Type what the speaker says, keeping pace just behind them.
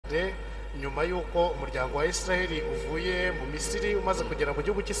cyane nyuma y'uko umuryango wa Israeli uvuye mu Misiri umaze kugera mu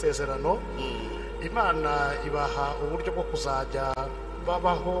gihugu cy'isezerano. Imana ibaha uburyo bwo kuzajya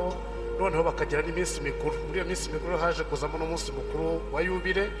babaho, noneho bakagira n'iminsi mikuru. Muri iyo minsi mikuru haje kuzamo n'umunsi mukuru wa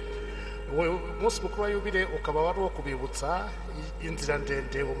Yubile. Umunsi mukuru wa Yubile ukaba wari uwo kubibutsa inzira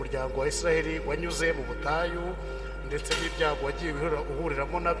ndende umuryango wa Israeli wanyuze mu butayu, ndetse n'ibyago wagiye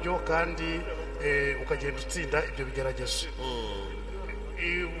uhuriramo nabyo, kandi ukagenda utsinda ibyo bigeragezo.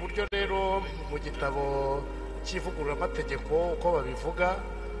 Uburyo rero mu gitabo cy'ivugururamategeko uko babivuga,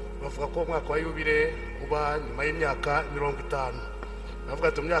 bavuga ko umwaka wa Yubile uba nyuma y'imyaka 50. bavuga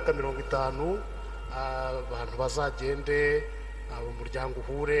ati mu myaka 50 abantu bazagende, umuryango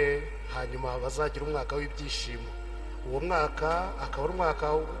uhure, hanyuma bazagira umwaka w'ibyishimo. Uwo mwaka akaba ari umwaka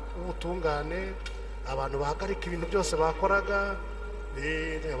w'ubutungane, abantu bahagarika ibintu byose bakoraga,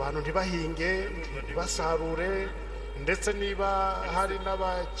 abantu ntibahinge ntibasarure, ndetse niba hari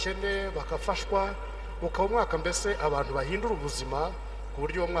n'abakene bakafashwa. Ukaba umwaka mbese abantu bahindura ubuzima, ku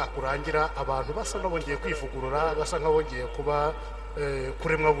buryo uwo mwaka urangira abantu basa n'abongeye kwivugurura, basa nk'abongeye kuba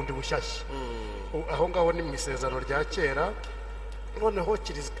kuremwa bundi bushyashya. Aho ngaho ni mu isezerano rya kera. Noneho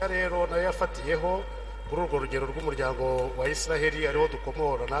Kiliziya rero nayo yafatiyeho kuri urwo rugero rw'umuryango wa Israeli, ariho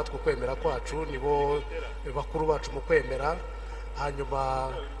dukomora natwe kwemera kwacu, nibo bakuru bacu mu kwemera.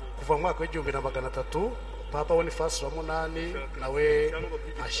 Hanyuma kuva mu mwaka w'1300 Papa Boniface wa 8 nawe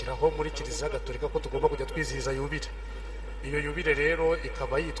ashyiraho muri Kiliziya Gatolika ko tugomba kujya twizihiza Yubile. Iyo Yubile rero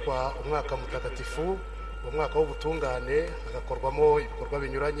ikaba yitwa umwaka mutagatifu, umwaka w'ubutungane, hagakorwamo ibikorwa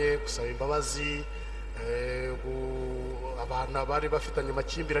binyuranye, gusaba imbabazi, abana bari bafitanye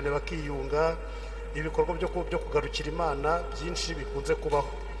amakimbirane bakiyunga, ibikorwa byo kugarukira Imana byinshi bikunze kubaho.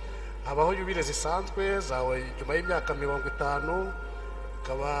 Habaho Yubile zisanzwe zawe nyuma y'imyaka 50,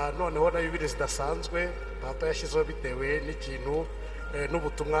 kaba noneho na Yubile zidasanzwe Papa yashyizeho bitewe n'ikintu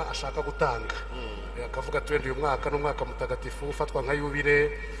n'ubutumwa ashaka gutanga. Akavuga ati wenda uyu mwaka n'umwaka mutagatifu ufatwa nka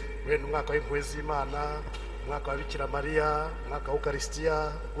Yubile, wenda umwaka w'impuhwe z'Imana, umwaka wa Bikira Mariya, umwaka wa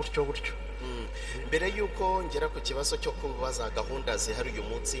Ukaristiya, gutyo gutyo. Mbere yuko ngera ku kibazo cyo kubaza gahunda zihari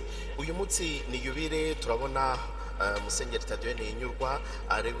uyu munsi ni Yubile, turabona Musenyeri THADEE NTIHINYURWA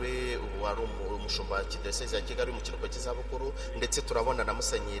ariwe wari umushumba wa Kidiyosezi ya Kigali mu kiruhuko cy'izabukuru, ndetse turabona na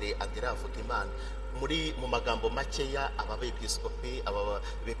Musenyeri ANDEREYA mu magambo makeya ababepiskopi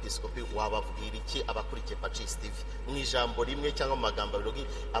wababwira iki abakurikiye PACIS TV mu ijambo rimwe cyangwa mu magambo abiri,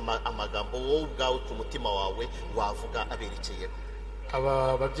 amagambo wowe ubwawe ku mutima wawe wavuga aberekeye?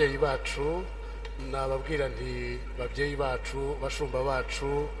 Aba babyeyi bacu nababwira nti babyeyi bacu, bashumba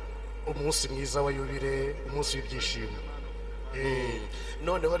bacu, umunsi mwiza wa Yubile, umunsi w'ibyishimo.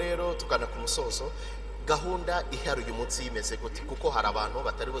 Noneho rero tukana ku musozo, gahunda ihari uyu munsi imeze gute? Kuko hari abantu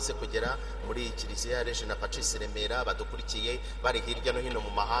batari buze kugera muri Kiliziya Regional PACIS Remera, badukurikiye bari hirya no hino mu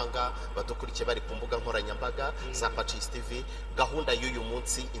mahanga, badukurikiye bari ku mbuga nkoranyambaga za PACIS TV. Gahunda y'uyu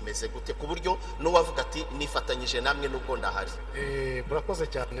munsi imeze gute, ku buryo n'uwavuga ati nifatanyije namwe nubwo ndahari? Murakoze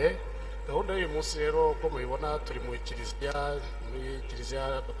cyane. Gahunda y'uyu munsi rero uko mubibona, turi mu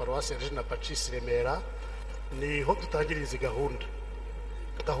Kiliziya Paruwasi Regional PACIS Remera, niho dutangiriza izi gahunda.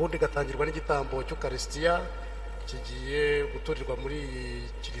 Gahunda igatangirwa n'igitambo cy'Ukaristiya kigiye guturirwa muri iyi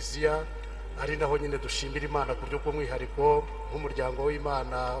Kiliziya, ari naho nyine dushimira Imana ku buryo bw'umwihariko nk'umuryango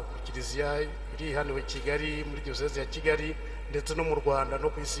w'Imana. Kiliziya iri hano i Kigali muri Diyosezi ya Kigali, ndetse no mu Rwanda no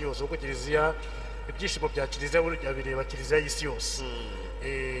ku isi yose, kuko Kiliziya, ibyishimo bya Kiliziya burya bireba Kiliziya y'isi yose.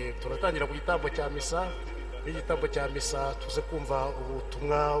 Turatangira ku gitambo cya misa. N'igitambo cya misa tuze kumva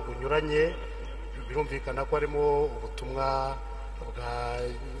ubutumwa bunyuranye, birumvikana ko harimo ubutumwa bwa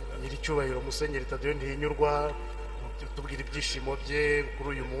nyiricyubahiro Musenyeri THADEE NTIHINYURWA, tubwira ibyishimo bye kuri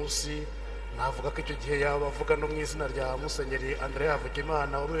uyu munsi. Navuga ko icyo gihe yabavuga no mu izina rya Musenyeri Andereya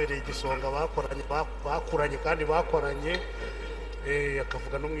ubereye igisonga bakuranye kandi bakoranye,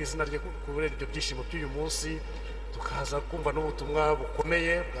 akavuga no mu izina rye kubera ibyo byishimo by'uyu munsi. Tukaza kumva n'ubutumwa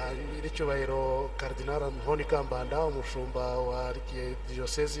bukomeye bwa nyiricyubahiro Cardinal Ntoni Kambanda, umushumba wa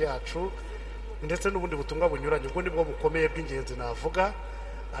Diyosezi yacu, ndetse n'ubundi butumwa bunyuranye. Ubwo nibwo bukomeye bw'ingenzi navuga.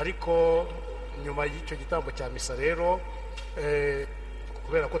 Ariko nyuma y'icyo gitambo cya misa rero,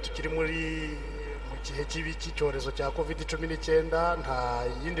 kubera ko tukiri mu gihe kibi cy'icyorezo cya COVID-19, nta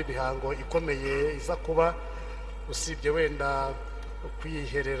yindi mihango ikomeye iza kuba, usibye wenda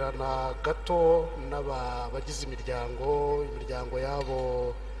kwihererana gato n'abagize imiryango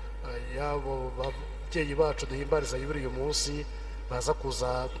yabo babyeyi bacu duhimbariza Yubile uyu munsi, baza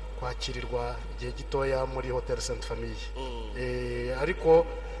kuza kwakirirwa igihe gitoya muri Hotel Sainte Famille. Ariko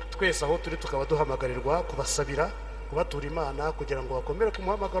twese aho turi tukaba duhamagarirwa kubasabira, kubatura Imana kugira ngo bakomere ku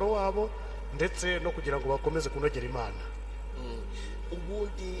muhamagaro wabo, ndetse no kugira ngo bakomeze kunogera Imana.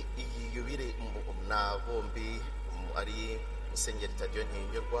 ubundi iyi yubire na bombi ari musenyeri Thadee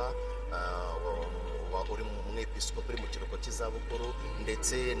NTIHINYURWA uri mu mwepiskopi uri mu kiruhuko cy'izabukuru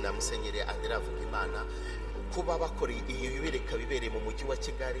ndetse na musenyeri Andereya Imana kuba bakora iyi yubire kabibereye mu mujyi wa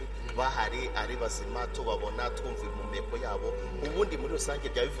Kigali bahari ari bazima tubabona twumva impumeko yabo ubundi muri rusange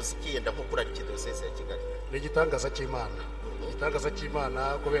byabivuze ikiyenda nko kuri arikidiyoseze ya Kigali ni igitangaza cy'Imana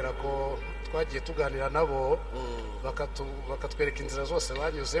kubera ko twagiye tuganira nabo bakatwereka inzira zose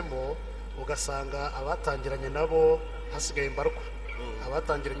banyuzemo ugasanga abatangiranye nabo hasigaye mbarwa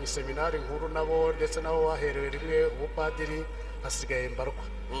abatangiranye seminari nkuru nabo ndetse nabo baherewe rimwe ubupadiri hasigaye mbarwa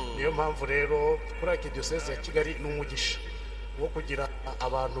niyo mpamvu rero kuri arikidiyoseze ya Kigali ni umugisha wo kugira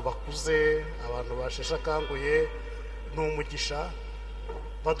abantu bakuze abantu basheshe akanguye ni umugisha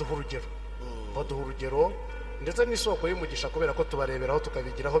baduha urugero ndetse n'isoko y'umugisha kubera ko tubareberaho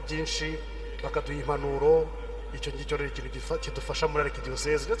tukabigiraho byinshi bakaduha impanuro icyo ngicyo rero ikintu kidufasha muri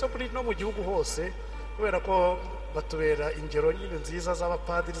arikidiyoseze ndetse no mu gihugu hose kubera ko batubera ingero nyine nziza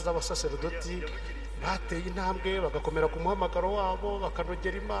z'abapadiri z'abasaserodoti bateye intambwe bagakomera ku muhamagaro wabo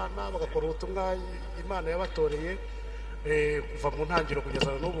bakanogera Imana bagakora ubutumwa Imana yabatoreye kuva mu ntangiriro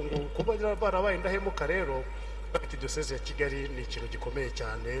kugeza n'ubu ngubu kuba barabaye indahemuka rero arikidiyoseze ya Kigali ni ikintu gikomeye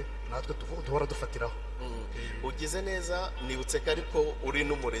cyane natwe duhora dufatiraho ugize neza nibutse ko ariko uri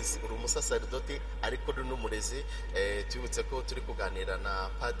n'umurezi uri umusaserodoti ariko uri n'umurezi tubutse ko turi kuganira na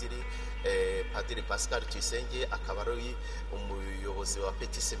padiri Pascal Tuyisenge akaba ari umuyobozi wa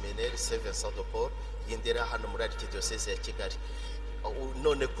Petit Seminaire Saint Vincent de Paul yindera hano muri arikidiyoseze ya Kigali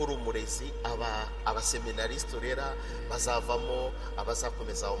none kuri umurezi abaseminarisite rero bazavamo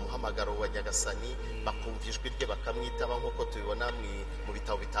abazakomeza umuhamagaro wa Nyagasani bakumva ijwi rye bakamwitaba nk'uko tubibona mu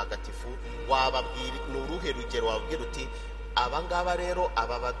bitabo bitagatifu wababwira ni uruhe rugero wabwira uti abangaba rero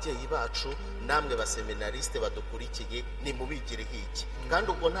aba babyeyi bacu namwe baseminarisite badukurikiye ni mubigire hiki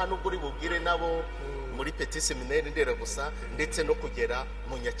kandi ubwo nta nubwo uri bubwire nabo muri Petit Seminaire Ndera gusa ndetse no kugera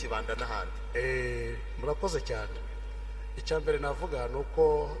mu Nyakibanda n'ahandi murakoze cyane icyambere navuga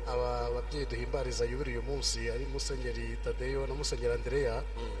nuko aba babyeyi duhimbariza yubire uyu munsi ari musenyeri Thadee na musenyeri Andereya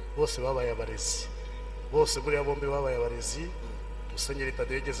bose babaye abarezi bose buriya bombi babaye abarezi musenyeri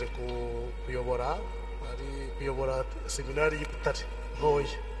Thadee yageze kuyobora seminari y'Ibutare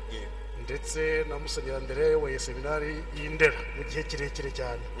ntoya ndetse na musenyeri Andereya yayoboye seminari y'Indera mu gihe kirekire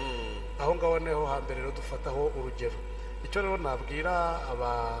cyane aho ngaho niho hambere rero dufataho urugero icyo rero nabwira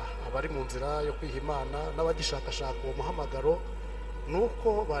abari mu nzira yo kwiha Imana n'abagishakashaka uwo muhamagaro ni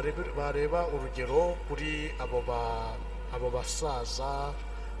uko bareba urugero kuri abo basaza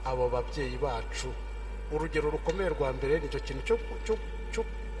abo babyeyi bacu urugero rukomeye rwa mbere nicyo kintu cyo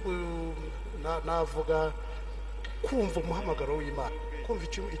navuga kumva umuhamagaro w'Imana kumva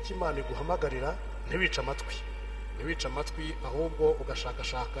icyo Imana iguhamagarira ntiwice amatwi ahubwo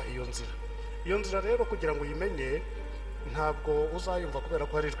ugashakashaka iyo nzira rero kugira ngo uyimenye ntabwo uzayumva kubera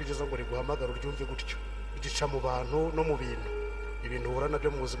ko hari ijwi ryiza ngo riguhamagara uryumve gutyo gica mu bantu no mu ibintu uhura nabyo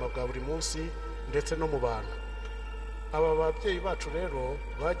mu buzima bwa buri munsi ndetse no mu bantu aba babyeyi bacu rero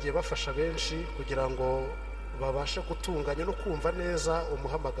bagiye bafasha benshi kugira ngo babashe gutunganya no kumva neza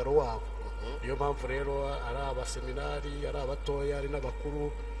umuhamagaro wabo niyo mpamvu rero ari abaseminari ari abatoya ari n'abakuru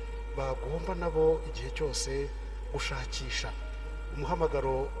bagomba nabo igihe cyose gushakisha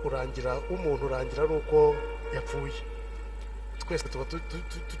umuhamagaro urangira ari uko yapfuye twese tuba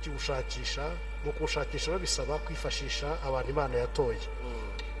tukiwushakisha mu kuwushakisha babisaba kwifashisha abantu Imana yatoye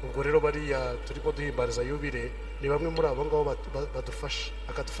ubwo rero bariya turimo duhimbariza yubire ni bamwe muri abo ngabo badufasha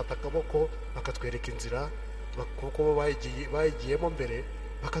bakadufata akaboko bakatwereka inzira kuko bo bayigiyemo mbere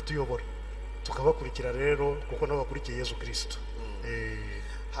bakatuyobora tukabakurikira rero kuko nabo bakurikiye Yezu Kristo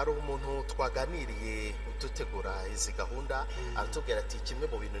hari umuntu twaganiriye dutegura izi gahunda aratubwira ati kimwe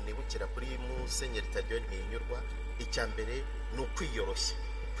mu bintu nibukira kuri musenyeri Thadee NTIHINYURWA icya mbere ni ukwiyoroshya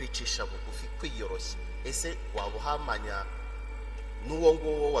kwicisha bugufi kwiyoroshya ese waba uhamanya n'uwo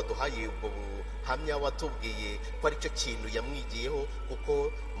nguwo waduhaye ubwo buhamya watubwiye ko aricyo kintu yamwigiyeho kuko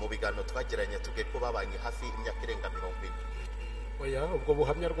mu biganiro twagiranye tubwiye ko babanye hafi imyaka irenga 40 ubwo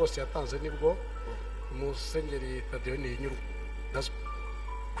buhamya rwose yatanze nibwo musenyeri Thadee NTIHINYURWA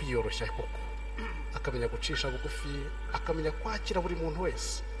kwiyoroshya koko akamenya gucisha bugufi akamenya kwakira buri muntu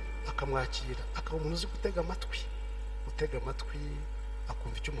wese akamwakira akaba umuntu uzi gutega amatwi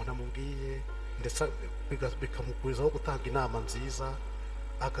akumva icyo umuntu amubwiye ndetse bikamukurizaho gutanga inama nziza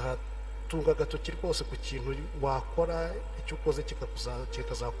agatunga agatoki rwose ku kintu wakora icyo ukoze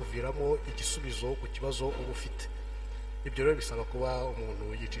kikazakuviramo igisubizo ku kibazo uba ufite ibyo rero bisaba kuba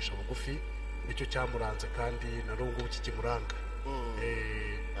umuntu yicisha bugufi nicyo cyamuranze kandi na n'ubu ngubu kikimuranga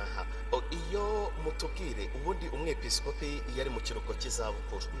aha iyo mutubwire ubundi umwepiskopi iyo ari mu kiruhuko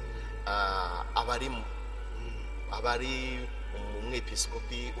cy'izabukuru abari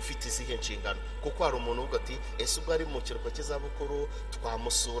umwepiskopi ufite izihe nshingano kuko hari umuntu uvuga ati ese ubwo ari mu kiruhuko cy'izabukuru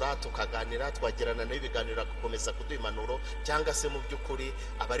twamusura tukaganira twagirana nawe ibiganiro agakomeza kuduha impanuro cyangwa se mu by'ukuri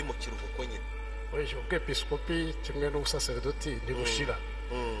abari mu kiruhuko nyine ubwepiskopi kimwe n'ubusaserdoti ntibushira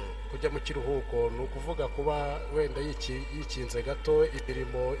kujya mu kiruhuko ni ukuvuga kuba wenda yikinze gato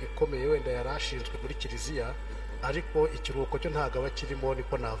imirimo ikomeye wenda yari ashinzwe muri kiliziya ariko ikiruhuko cyo ntabwo aba kirimo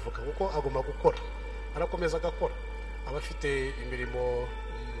niko navuga kuko agomba gukora arakomeza agakora aba afite imirimo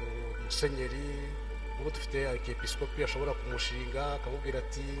musenyeri ubu dufite arikepiskopi ashobora kumushinga akamubwira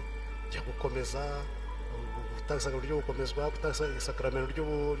ati jya gukomeza gutanga isakramento ryo gukomezwa gutanga isakramento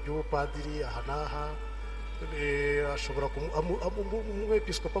ry'ubupadiri aha n'aha ashobora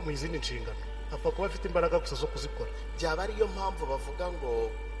umwepiskopi mu izindi nshingano apfa kuba afite imbaraga gusa zo kuzikora byaba ariyo mpamvu bavuga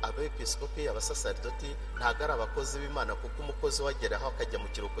ngo abepiskopi abasaserdoti ntabwo ari abakozi b'Imana kuko umukozi wageraho akajya mu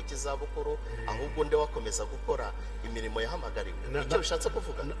kiruhuko cy'izabukuru ahubwo undi wakomeza gukora imirimo yahamagariwe icyo bishatse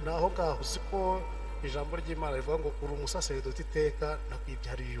kuvuga naho ngaho uzi ko ijambo ry'Imana rivuga ngo uri umusaserdoti iteka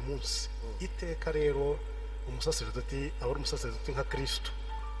nakwibyariye uyu munsi iteka rero umusaserdoti aba ari umusaserdoti nka Kristo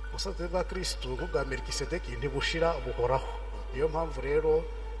ubusaserdoti bwa Kristo nk'ubwa Melikisedeki ntibushira buhoraho niyo mpamvu rero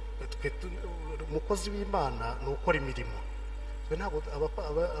umukozi w'Imana ni ukora imirimo ntabwo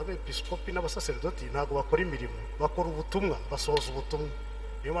abepiskopi n'abasaserdoti ntabwo bakora imirimo bakora ubutumwa basohoza ubutumwa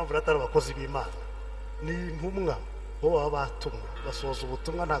niyo mpamvu atari abakozi b'Imana ni intumwa bo baba batumwa basohoza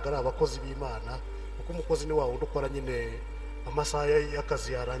ubutumwa ntabwo ari abakozi b'Imana kuko umukozi ni wa wundi ukora nyine amasaha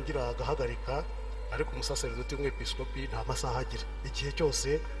y'akazi yarangira agahagarika ariko umusaserdoti w'umwepiskopi nta masaha agira igihe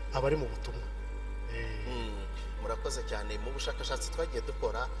cyose aba ari mu butumwa murakoze cyane mu bushakashatsi twagiye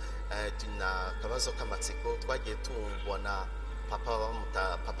dukora na kabazo k'amatsiko twagiye tubona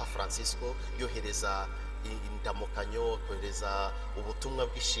Papa Francisco yohereza indamukanyo kohereza ubutumwa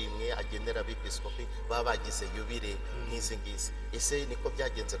bw'ishimwe agenera abepiskopi baba bagize yubile nk'izi ngizi ese niko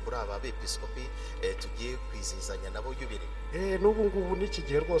byagenze kuri aba bepiskopi tugiye kwizizanya nabo yubile n'ubu ngubu n'iki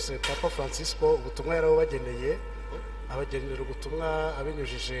gihe rwose Papa Francisco ubutumwa yarabubageneye abagenera ubutumwa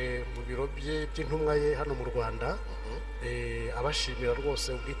abinyujije mu biro bye by'intumwa ye hano mu Rwanda abashimira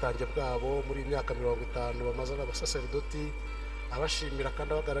rwose ubwitange bwabo muri imyaka 50 bamaze n'abasaserdoti abashimira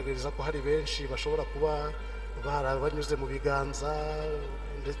kandi abagaragariza ko hari benshi bashobora kuba barabanyuze mu biganza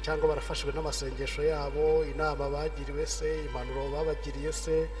cyangwa barafashwe n'amasengesho yabo inama bagiriwe se impanuro babagiriye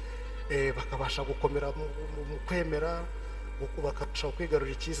se bakabasha gukomera mu kwemera bakabasha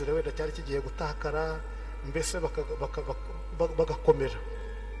kwigarurira icyizere wenda cyari kigiye gutakara mbese bagakomera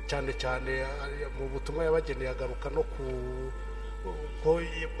cyane cyane mu butumwa yabageneye agaruka no ko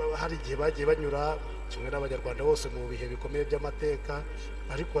hari igihe bagiye banyura kimwe n'abanyarwanda bose mu bihe bikomeye by'amateka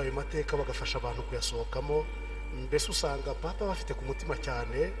ariko ayo mateka bagafasha abantu kuyasohokamo mbese usanga papa bafite ku mutima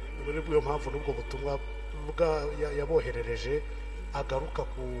cyane muri bw'iyo mpamvu n'ubwo butumwa yaboherereje agaruka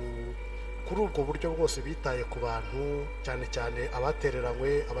kuri ubwo buryo bwose bitaye ku bantu cyane cyane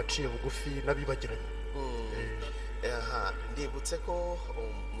abatereranywe abaciye bugufi n'abibagiranye ndibutse ko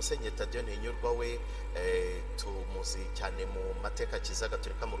Musenyeri THADEE NTIHINYURWA we tumuzi cyane mu mateka Kiliziya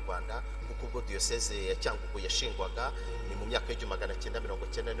Gatolika mu Rwanda kuko ubwo diyoseze ya Cyangugu yashingwaga ni mu myaka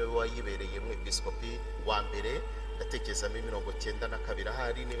y'1990 niwe wayibereye umwepiskopi wa mbere ndatekereza muri 92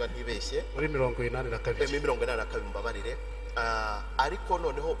 ahari niba ntibeshye muri 82 mbabarire ariko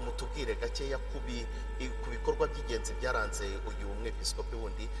noneho mutubwire gakeya ku bikorwa by'ingenzi byaranze uyu umwepiskopi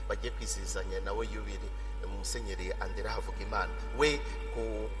wundi bagiye kwizizanya nawe yubile Musenyeri Andereya Havugimana we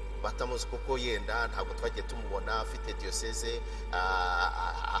ku batamuzi kuko yenda ntabwo twagiye tumubona afite diyoseze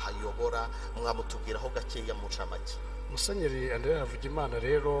ahayobora mwamutubwiraho gakeya mu ncamake Musenyeri Andereya Havugimana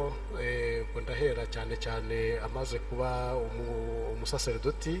rero ndahera cyane cyane amaze kuba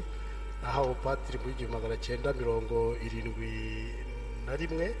umusaserdoti aho upadiri mu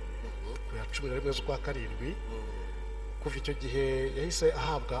 1971 ku ya 11 z'ukwa karindwi kuva icyo gihe yahise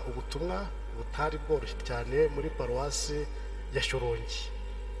ahabwa ubutumwa butari bworoshye cyane muri paruwasi ya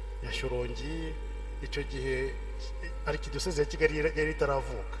Shyorongi icyo gihe arikidiyoseze ya Kigali yari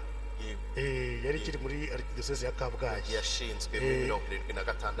itaravuka yari kiri muri arikidiyoseze ya Kabgayi yashinzwe muri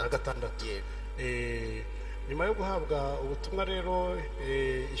 1976 nyuma yo guhabwa ubutumwa rero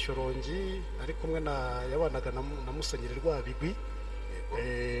Shyorongi ari kumwe yabanaga na Musenyeri Rwabigwi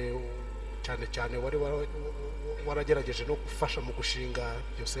cyane cyane wari waragerageje no gufasha mu gushinga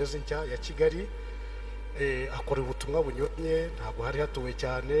diyoseze nshya ya Kigali akora ubutumwa bunyuranye ntabwo hari hatuwe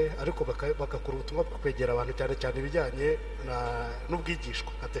cyane ariko bagakora ubutumwa bwo kwegera abantu cyane cyane ibijyanye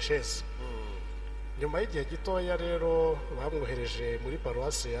n'ubwigishwa kateshesi nyuma y'igihe gitoya rero bamwohereje muri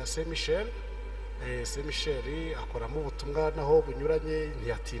paruwasi ya Saint Michel. Saint Michel akoramo ubutumwa naho bunyuranye,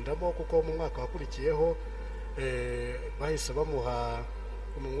 ntiyatindamo kuko mu mwaka wakurikiyeho bahise bamuha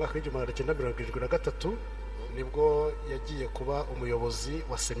mu mwaka w'1973 nibwo yagiye kuba umuyobozi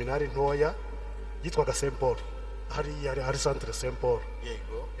wa seminari ntoya yitwaga Saint Paul, hari centre Saint Paul.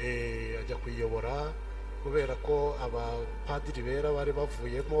 yego Ajya kuyiyobora kubera ko abapadiri bera bari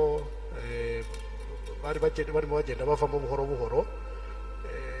bavuyemo, barimo bagenda bavamo buhoro buhoro.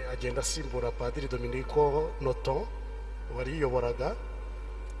 Agenda asimbura padiri Dominico Noton wari yiyoboraga.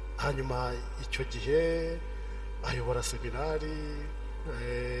 Hanyuma icyo gihe ayobora seminari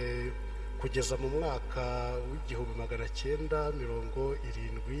kugeza mu mwaka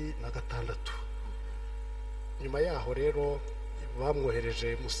w'1976. Nyuma yaho rero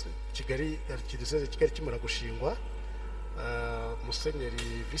bamwohereje Kigali, Kiliziya Kigali kimara gushingwa.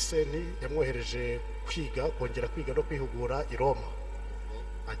 Musenyeri Vicenti yamwohereje kongera kwiga no kwihugura i Roma.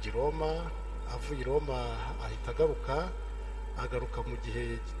 Ajya i Roma, avuye i Roma ahita agaruka mu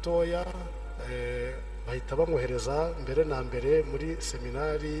gihe gitoya. Bahita bamwohereza mbere na mbere muri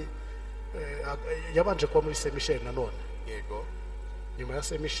seminari, yabanje kuba muri Saint Michel nanone. yego Nyuma ya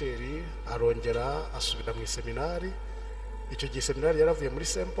Saint Michel arongera asubira mu seminari. Icyo gihe seminari yaravuye muri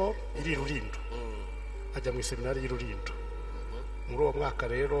Saint Paul iri Rulindo, ajya mu seminari y'Rulindo. Muri uwo mwaka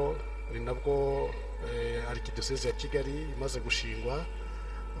rero ni nabwo Arikidiyoseze ya Kigali imaze gushingwa.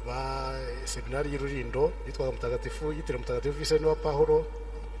 Seminari y'Rulindo yitwaga yitiriwe Mutagatifu Vicente wa Pahuro,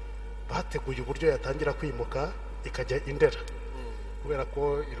 bateguye uburyo yatangira kwimuka ikajya i Ndera, kubera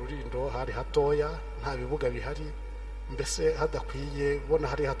ko i Rulindo hari hatoya, nta bibuga bihari, mbese hadakwiye bona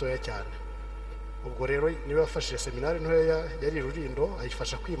hari hatoya cyane. Ubwo rero niba yafashije seminari ntoya yari i Rulindo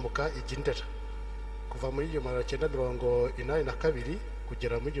ayifasha kwimuka ijya i Ndera. Kuva muri 1982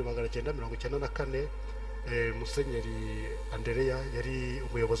 kugera muri 1994 Musenyeri Andereya yari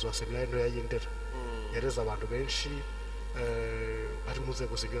umuyobozi wa seminari ntoya y'i Ndera. Yareze abantu benshi bari mu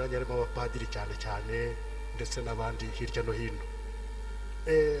nzego zinyuranye, harimo abapadiri cyane cyane ndetse n'abandi hirya no hino.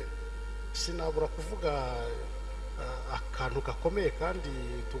 Sinabura kuvuga akantu gakomeye kandi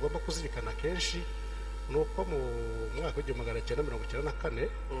tugomba kuzirikana kenshi, ni uko mu mwaka w'1994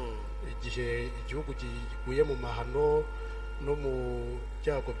 igihe igihugu giguye mu mahano no mu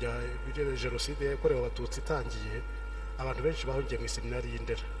byago bya jenoside yakorewe abatutsi itangiye, abantu benshi bahungiye mu seminari y'i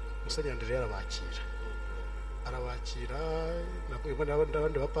Ndera. Musenyeri Andereya arabakira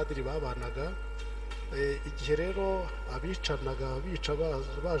n'abandi bapadiri babanaga. Igihe rero abicanaga bica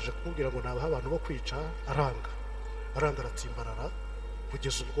baje kumubwira ngo nabaha abantu bo kwica, aranga aratsimbarara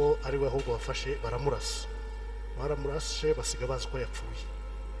kugeza ubwo ari we ahubwo bafashe baramurashe basiga bazi ko yapfuye.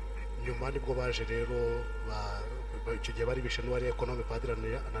 Nyuma nibwo baje rero icyo gihe bari bishe n'uwari ekonome padiri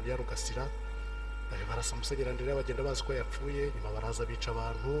Ananiya Rugasira, barasa Musenyeri Andereya bagenda bazi ko yapfuye. Nyuma baraza bica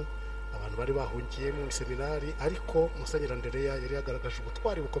abantu bari bahungiye mu seminari, ariko Musenyeri Andereya yari yagaragaje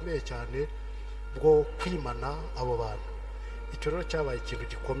ubutwari bukomeye cyane bwo kwimana abo bantu. Icyo rero cyabaye ikintu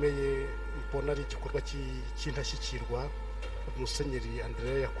gikomeye, mbona ari igikorwa cy'indashyikirwa Musenyeri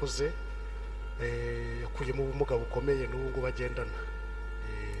Andereya yakoze, yakuyemo ubumuga bukomeye n'ubu ngubu bagendana.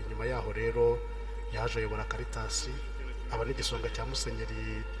 Nyuma yaho rero yaje ayobora Caritas, aba n'igisonga cya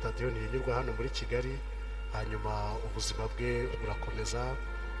Musenyeri THADEE NTIHINYURWA hano muri Kigali. Hanyuma ubuzima bwe burakomeza,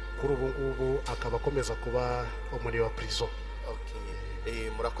 kuri ubu ngubu akaba akomeza kuba umuri wa prison.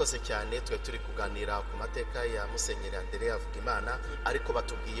 Murakoze cyane. Twe turi kuganira ku mateka ya Musenyeri Andereya Havugimana, ariko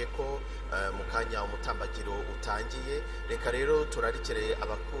batubwiye ko mu kanya umutambagiro utangiye. Reka rero turarikire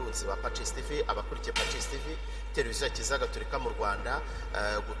abakunzi ba PACIS TV, abakurikiye PACIS TV, televiziyo ya Kiliziya Gatolika mu Rwanda,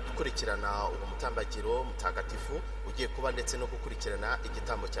 gukurikirana uwo mutambagiro mutagatifu ugiye kuba, ndetse no gukurikirana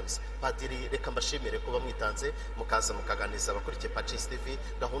igitambo cya misa. Padiri, reka mbashimire kuba mwitanze mukaza mukaganiza abakurikiye PACIS TV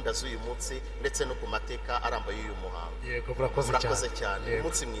gahunda z'uyu munsi ndetse no ku mateka arambaye y'uyu muhango. Yego, murakoze cyane.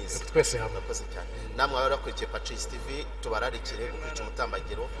 Umunsi mwiza twese hamwe. Murakoze cyane. Namwe abakurikiye PACIS TV tubararikire gukurikiza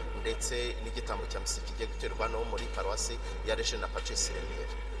umutambagiro ndetse n'igitambo cya misa kigiye guterwa no muri paruwasi ya Regina PACIS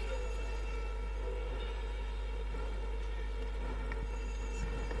Remera.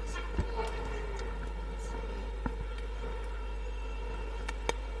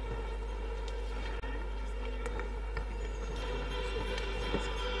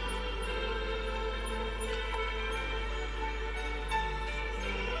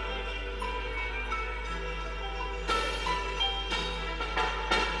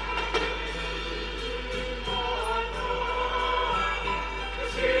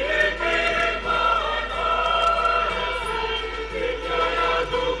 Sì.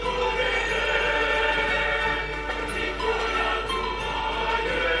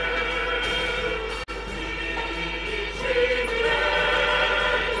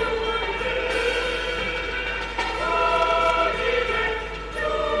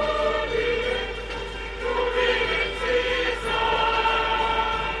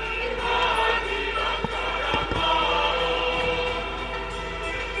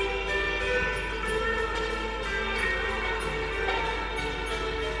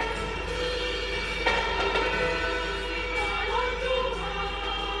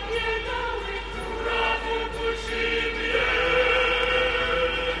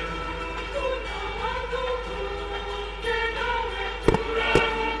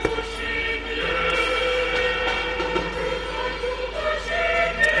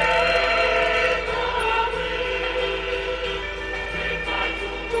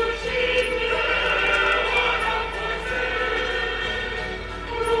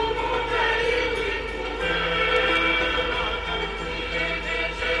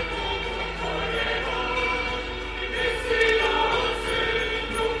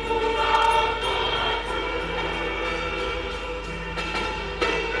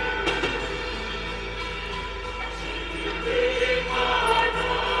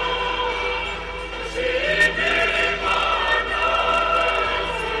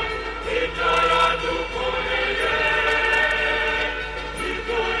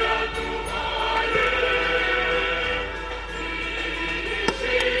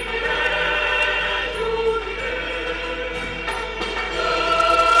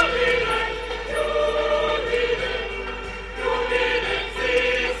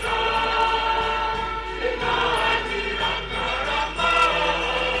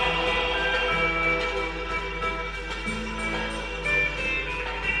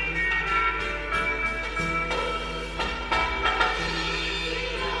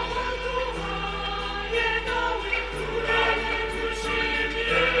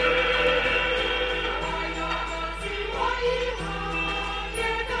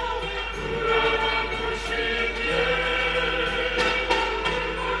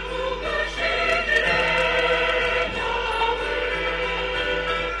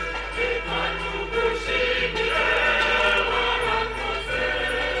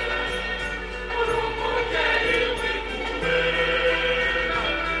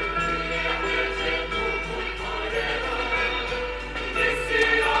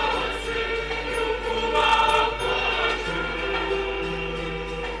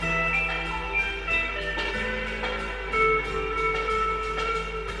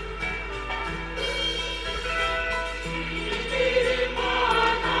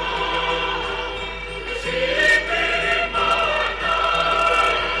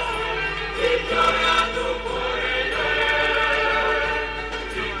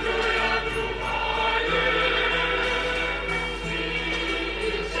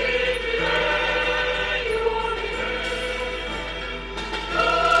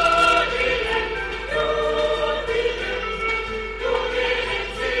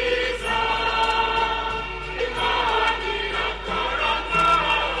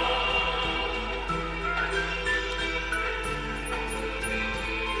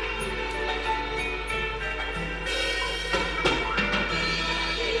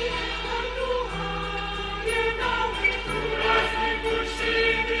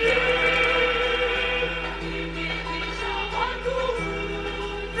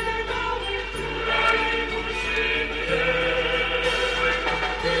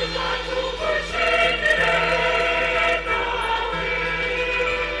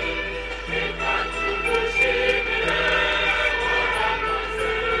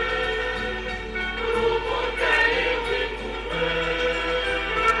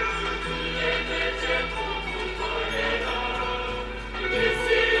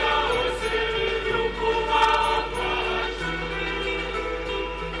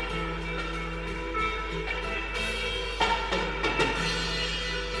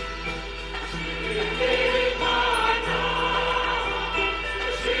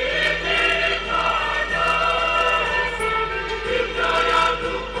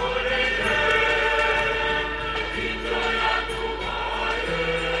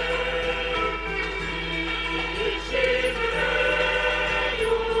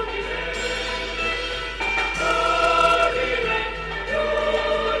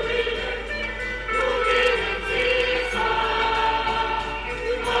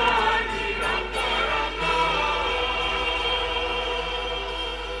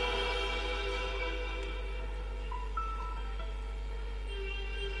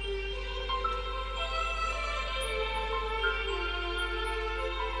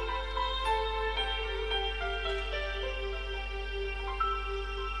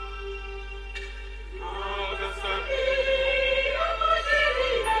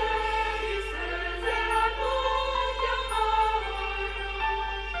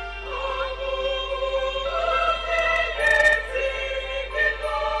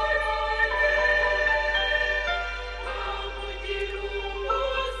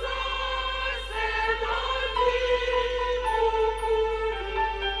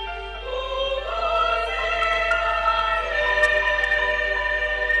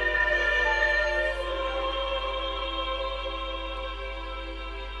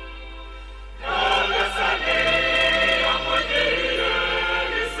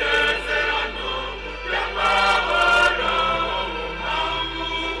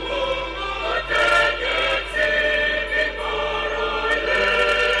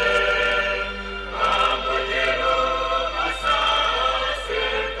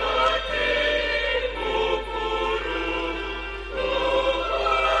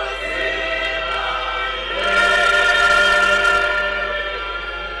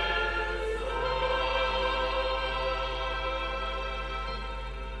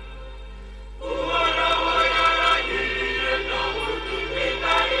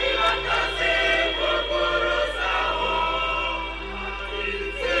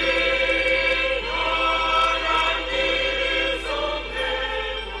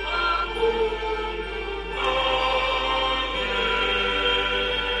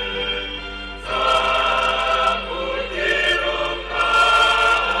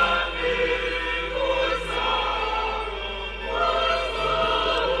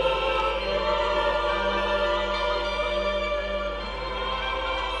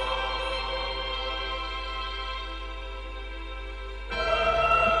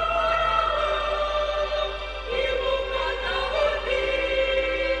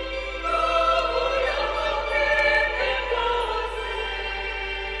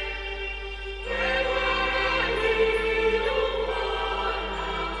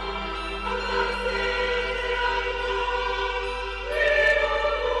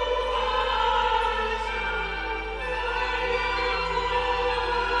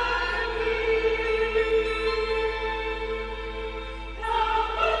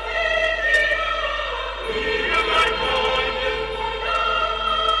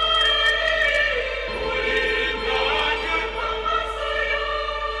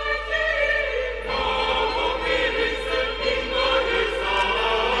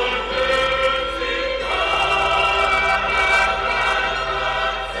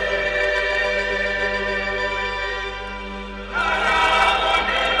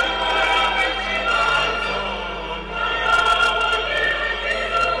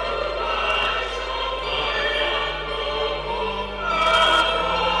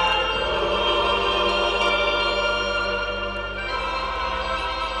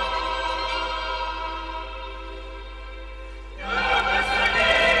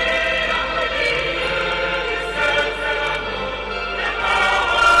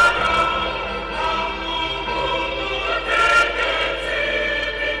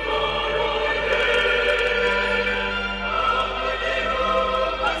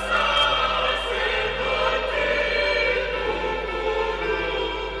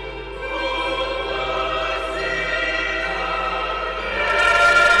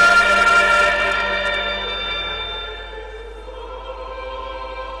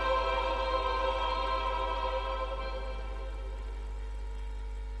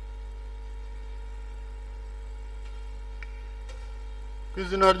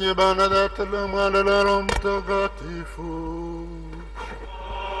 Kw'izina ry'Imana Data n'Umwana na Roho Mutagatifu.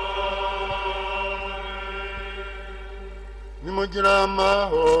 Nimugire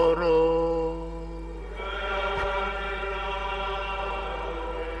amahoro.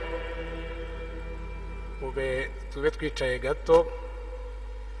 Tube twicaye gato.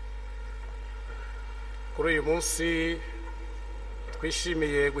 Kuri uyu munsi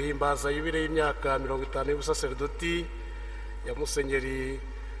twishimiye guhimbaza yubile y'imyaka 50 y'ubusaserdoti ya Musenyeri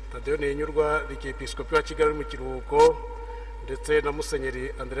THADEE NTIHINYURWA Arkiyepiskopi wa Kigali mu kiruhuko, ndetse na Musenyeri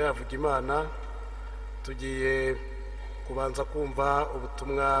ANDEREYA Vugimana. Tugiye kubanza kumva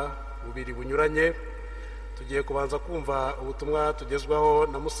ubutumwa bubiri bunyuranye. Tugiye kubanza kumva ubutumwa tugezwaho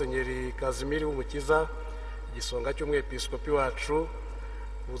na Musenyeri Kazimiri w'Umukiza, igisonga cy'umwepiskopi wacu,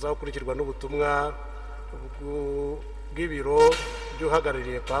 buzakurikirwa n'ubutumwa bw'ibiro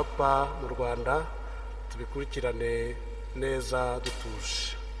by'uhagarariye Papa mu Rwanda. Tubikurikirane neza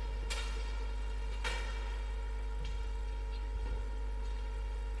dutuje.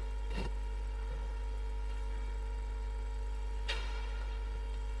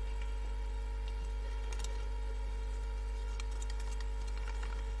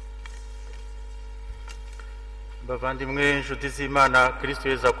 Bavandimwe, inshuti z'Imana, Kristo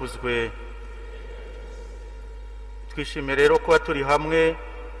Yesu akuzwe. Twishimiye rero kuba turi hamwe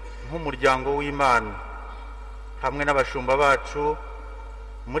nk'umuryango w'Imana, hamwe n'abashumba bacu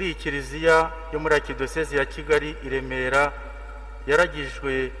muri iyi Kiliziya yo muri Arkidiocese ya Kigali i Remera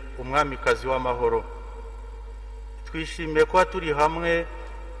yaragijwe umwamikazi w'amahoro. Twishimiye kuba turi hamwe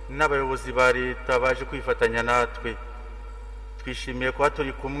n'abayobozi ba leta baje kwifatanya natwe. Twishimiye kuba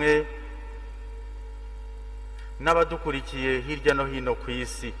turi kumwe n'abadukurikiye hirya no hino ku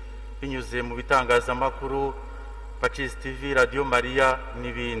isi binyuze mu bitangazamakuru, PACIS TV, Radio Maria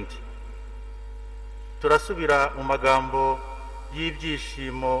n'ibindi. Turasubira mu magambo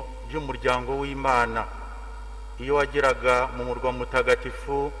y'ibyishimo by'umuryango w'Imana iyo wageraga mu murwa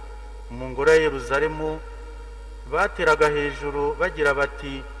mutagatifu mu ngoro ya Yerusalemu. Bateraga hejuru bagira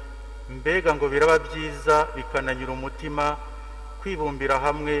bati, mbega ngo biraba byiza bikananyura umutima kwibumbira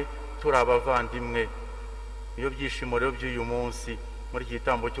hamwe turi abavandimwe. Iyo byishimo rero by'uyu munsi muri iki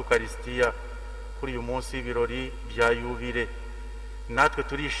gitambo cy'Ukaristiya, kuri uyu munsi w'ibirori bya yubile, natwe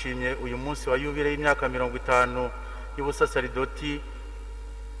turishimye. Uyu munsi wa yubile y'imyaka 50 y'ubusaserdoti,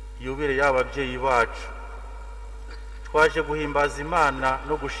 yubile y'ababyeyi bacu. Twaje guhimbaza Imana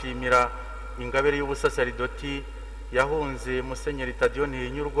no gushimira ingabire y'ubusaserdoti yahunze Musenyeri THADEE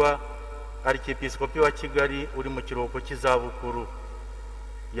NTIHINYURWA Arkiyepiskopi wa Kigali uri mu kiruhuko cy'izabukuru.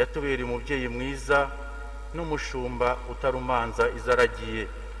 Yatubereye umubyeyi mwiza n'umushumba utarumanza izaragiye.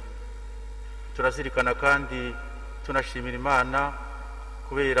 Turazirikana kandi tunashimira Imana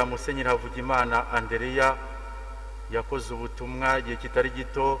kubera Musenyeri Havugimana Andereya yakoze ubutumwa igihe kitari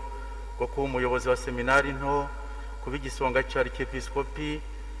gito bwo kuba umuyobozi wa seminari nto, kuba igisonga cya Arkiyepiskopi,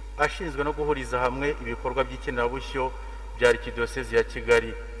 ashinzwe no guhuriza hamwe ibikorwa by'ikenerabushyo bya Arkidiocese ya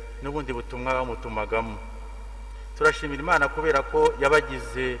Kigali n'ubundi butumwa bamutumagamo. Turashimira Imana kubera ko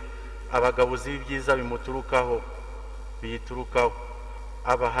yabagize abagabuzi b'ibyiza bimuturukaho, biyiturukaho,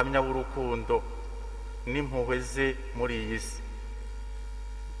 abahamya b'urukundo n'impuhwe ze muri iyi si.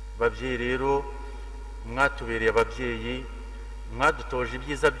 Babyeyi rero, mwatubereye ababyeyi, mwadutoje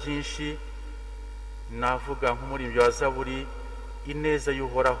ibyiza byinshi. Navuga nk'umuririmbyi wa Zaburi, ineza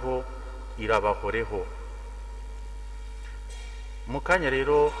y'Uhoraho irabahoreho. Mu kanya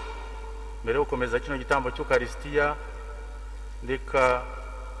rero, mbere yo gukomeza kino gitambo cy'Ukaristiya, reka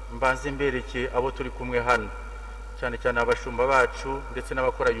mbanze mbereke abo turi kumwe hano, cyane cyane abashumba bacu ndetse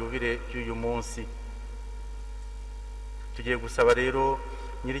n'abakora yubile y'uyu munsi. Tugiye gusaba rero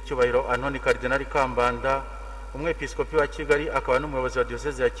Nyiricyubahiro Antoni Karidinali Kambanda, umwepiskopi wa Kigali akaba n'umuyobozi wa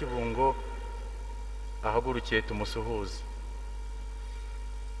Diocese ya Kibungo, ahagurukiye tumusuhuze.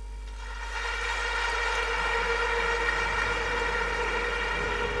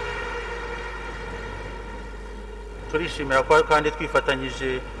 Turishimira ko kandi twifatanyije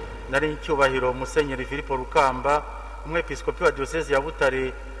na Nyiricyubahiro Musenyeri Filipo Rukamba, umwepiskopi wa Diocese ya Butare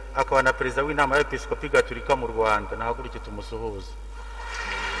akaba na perezida w'inama y'Episkopi Gatolika mu Rwanda, nahagurukiye tumusuhuze.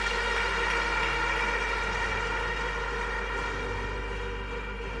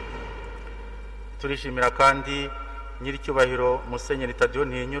 Turishimira kandi Nyiricyubahiro Musenyeri THADEE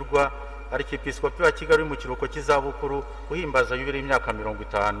NTIHINYURWA Arkiyepiskopi wa Kigali mu kiruhuko cy'izabukuru, uhimbaza yubile y'imyaka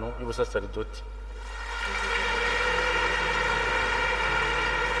 50 y'ubusaserdoti.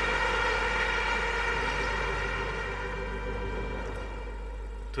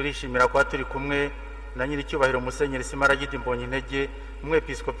 Turishimira ko turi kumwe na Nyiricyubahiro Musenyeri Simaragide Mbonyintege,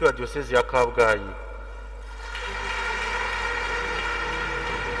 umwepiskopi wa Diocese ya Kabgayi.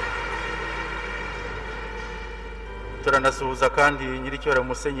 turanasuhuza kandi nyiricyubahiro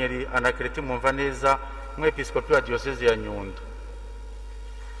musenyeri Anakereti mwumva neza umwepiskopi wa diyoseze ya Nyundo.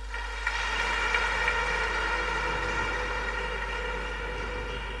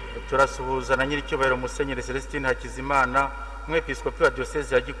 Turasuhuza na nyiricyubahiro musenyeri Celestine Hakizimana umwepiskopi wa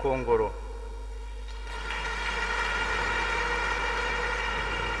diyoseze ya Gikongoro.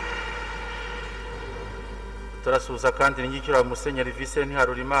 Turasuhuza kandi nyiricyubahiro musenyeri Vincent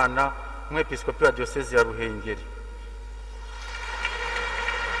Harurimana umwepiskopi wa diyoseze ya Ruhengeri.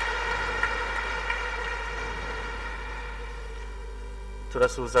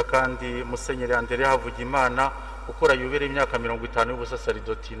 Turasuhuza kandi musenyeri Andereya Havugimana ukora yubile imyaka 50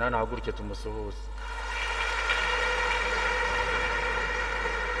 y'ubusasaridoti, nahaguruke tumusuhuze.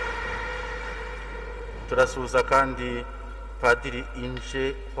 Turasuhuza kandi Padiri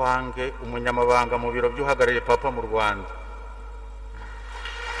Inje Hwange umunyamabanga mu biro by'uhagarariye Papa mu Rwanda.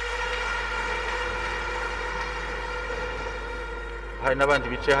 Hari n'abandi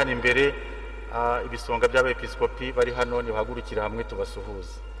bicaye hano imbere, ibisonga by'abepiskopi bari hano nibahagurukira hamwe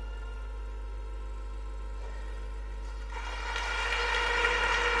tubasuhuze.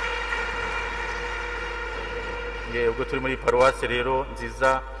 Ubwo turi muri paruwase rero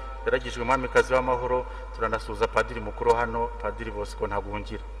nziza yaragijwe umwamikazi w'amahoro, turanasuhuza padiri mukuru hano, Padiri Bosco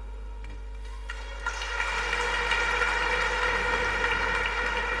Ntagungira.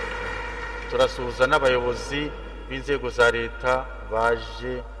 Turasuhuza n'abayobozi b'inzego za leta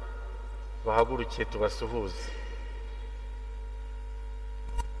baje bahagurukiye tubasuhuze.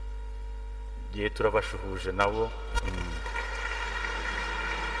 Gihe turabashuhuje nabo.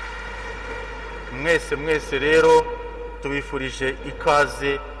 Mwese rero tubifurije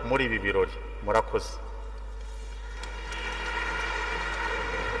ikaze muri ibi birori. Murakoze.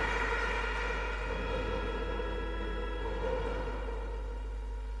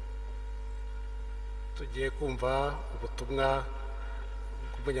 Tugiye kumva ubutumwa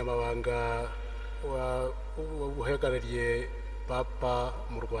bw'umunyamabanga uhagarariye Papa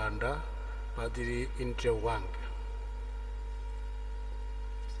mu Rwanda, Padiri Inje Hwange.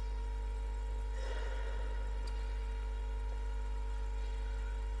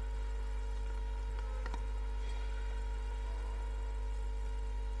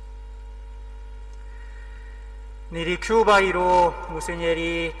 NYIRICYUBAHIRO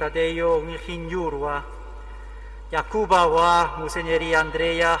musenyeri THADEE NTIHINYURWA, nyakubahwa musenyeri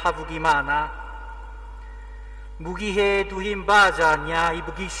ANDEREYA Havugimana, mu gihe duhimbazanya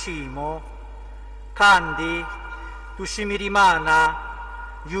ibyishimo kandi dushimira Imana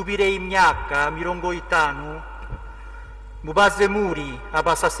yubile y'imyaka 50 mubaze muri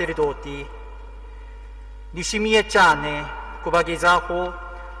abasaserdoti, nishimiye cyane kubagezaho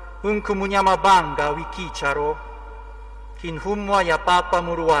nk'umunyamabanga w'icyicaro intumwa ya Papa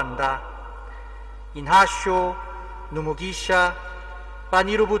mu Rwanda intashyo n'umugisha ba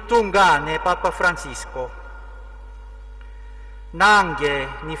nyir'ubutungane Papa Francisco. Nange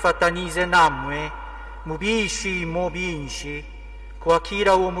nifatanize namwe mu byishimo byinshi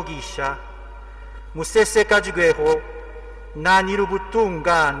kwakira uwo mugisha musesekajweho na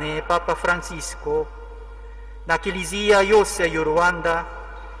nyir'ubutungane Papa Francisco na Kiliziya yose y'u Rwanda,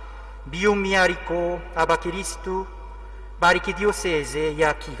 by'umwihariko abakirisitu b'Arikidiyoseze ya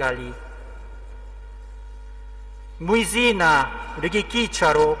Kigali. Mu izina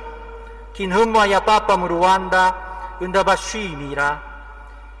ry'icyicaro cy'intumwa ya Papa mu Rwanda ndabashimira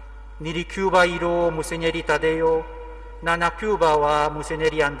NYIRICYUBAHIRO musenyeri THADEE na nyakubahwa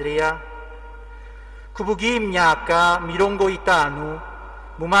musenyeri ANDEREYA ku bw'imyaka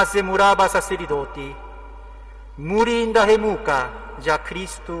 50 mumaze muri abasaserdoti, muri indahemuka za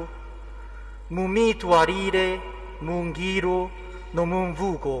Kristu mu mitwarire, mu ngiro no mu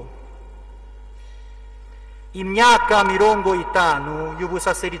mvugo. Imyaka 50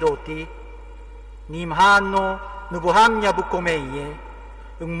 y'ubusaserdoti ni impano n'ubuhamya bukomeye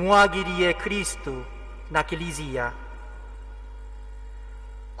mwagiriye Kristu na Kiliziya.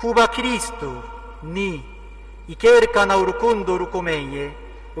 Kuba Kristu ni ikerekana urukundo rukomeye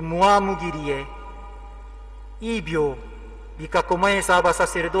mwamugiriye. Ibyo bikakomeza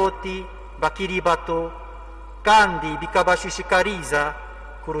abasaserdoti bakiri bato kandi bikabashishikariza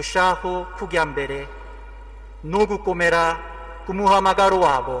kurushaho kujya mbere no gukomera ku muhamagaro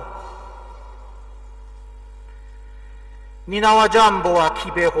wabo. Nyina wa jambo wa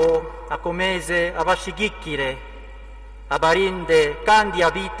Kibeho akomeze abashigikire, abarinde kandi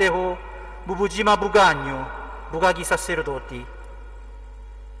abiteho mu buzima bwanyu bwa gisaserdoti.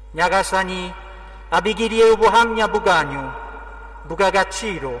 Nyagasani abigiriye ubuhamya bwanyu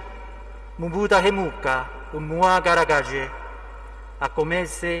bw'agaciro mu budahemuka mwagaragaje,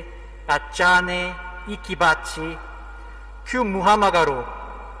 akomeze acane ikibatsi cy'umuhamagaro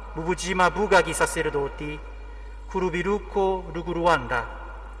mu buzima bwa gisaserdoti ku rubyiruko rw'u Rwanda.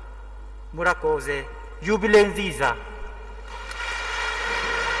 Murakoze, yubile nziza.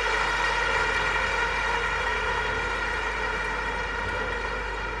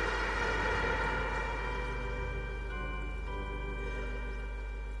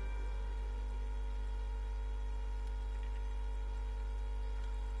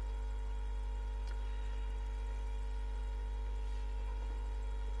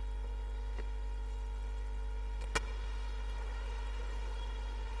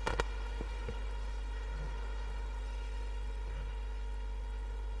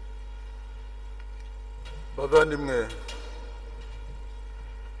 Bavandimwe,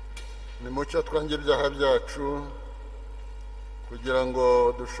 nimucyo twange ibyaha byacu kugira ngo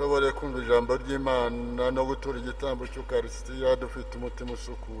dushobore kumva ijambo ry'Imana no gutura igitambo cy'Ukarisitiya dufite umutima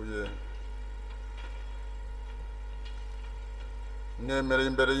usukuye. Nemereye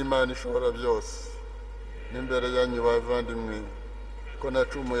imbere y'Imana ishobora byose n'imbere yanyu bavandimwe ko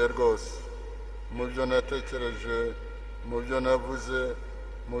nacumuye rwose mu byo natekereje, mu byo navuze,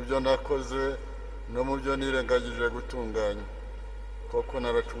 mu byo nakoze no mu byo nirengagije gutunganya, koko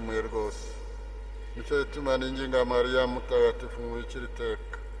naracumuye rwose. Nicyo gituma ninginga Mariya mutagatifu mubikira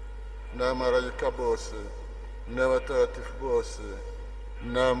iteka n'abamarayika bose n'abatagatifu bose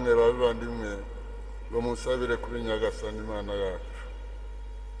namwe bavandimwe ngo musabire kuri Nyagasani Imana yacu.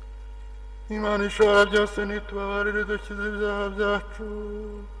 Imana ishobora byose nitubabarire dukize ibyaha byacu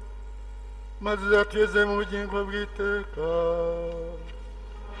maze izatugeze mu bugingo bw'iteka.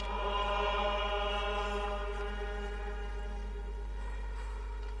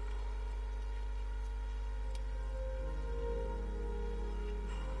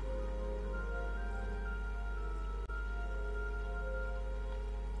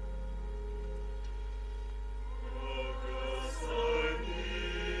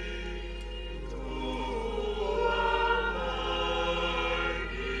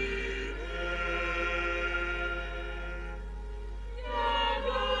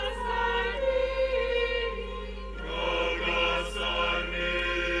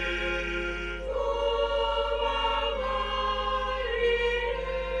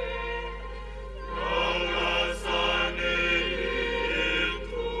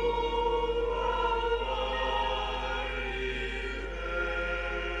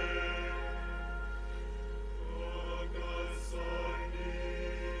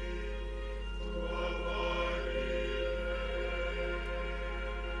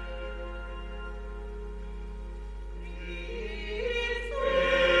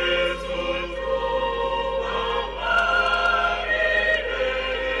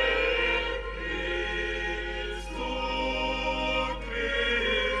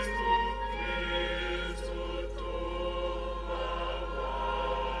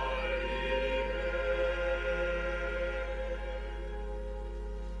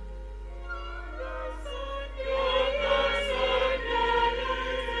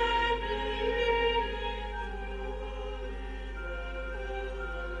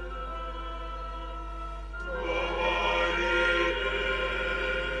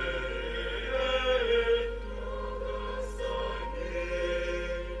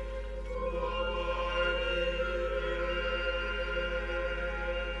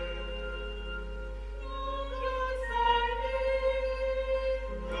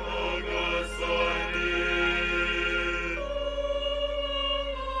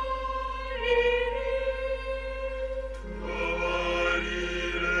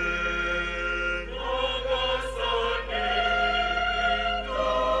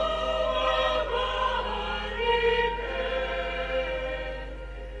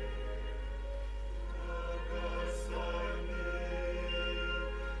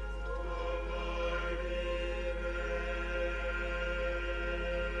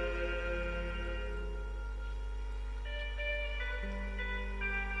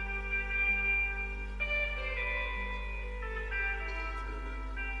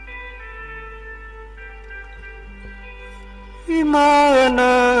 Imana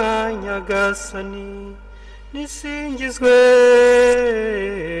Nyagasani nisingizwe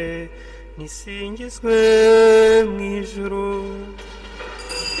nisingizwe mu ijuru.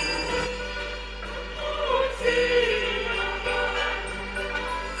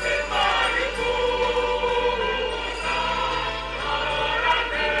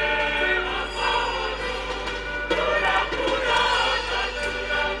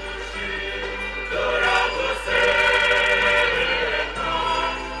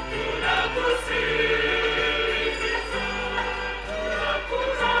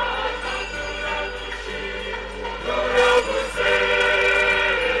 Bravo!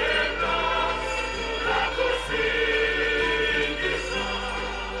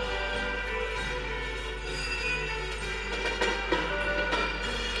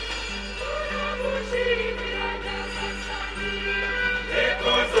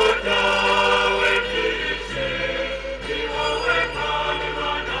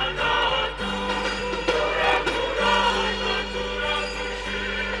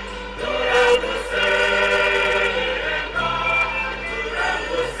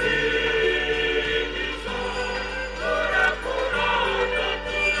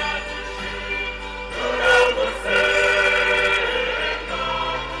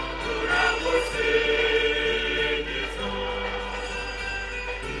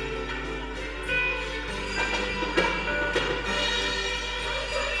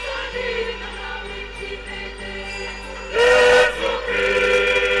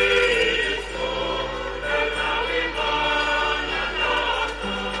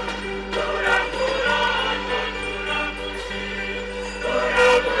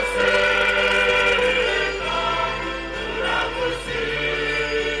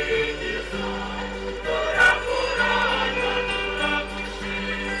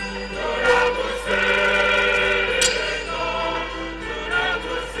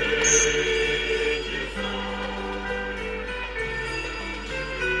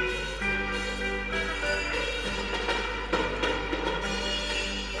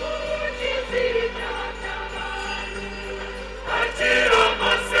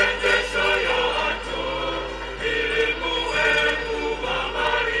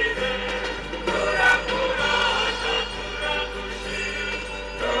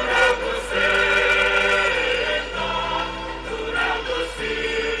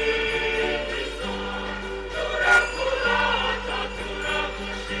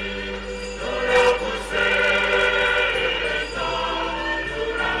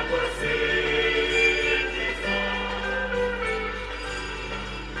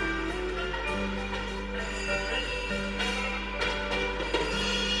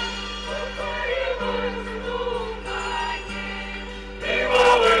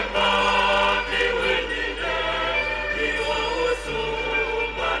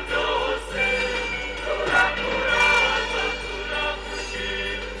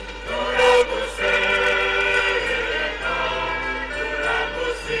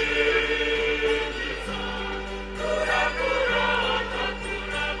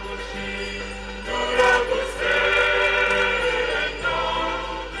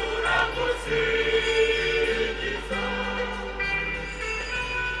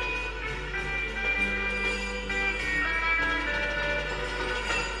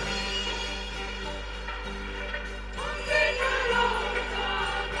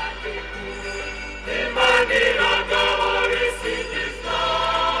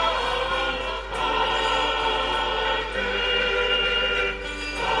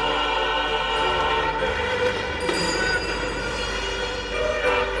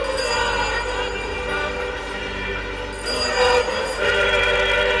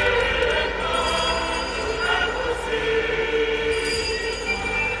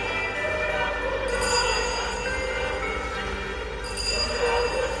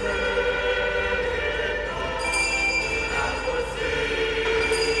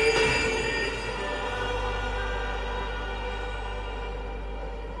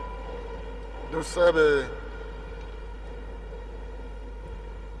 dusabe.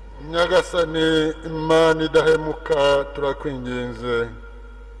 Nyagasani Imana idahemuka, turakwinginze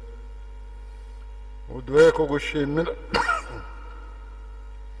uduhe kugushimira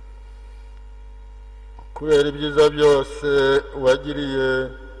kubera ibyiza byose wagiriye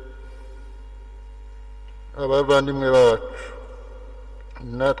abavandimwe bacu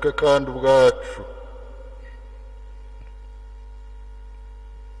natwe kandi ubwacu.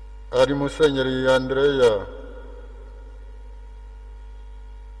 ari Musenyeri Andereya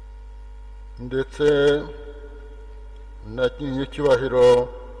ndetse na NYIRICYUBAHIRO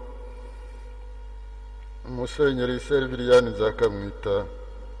Musenyeri Serviliyani Nzakamwita.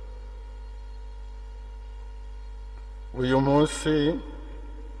 Uyu munsi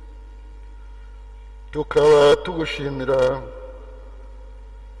tukaba tugushimira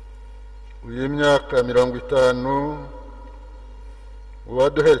uyu myaka 50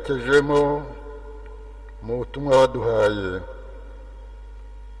 waduherekejemo mu butumwa waduhaye.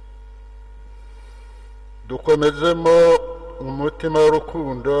 Dukomezemo umutima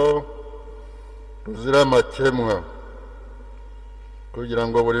w'urukundo ruzira amakemwa kugira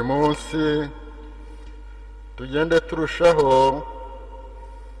ngo buri munsi tugende turushaho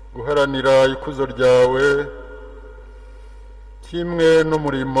guharanira ikuzo ryawe kimwe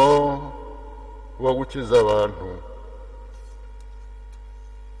n'umurimo wo gukiza abantu.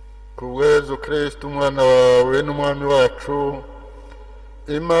 Kubwa Yezu Kristo umwana wawe n'umwami wacu,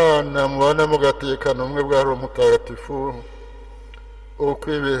 Imana mubana mugatekana umwe bwa Roho Mutagatifu uko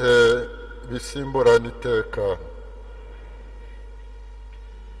ibihe bisimburana iteka.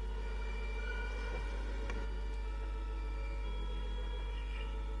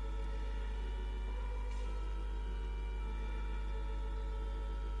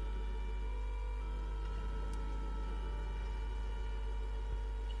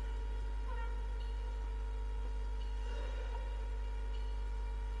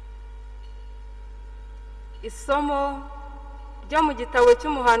 Isomo ryo mu gitabo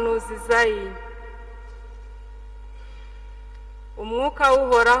cy'umuhanuzi Izayi. Umwuka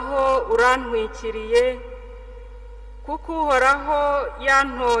w'Uhoraho urantwikiriye, kuko Uhoraho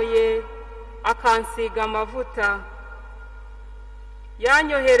yantoye akansiga amavuta.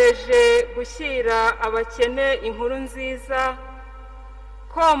 Yanyohereje gushyira abakene inkuru nziza,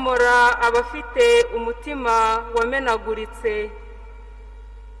 komora abafite umutima wamenaguritse,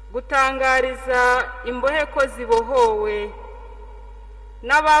 gutangariza imbohe ko zibohowe,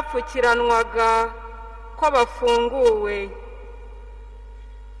 n'abapfukiranwaga ko bafunguwe,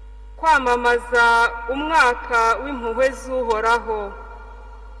 kwamamaza umwaka w'impuhwe z'Uhoraho,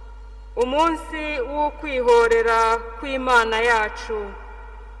 umunsi w'ukwihorera kw'Imana yacu,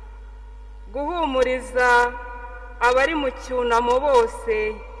 guhumuriza abari mu cyunamo bose,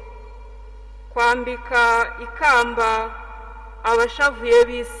 kwambika ikamba abashavuye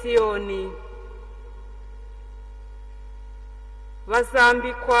b'i Siyoni.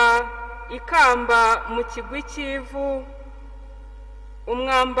 Bazambikwa ikamba mu kigwi cy'ivu,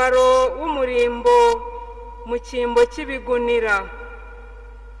 umwambaro w'umurimbo mu cyimbo cy'ibigunira.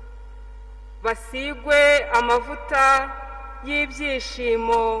 Basigwe amavuta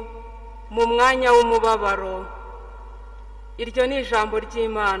y'ibyishimo mu mwanya w'umubabaro. Iryo ni ijambo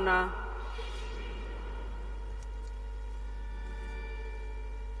ry'Imana.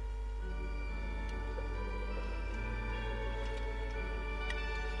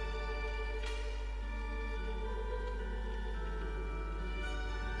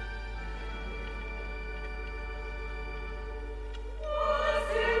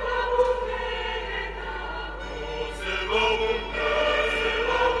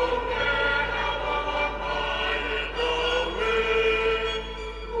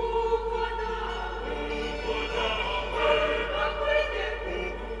 Oh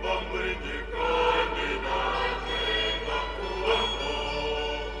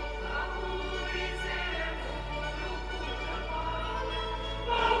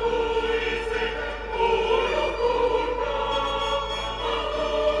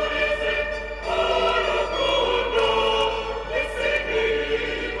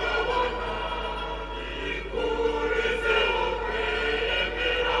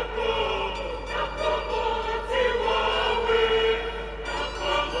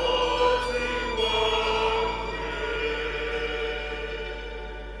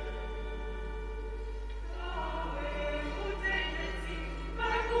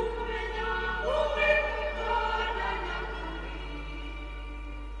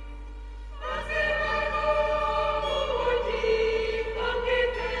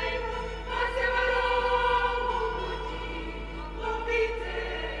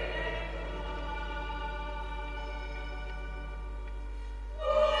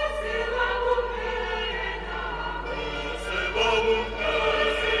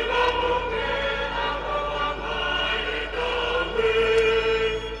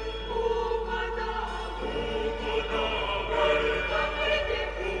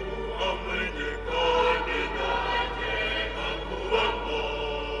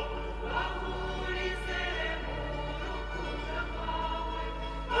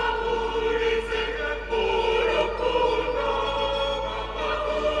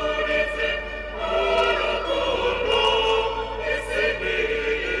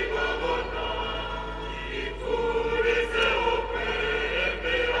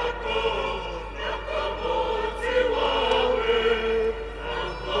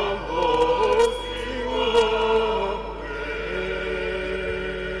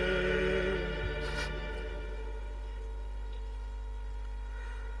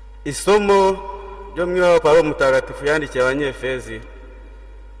Isomo ryo mu ibaruwa Pawulo mutagatifu yandikiye Abanyefezi.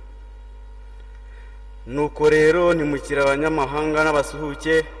 Nuko rero ntimukiri abanyamahanga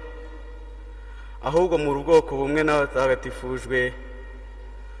n'abasuhuke, ahubwo mu bwoko bumwe n'abatagatifujwe,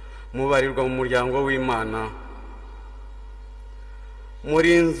 mubarirwa mu muryango w'Imana. Muri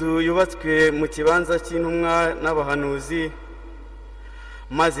inzu yubatswe mu kibanza cy'intumwa n'abahanuzi,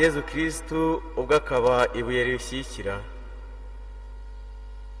 maze Yezu Kristu ubwo akaba ibuye rishyigikira.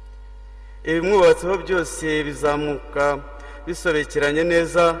 Ibimwubatseho byose bizamuka bisobekeranye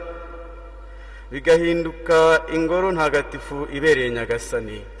neza, bigahinduka ingoro ntagatifu ibereye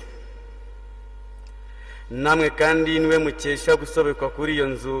Nyagasani. Namwe kandi niwe mukesha gusobekwa kuri iyo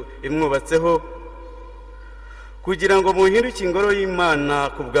nzu imwubatseho, kugira ngo muhinduke ingoro y'Imana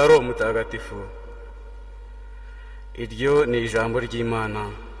ku bwa Roho Mutagatifu. Iryo ni ijambo ry'Imana.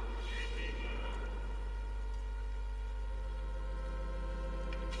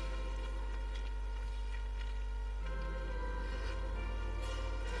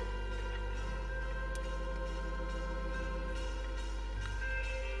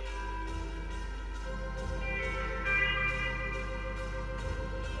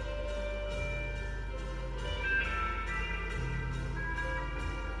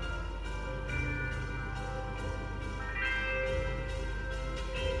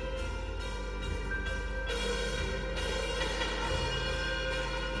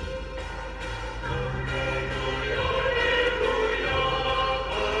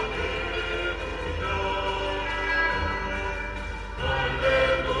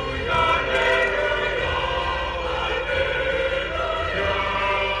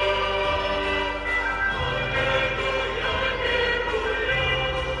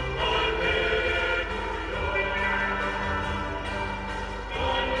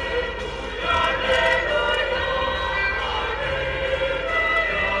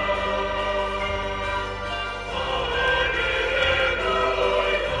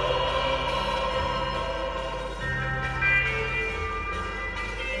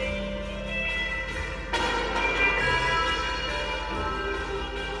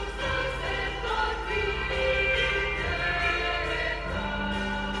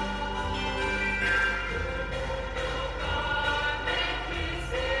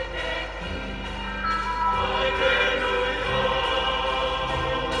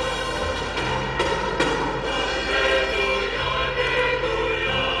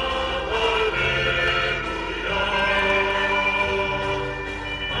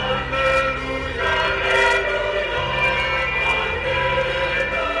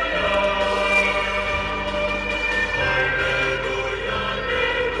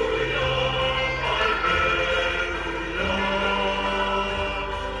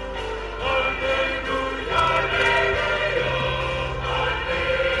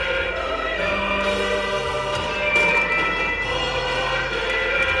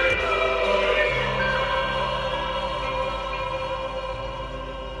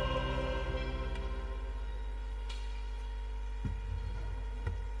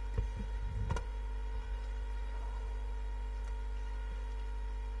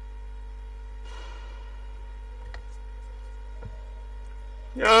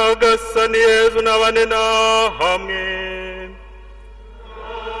 Nyagasani Yezu nabane na hamwe.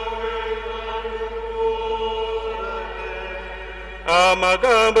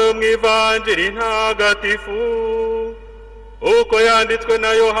 Amagambo mu Ivanjiri ntagatifu uko yanditswe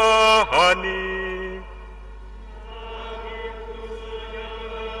na Yohani.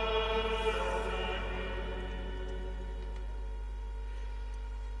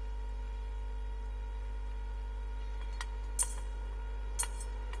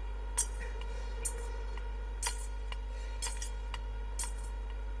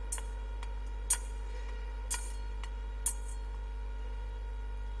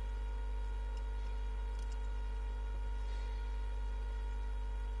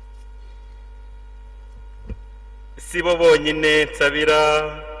 Sibo bonyine nsabira,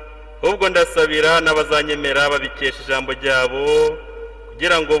 ubwo ndasabira n'abazanyemera babikesha ijambo ryabo,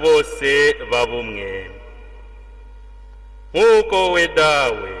 kugira ngo bose babumwe. Nk'uko wowe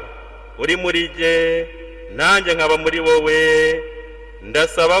dawe uri muri jye, nanjye nkaba muri wowe,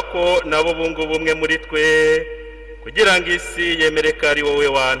 ndasaba ko nabo bunga ubumwe muri twe, kugira ngo isi yemere ko ari wowe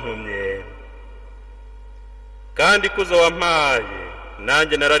wantumye. Kandi ikuzo wampaye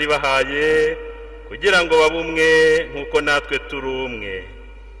nanjye nararibahaye, kugira ngo babumwe nk'uko natwe turi umwe.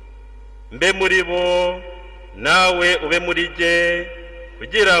 Mbe muri bo, nawe ube muri jye,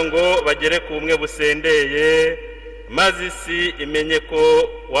 kugira ngo bagere ku bumwe busendeye, maze isi imenye ko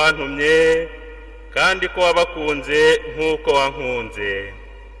wantumye, kandi ko wabakunze nk'uko wankunze.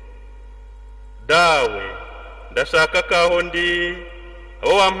 dawe ndashaka ko aho ndi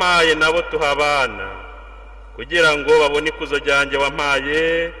abo wampaye nabo tuhabana kugira ngo babone ikuzo ryanjye wampaye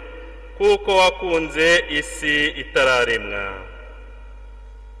kuko wakunze isi itararemwa.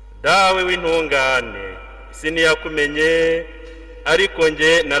 Dawe w'intungane isi ntiyakumenye ariko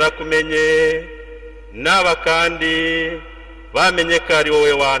nge narakumenye, n'aba kandi bamenye ko ari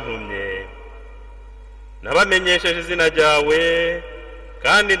wowe wantumye. Nabamenyesheje izina ryawe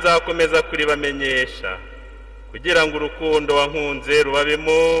kandi nzakomeza kuribamenyesha kugira ngo urukundo wankunze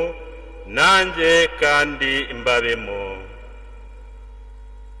rubabemo nanjye kandi mbabemo.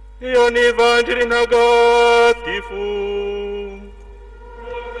 Iyo ni ivanjiri ntagatifu.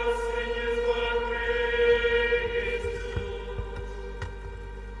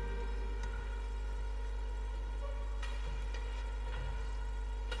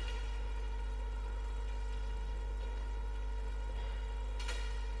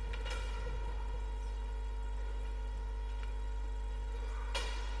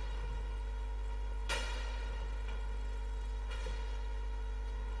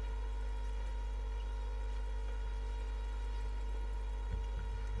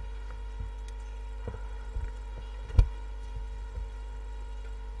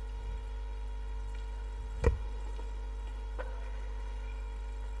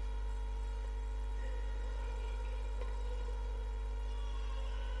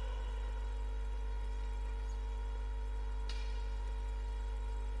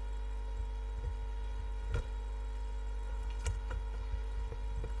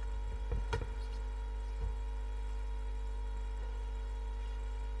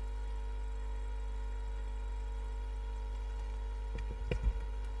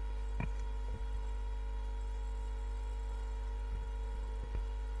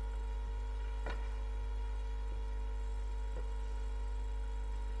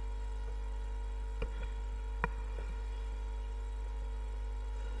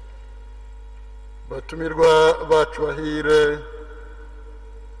 batumirwa bacu bahire,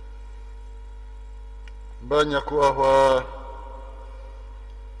 banyakubahwa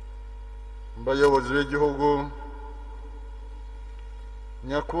bayobozi b'igihugu,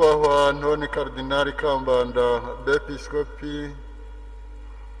 nyakubahwa Antoni Karidinali Kambanda bepiskopi,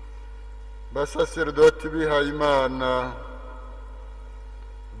 basaserdoti bihayimana,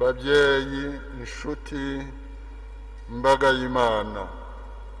 babyeyi, inshuti, imbaga y'Imana,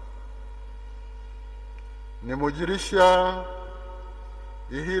 nimugire ishya,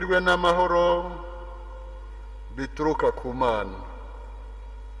 ihirwe n'amahoro bituruka ku Mana.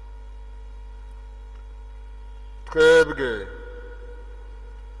 Twebwe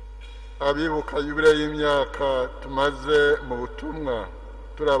abibuka yubile y'imyaka tumaze mu butumwa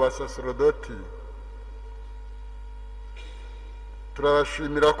turi abasaserdoti,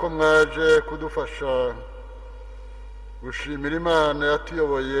 turabashimira ko mwaje kudufasha gushimira Imana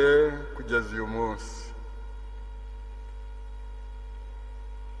yatuyoboye kugeza uyu munsi.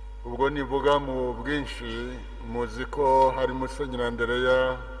 Ubwo nivuga mu bwinshi muzi ko hari Musenyeri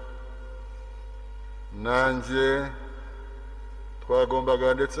Andereya, nanjye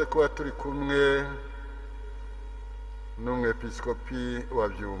twagombaga ndetse kuba turi kumwe n'umwepiskopi wa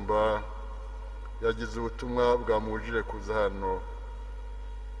Byumba yagize ubutumwa bwamujije kuza hano.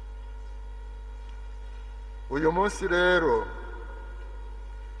 Uyu munsi rero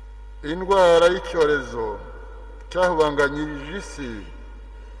indwara y'icyorezo cyahubanganyirije isi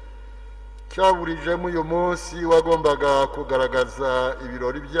cyaburijemo uyu munsi wagombaga kugaragaza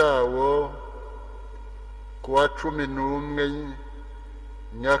ibirori byawo ku wa 11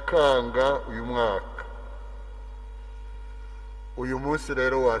 Nyakanga uyu mwaka. Uyu munsi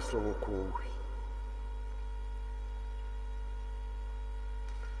rero wasubukuwe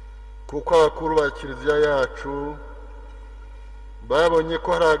kuko abakuru ba Kiliziya yacu babonye ko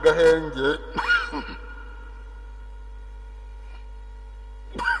hari agahenge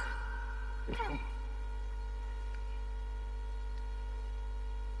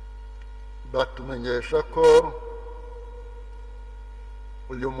batumenyesha ko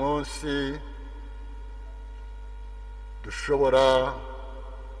uyu munsi dushobora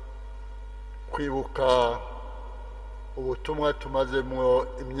kwibuka ubutumwa tumazemo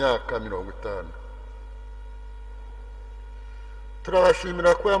imyaka 50.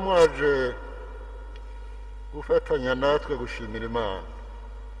 Turabashimira ko yamwaje gufatanya natwe gushimira Imana.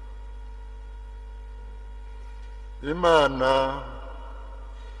 Imana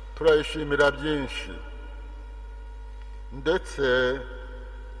turayishimira byinshi, ndetse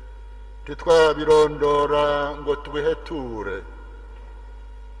titwabirondora ngo tubiheture,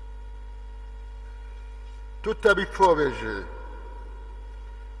 tutabipfobeje,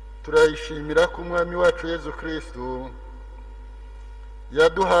 turayishimira ko umwami wacu Yezu Kristo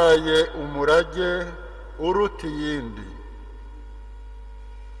yaduhaye umurage uruta iyindi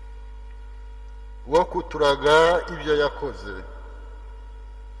wo kuturaga ibyo yakoze,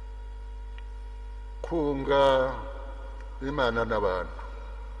 kunga Imana n'abantu.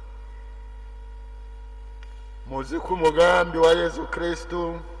 Muzi ko umugambi wa Yezu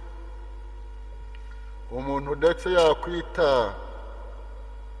Kristo umuntu ndetse yakwita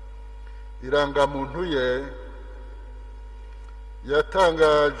irangamuntu ye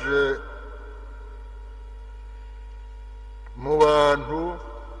yatangaje mu bantu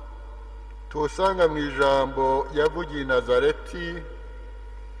tusanga mu ijambo yavugiye i Nazareti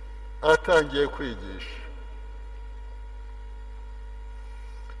atangiye kwigisha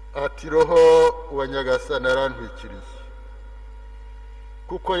ati roho wa Nyagasani arantwikiriye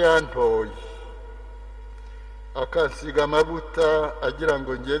kuko yantoye akansiga amavuta agira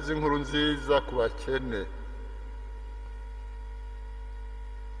ngo ngeze inkuru nziza ku bakene,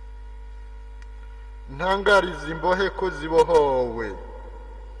 ntangariza imbohe ko zibohowe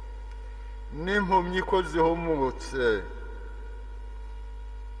n'impumyi ko zihumutse,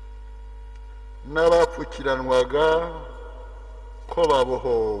 n'abapfukiranwaga ko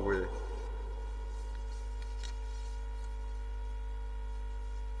babohowe.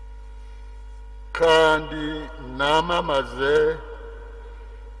 Kandi namamaze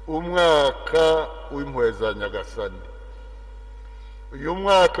umwaka w'impuhwe za Nyagasani. Uyu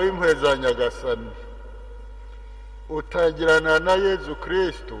mwaka w'impuhwe za Nyagasani utangirana na Yezu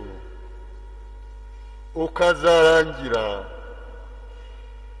Kristo ukazarangira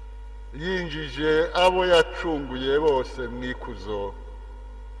yinjije abo yacunguye bose mu ikuzo,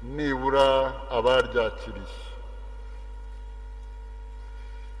 nibura abaryakiriye.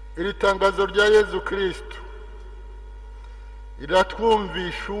 Iri tangazo rya Yezu Kristo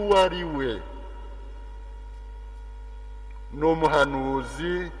iratwumvisha uwo ari we. Ni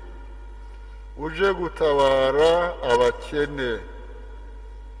umuhanuzi uje gutabara abakene,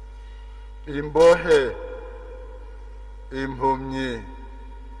 imbohe, impumyi,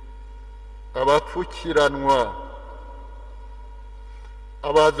 abapfukiranwa,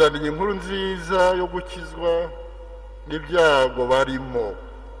 abazaniye inkuru nziza yo gukizwa n'ibyago barimo.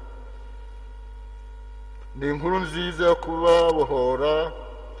 Ni inkuru nziza yo kubabohora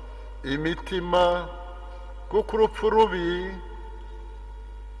imitima, kuko urupfu rubi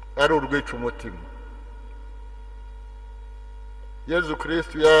ari urwica umutima. Yezu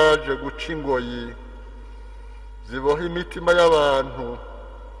Kristo yaje guca ingoyi ziboha imitima y'abantu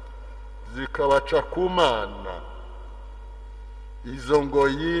zikabaca ku Mana. Izo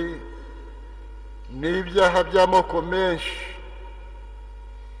ngoyi ni ibyaha by'amoko menshi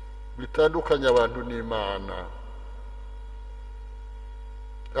bitandukanye abantu n'Imana.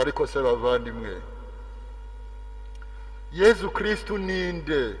 Ariko se bavandimwe, Yezu Kristo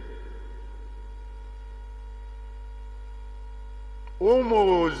ninde?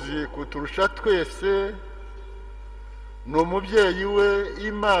 Umuzi kuturusha twese ni umubyeyi we,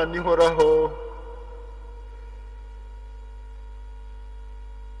 Imana ihoraho.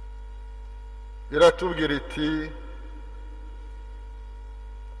 Iratubwira iti,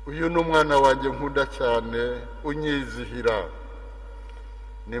 uyu ni umwana wanjye nkunda cyane unyizihira,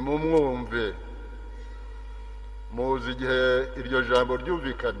 nimumwumve. Muzi igihe iryo jambo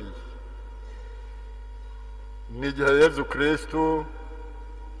ryumvikaniye, ni igihe Yezu Kristo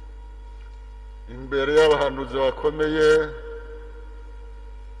imbere y'abahanuzi bakomeye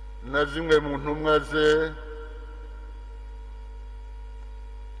na zimwe mu ntumwa ze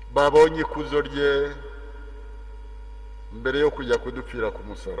babonye ikuzo rye mbere yo kujya kudupfira ku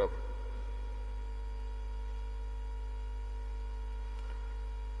musaraba.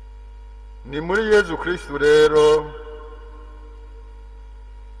 Ni muri Yezu Kristo rero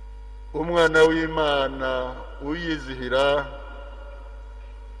umwana w'Imana uyizihira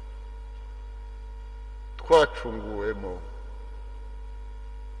twacunguwemo.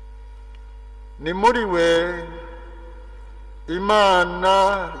 Ni muri we Imana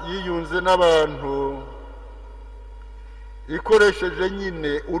yiyunze n'abantu ikoresheje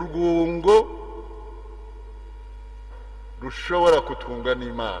nyine urwungo rushobora kutunga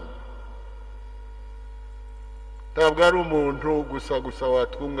n'Imana. Ntabwo ari umuntu gusa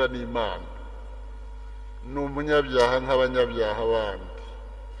watwunga n'Imana, ni umunyabyaha nk'abanyabyaha bandi.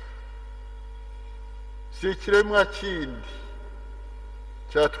 Si ikiremwa kindi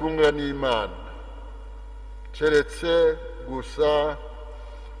cyatwunga n'Imana keretse gusa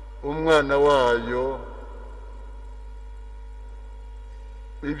umwana wayo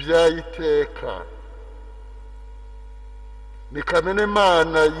ibyayiteka ni kamere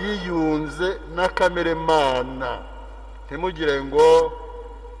mana yiyunze na kamere mana. Ntimugire ngo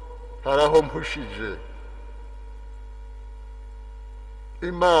haraho mpushije.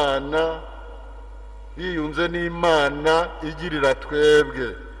 Imana yiyunze n'Imana igirira twebwe.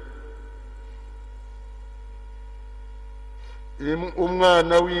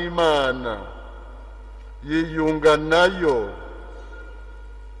 Umwana w'Imana yiyunga nayo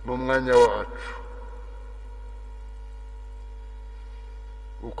mu mwanya wacu.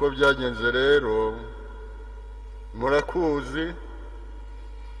 Uko byagenze rero murakuzi,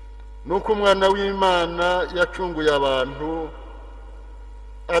 nuko umwana w'Imana yacunguye abantu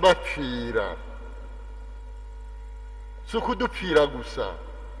abapfira. Si ukudupfira gusa,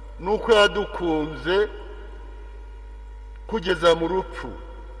 nuko yadukunze kugeza mu rupfu.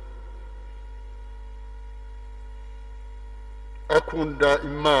 Akunda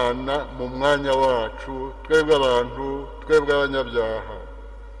Imana mu mwanya wacu, twebwe abantu, twebwe abanyabyaha.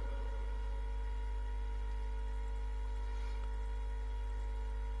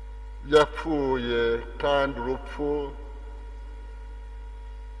 Yapfuye kandi urupfu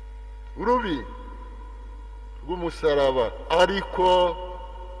rubi rw'umusaraba, ariko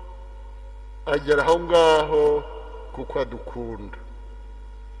agera aho ngaho kuko adukunda.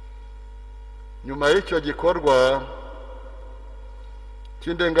 Nyuma y'icyo gikorwa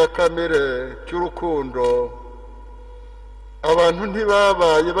cy'indengakamere cy'urukundo, abantu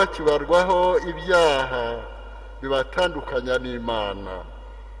ntibabaye bakibarwaho ibyaha bibatandukanya n'Imana.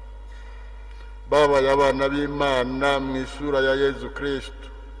 Babaye abana b'Imana mu isura ya Yezu Kristo,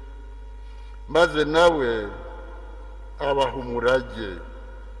 maze nawe abaha umurage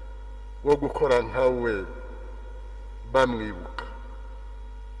wo gukora nkawe bamwibuka.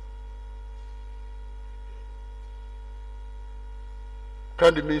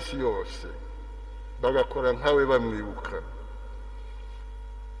 Kandi iminsi yose bagakora nkawe bamwibuka.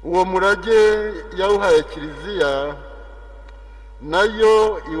 Uwo murage yawuhaye Kiliziya, nayo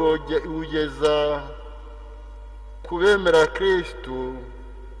iwugeza ku bemera Kristo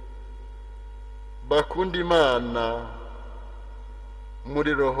bakunda Imana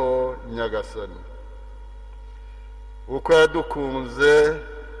muri roho nyagasani. Uko yadukunze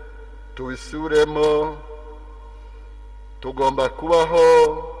tubisuremo, tugomba kubaho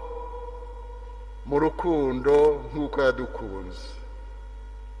mu rukundo nk'uko yadukunze.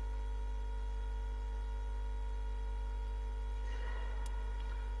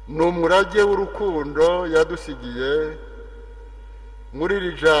 Ni umurage w'urukundo yadusigiye muri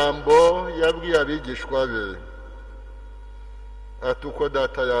iri jambo yabwiye abigishwa be, ati uko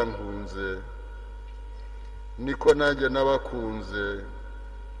data yankunze niko nanjye nabakunze,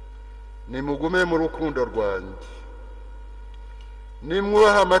 nimugume mu rukundo rwanjye.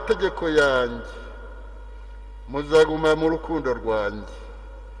 Nimwubaha amategeko yanjye muzaguma mu rukundo rwanjye,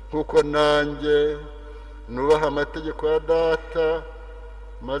 nk'uko nanjye nubaha amategeko ya data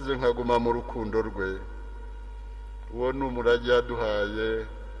maze nkaguma mu rukundo rwe. Uwo ni umurage yaduhaye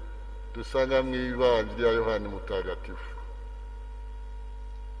dusanga mu ivanjiri ya Yohana Mutagatifu.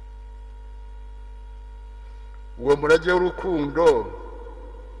 Uwo murage w'urukundo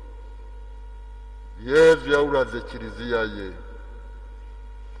Yezu yawuraze Kiliziya ye,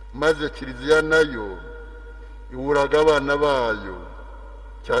 maze Kiliziya nayo iwuraga abana bayo,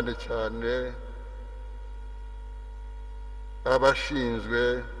 cyane cyane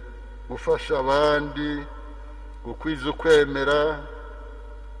abashinzwe gufasha abandi gukwiza ukwemera,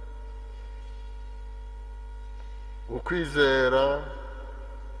 ukwizera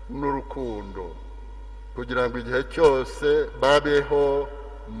n'urukundo, kugira ngo igihe cyose babeho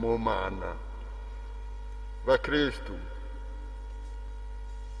mu Mana. Bakristu,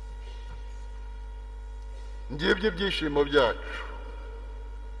 ngibyo ibyishimo byacu,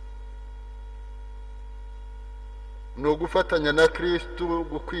 ni ugufatanya na Kristu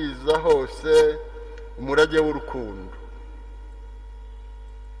gukwiza hose umurage w'urukundo.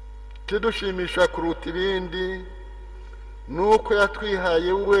 Kidushimisha kuruta ibindi nuko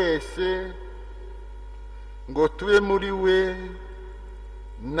yatwihaye wese ngo tube muri we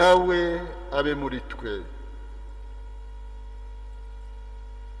nawe abe muri twe.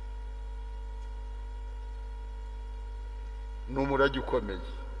 Ni umurage ukomeye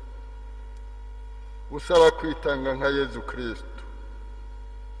usaba kwitanga nka Yezu Kristo.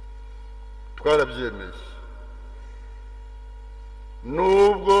 Twarabyemeye,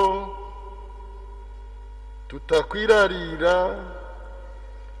 nubwo tutakwirarira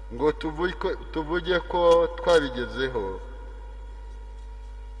ngo tuvuge ko twabigezeho,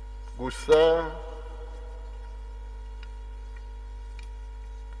 gusa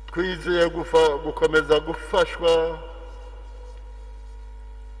twizeye gukomeza gufashwa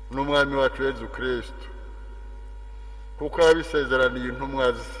n'umwami wacu Yezu Kristo kuko yabisezeraniye intumwa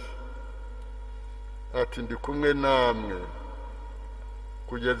ze ati ndi kumwe namwe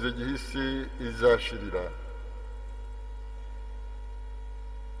kugeza igihe isi izashirira.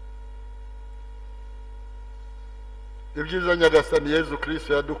 Ibyiza Nyagasani Yezu Kristo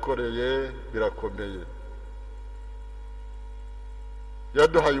yadukoreye birakomeye.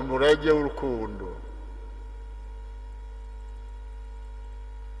 Yaduhaye umurage w'urukundo,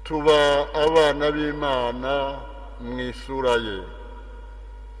 tuba abana b'Imana mu isura ye,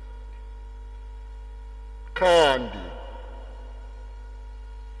 kandi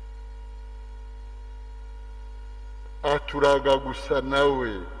aturaga gusa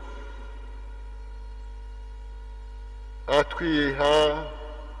nawe, atwiha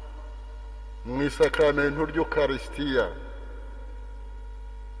mu isakaramentu ry'Ukarisitiya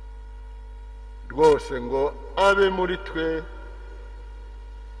rwose ngo abe muri twe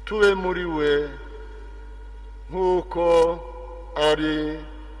tube muri we nk'uko ari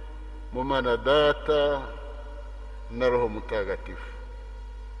mu Mana Data na Roho Mutagatifu.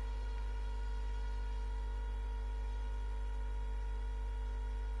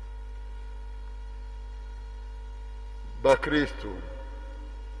 Bakristo,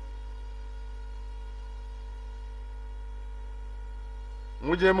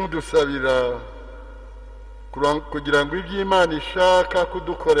 mujye mudusabira kugira ngo iby'Imana ishaka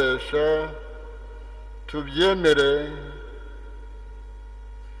kudukoresha tubyemere,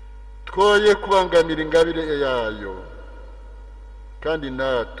 twoye kubangamira ingabire yayo, kandi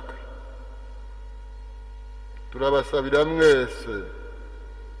natwe turabasabira mwese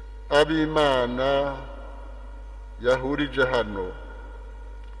ab'Imana yahurije hano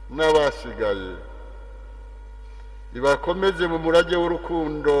n'abasigaye, ibakomeze mu murage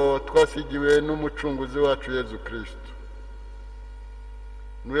w'urukundo twasigiwe n'umucunguzi wacu Yezu Kristo.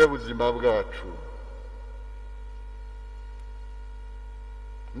 Niwe buzima bwacu,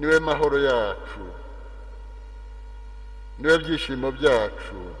 niwe mahoro yacu, niwe byishimo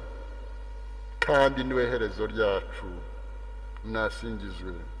byacu, kandi niwe herezo ryacu.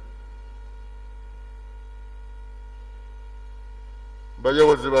 Nasingizwe.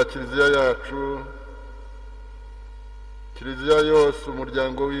 Bayobozi ba Kiliziya yacu, Kiliziya yose,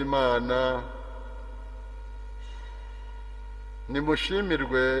 umuryango w'Imana,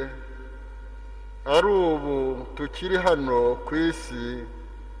 nimushimirwe ari ubu tukiri hano ku isi,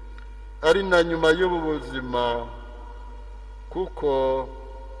 ari na nyuma y'ubu buzima, kuko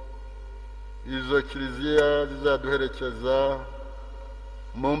izo Kiliziya zizaduherekeza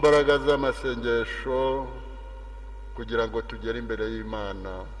mu mbaraga z'amasengesho kugira ngo tugere imbere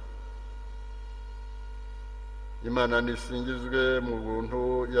y'Imana. Imana nisingizwe mu buntu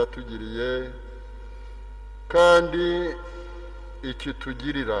yatugiriye kandi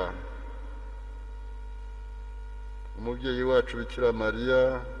ikitugirira. Umubyeyi wacu Bikira Mariya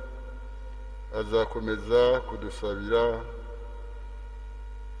azakomeza kudusabira.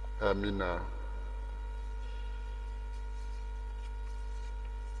 Amina.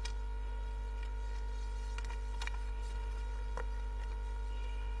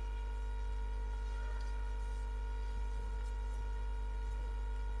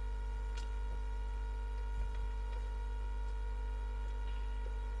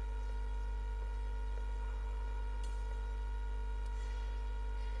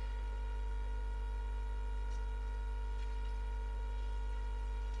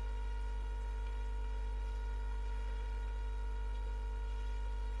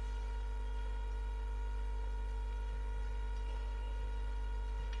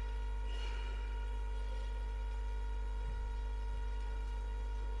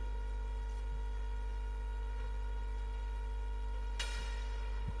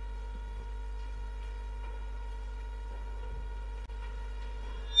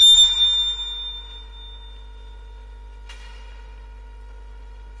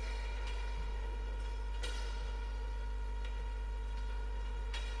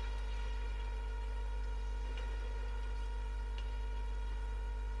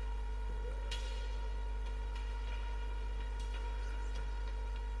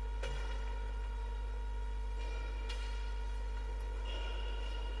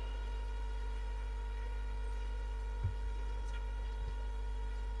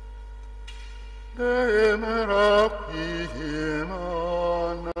 Emera kwihimana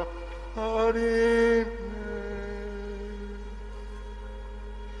ari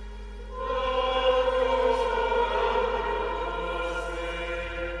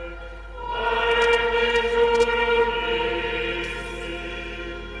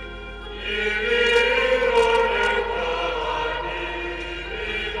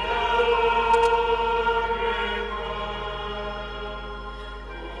Amen.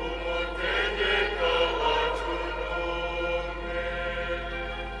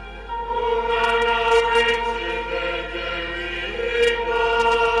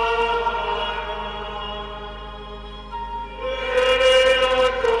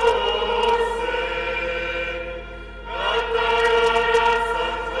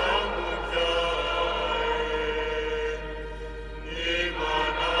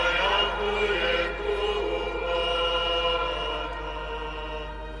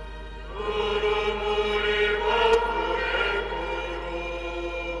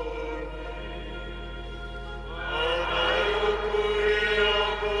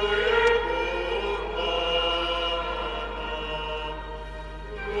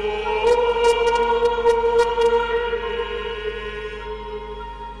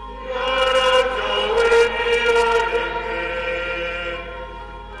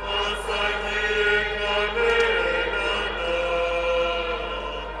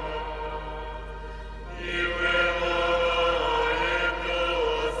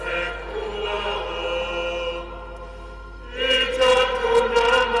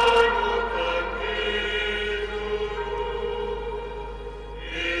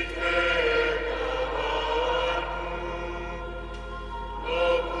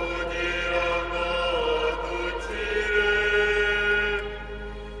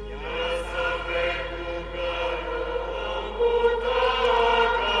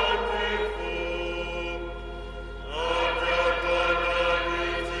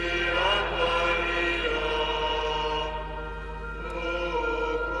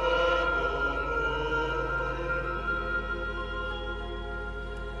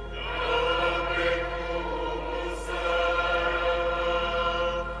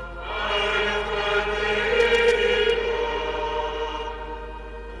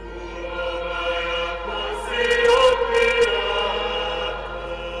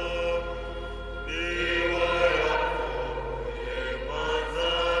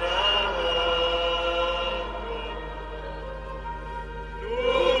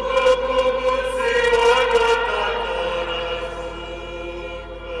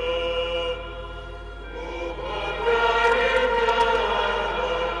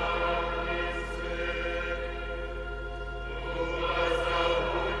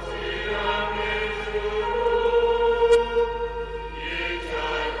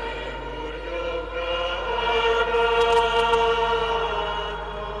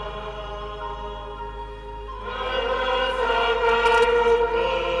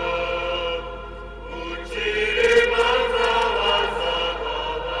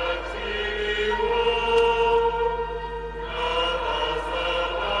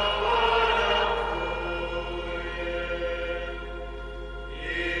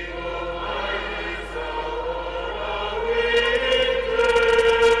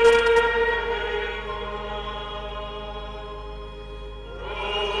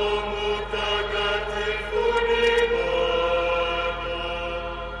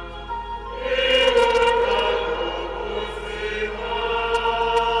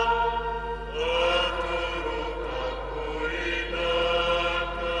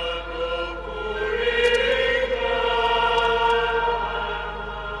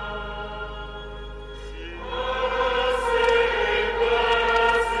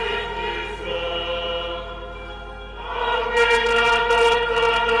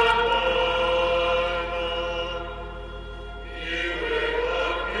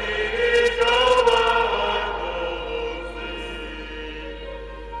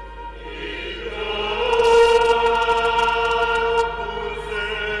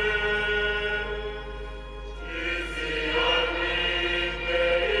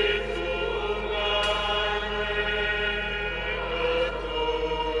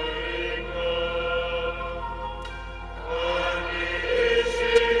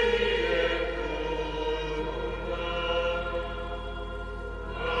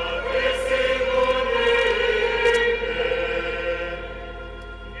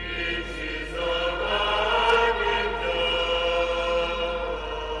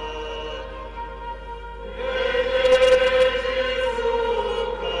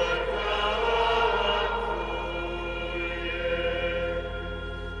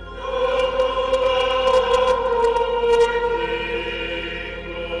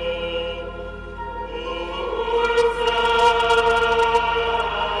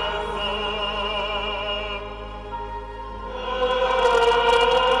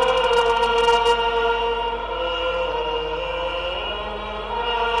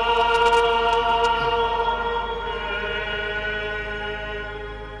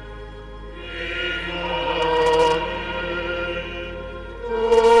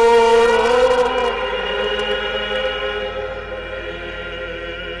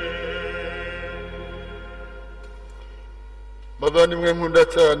 bavandimwe nkunda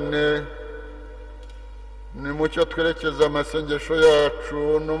cyane, nimucyo twerekeza amasengesho yacu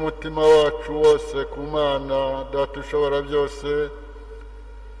n'umutima wacu wose ku Mana Data ushobora byose,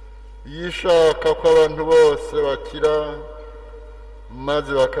 yishaka ko abantu bose bakira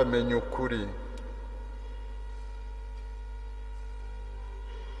maze bakamenya ukuri.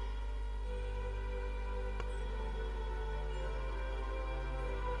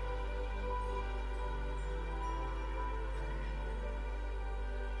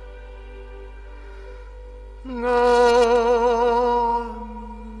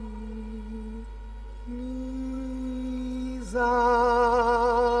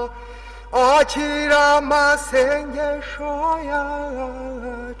 akira amasengesho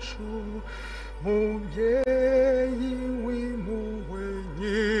yacu, mubyeyi w'impuhwe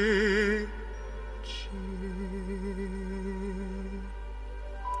nyinshi.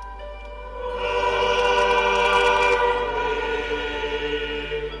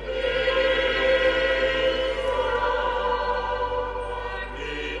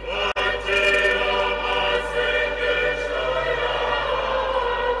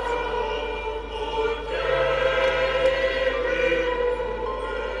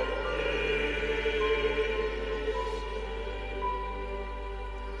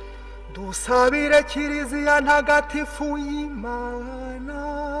 Dusabire Kiliziya ntagatifu y'Imana,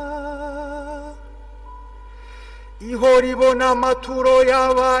 ihora ibona amaturo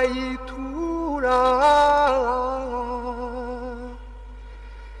y'abayitura,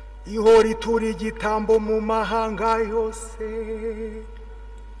 ihora itura igitambo mu mahanga yose,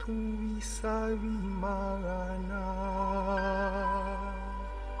 tubisaba Imana.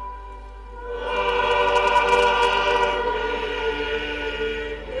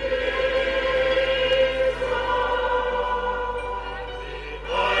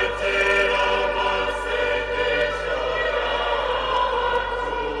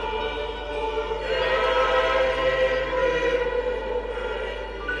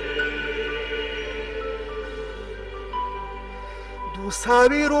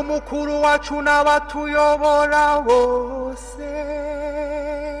 Dusabira umukuru wacu n'abatuyobora bose,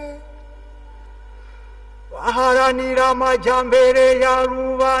 baharanira amajyambere ya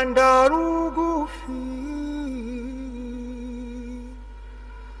rubanda rugufi,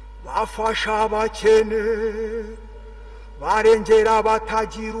 bafasha abakene, barengera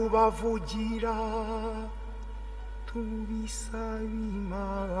abatagira ubavugira, tubisaba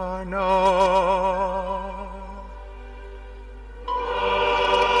Imana.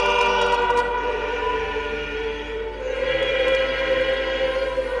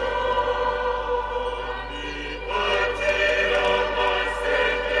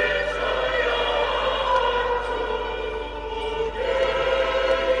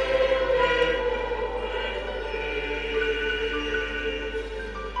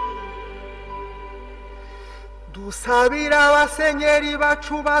 Dusabira abasenyeri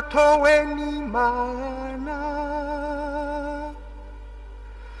bacu batowe n'Imana,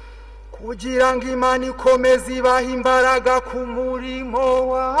 kugira ngo Imana ikomeze ibahe imbaraga ku murimo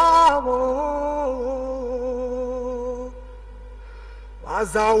wabo,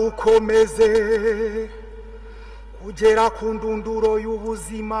 bazawukomeze kugera ku ndunduro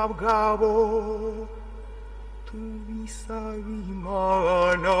y'ubuzima bwabo, tubisaba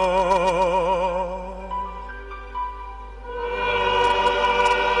Imana.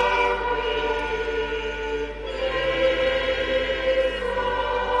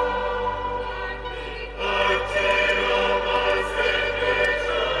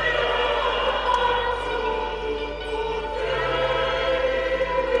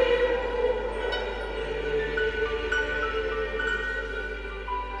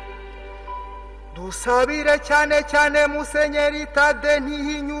 Dusabire cyane cyane Musenyeri THADEE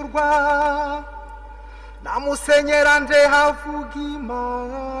NTIHINYURWA na Musenyeri Andre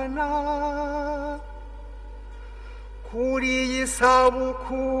Havugimana, kuri iyi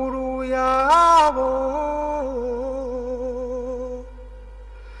sabukuru yabo,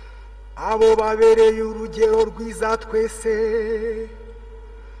 abo babereye urugero rwiza twese,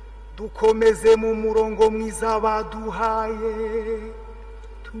 dukomeze mu murongo mwiza baduhaye,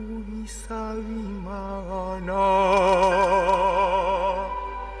 tubisaba Imana.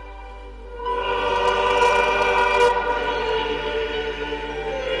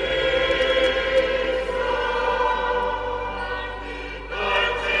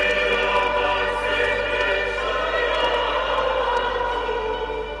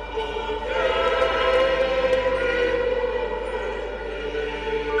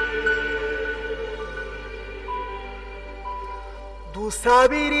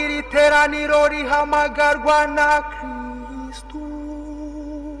 Dusabire iri teraniro rihamagarwa na Kristu,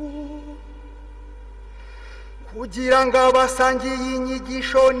 kugira ngo abasangiye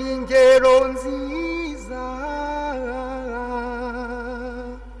inyigisho n'ingero nziza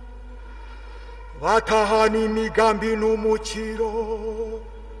batahana imigambi n'umukiro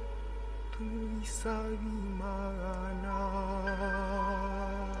tubisaba Imana.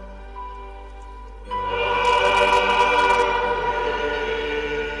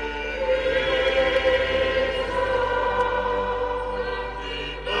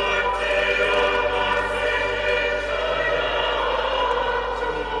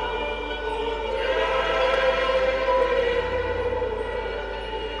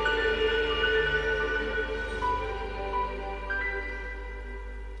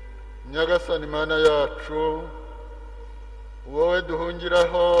 Nyagasani Mana yacu, wowe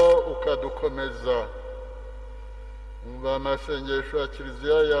duhungiraho ukadukomeza, umva amasengesho ya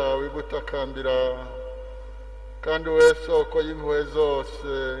Kiliziya yawe gutakambira, kandi wowe soko y'impuhwe zose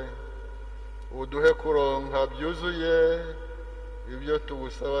uduhe kuronka byuzuye ibyo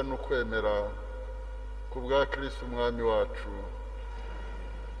tugusaba n'ukwemera ku bwa Kristo umwami wacu.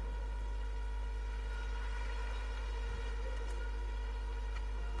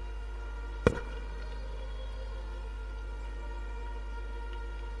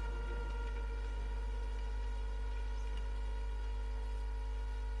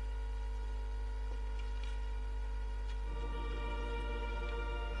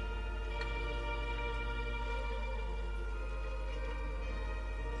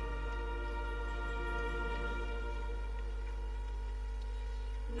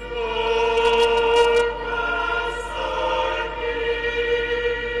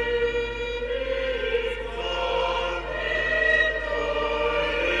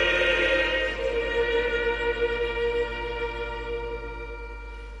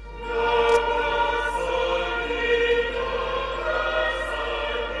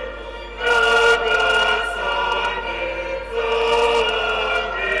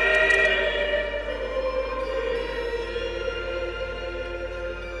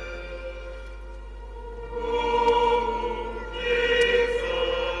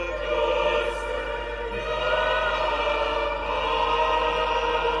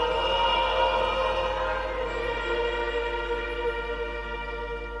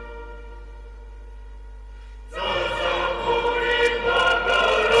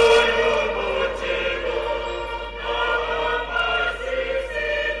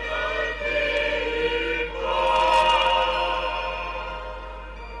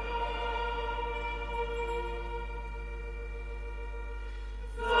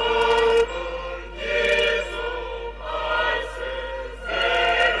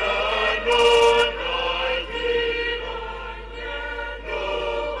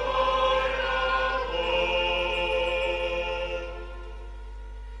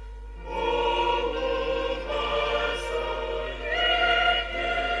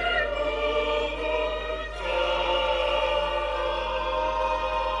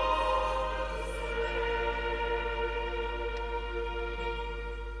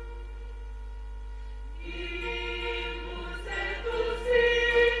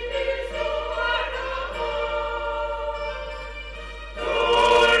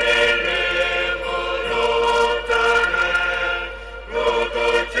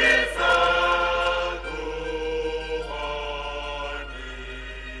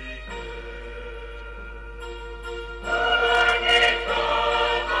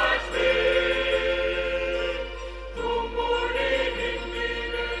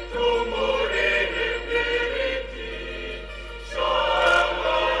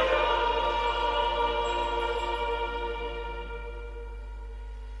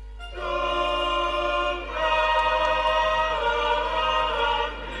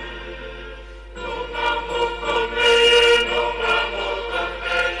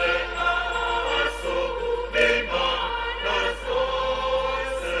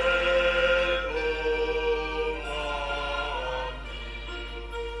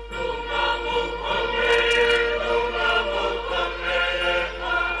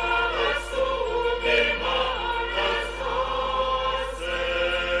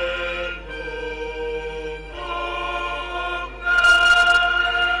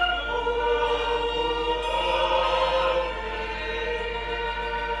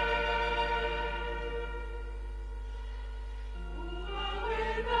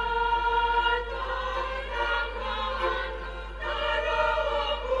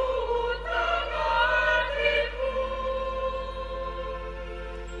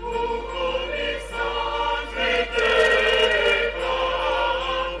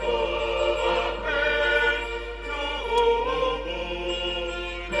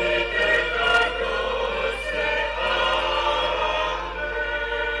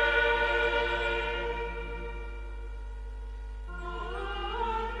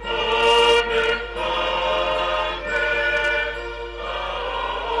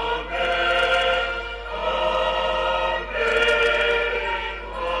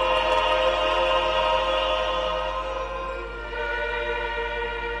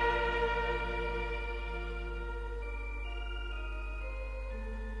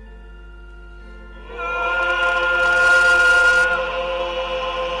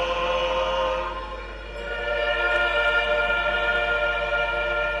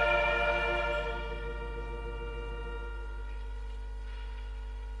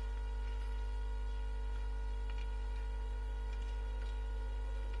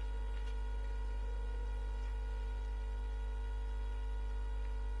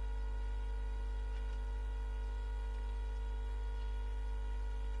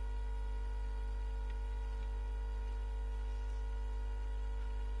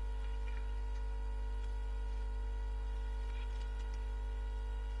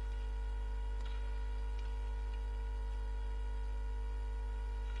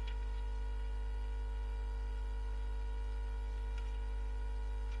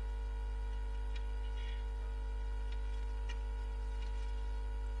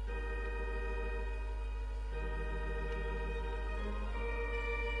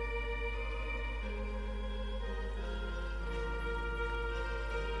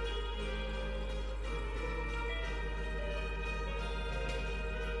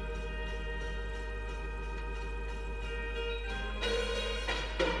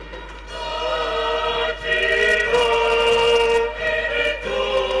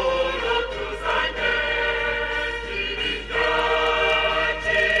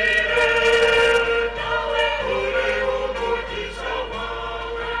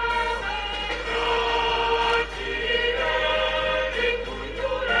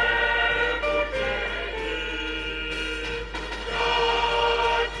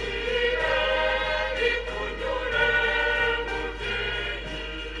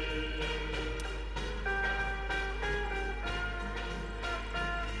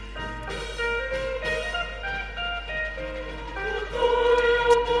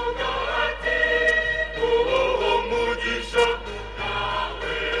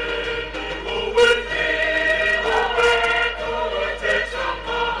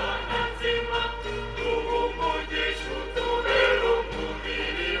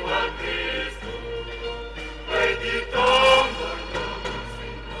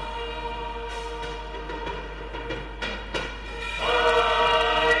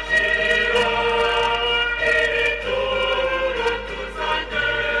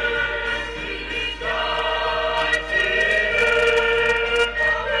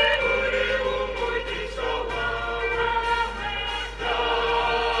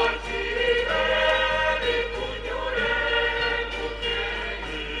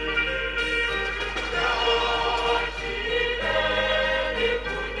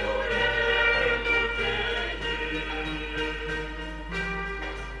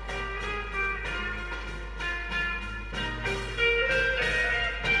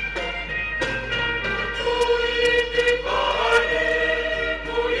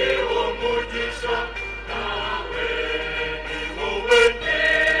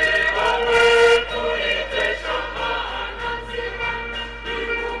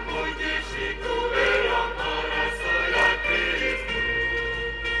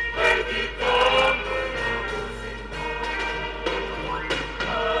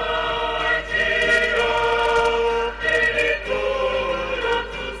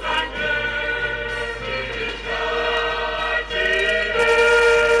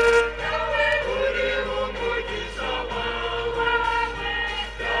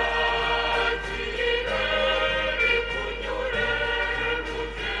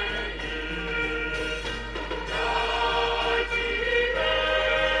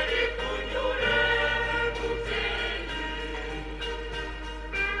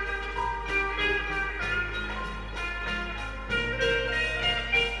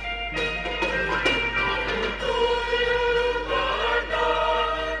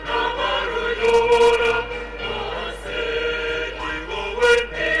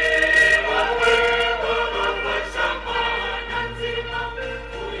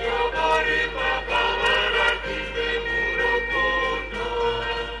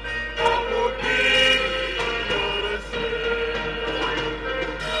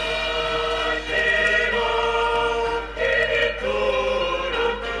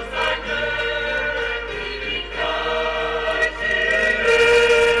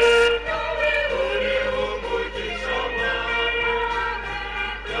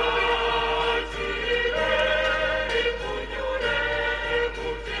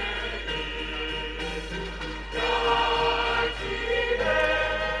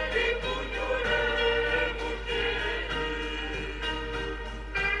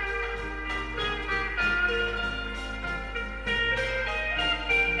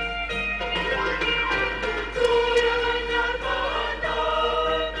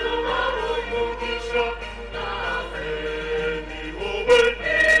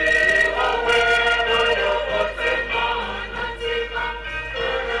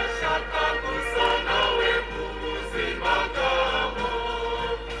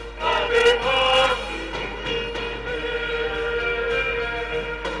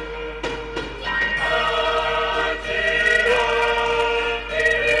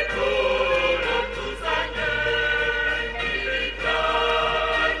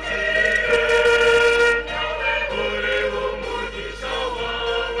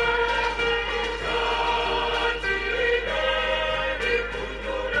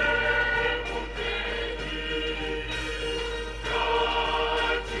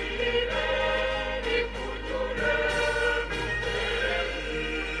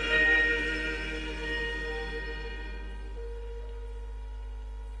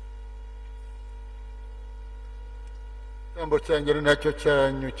 icyombo cyanjye ari nacyo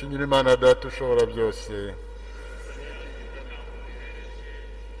cyanyu kinyura Imana Data ushobora byose.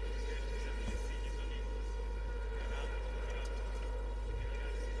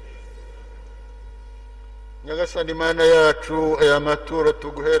 Nyagasani Imana yacu, aya maturo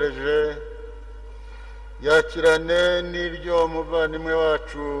tuguhereje yakirane n'iryo muvandimwe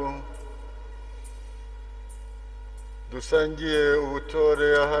wacu dusangiye ubutore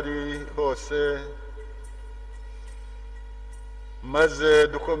ahari hose, maze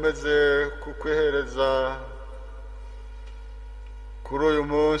dukomeze kukwihereza kuri uyu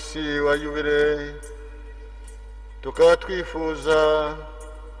munsi wa yubile. Tukaba twifuza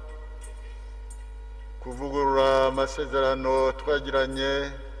kuvugurura amasezerano twagiranye,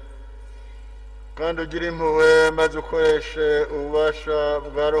 kandi ugire impuhwe maze ukoreshe ububasha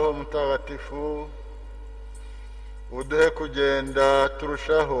bwa Roho Mutagatifu, uduhe kugenda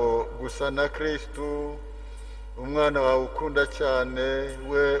turushaho gusa na Kristu, umwana wawe ukunda cyane,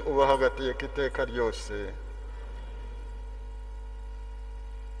 we ubaha agategeko iteka ryose.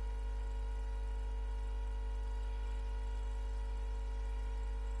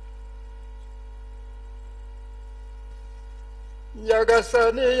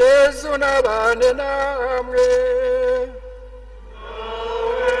 Nyagasani Yesu nabane namwe.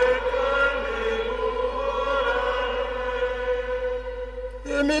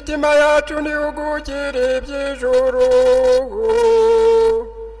 Imitima yacu nihugukire iby'ijuru.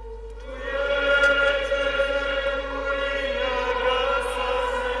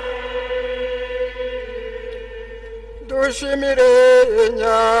 Dushimire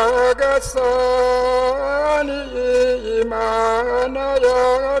Nyagasani Imana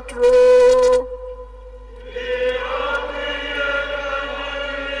yacu.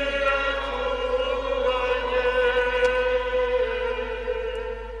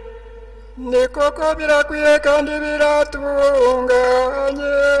 Ni koko birakwiye kandi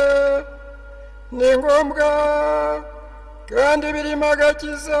biratunganye, ni ngombwa kandi birimo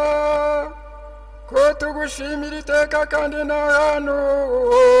agakiza ko tugushimira iteka kandi n'ahantu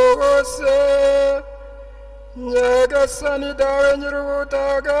hose, Nyagasani dawe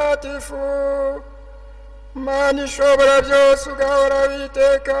nyir'ubutagatifu, Mana ishobora byose, ugahora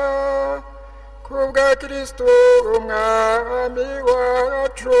witeka kubwa Kristo umwami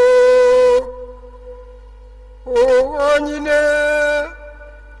wacu. Uwo nyine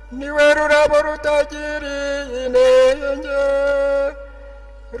niwe rurabo rutagira inenge,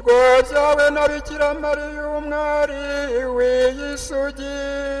 rwabyawe na Bikira Mariya umwari w'iyisugi,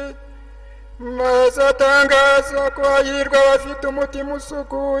 maze atangaza ko hahirwa abafite umutima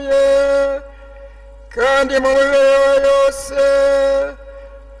usukuye, kandi mu mibereho yose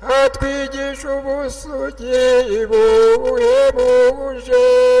atwigisha ubusugi buhebuje.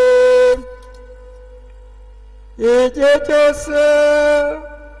 Igihe cyose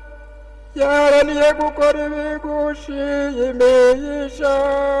yaharaniye gukora ibigushimisha,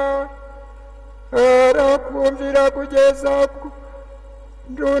 arakumvira kugeza ku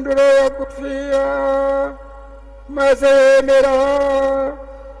ndunduro yo gupfira, maze yemera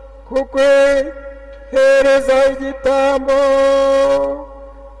kukwihereza igitambo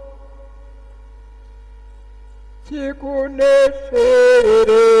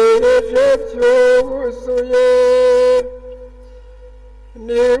kikuneshereje byuzuye.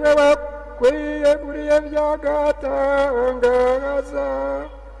 Niwe wakwiyeguriye by'agatangaza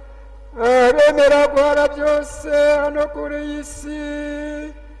abemera guhara byose hano kuri iyi si,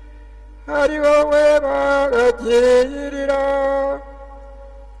 ari wowe bagirira,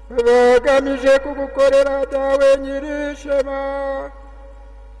 bagamije kugukorera dawe nyir'ishema,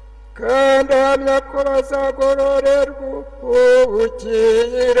 kandi ahamya ko bazagororerwa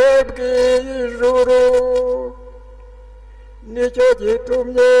ubukire bw'ijuru. Nicyo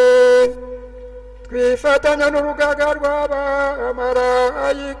gitumye twifatanya n'urugaga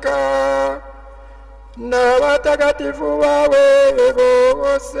rw'abamarayika n'abatagatifu bawe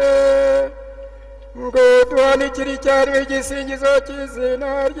bose, ngo duhanikire icyarimwe igisingizo cy'izina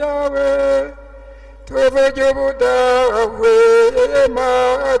ryawe, tuvuge ubudahwema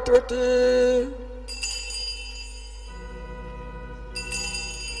tuti: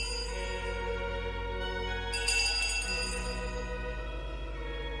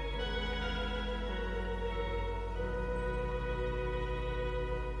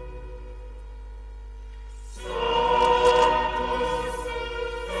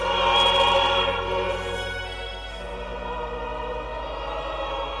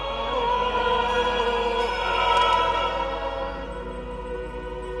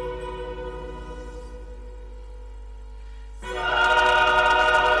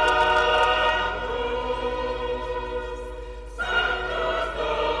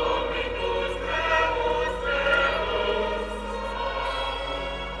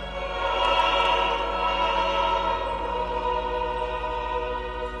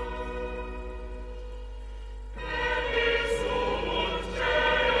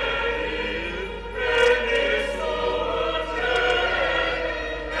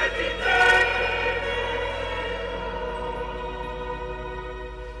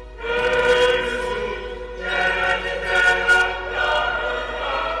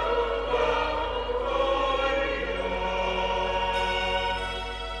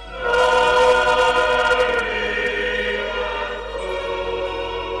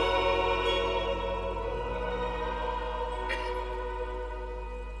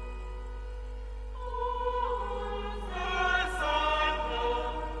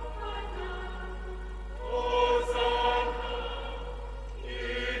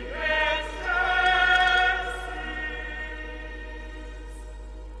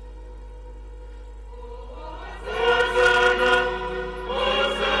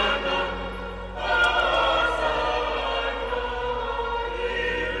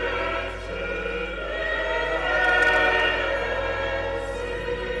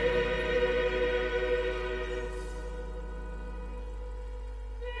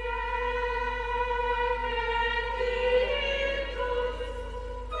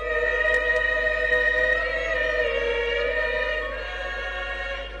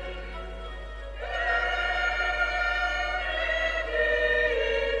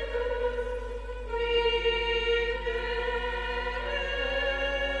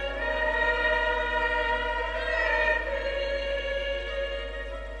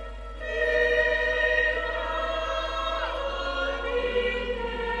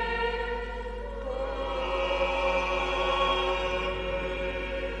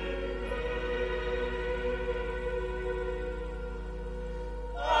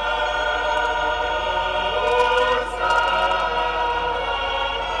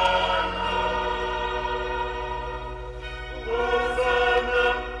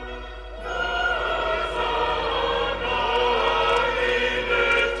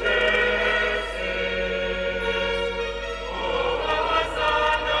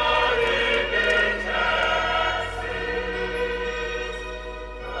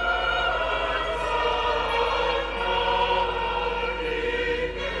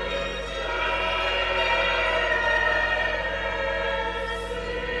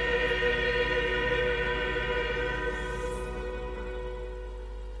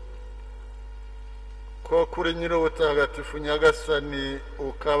 kuri nyir'ubutagatifu nyagasani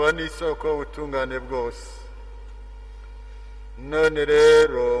ukaba n'isoko y'ubutungane bwose. None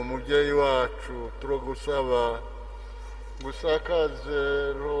rero umubyeyi wacu turagusaba gusakaze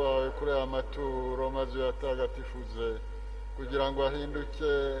roho wawe kuri aya maturo maze uyatagatifuze kugira ngo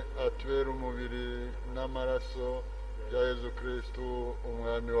ahinduke atubere umubiri n'amaraso bya Yezu Kristu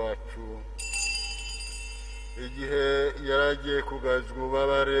umwami wacu. Igihe yaragiye kugazwa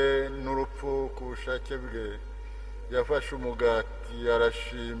ububabare n'urupfu ku bushake bwe, yafashe umugati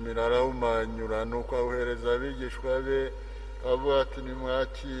arashimira arawumanyura nuko awuhereza abigishwa be avuga ati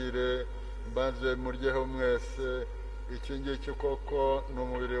nimwakire maze muryeho mwese, iki ngiki koko ni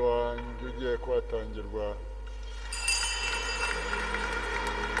umubiri wanjye ugiye kuhatangirwa.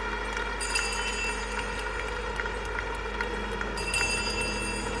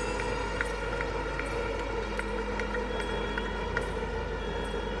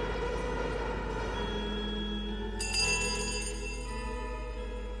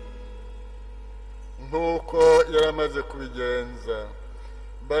 Nk'uko yaramaze kubigenza,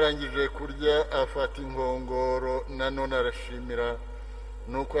 barangije kurya afata inkongoro nanone arashimira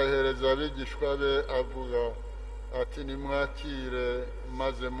nuko ahereza abigishwa be avuga ati nimwakire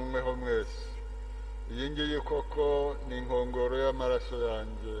maze munyweho mwese, iyi ngiyi koko ni inkongoro y'amaraso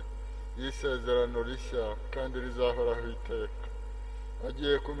yanjye y'isezerano rishya kandi rizahoraho iteka,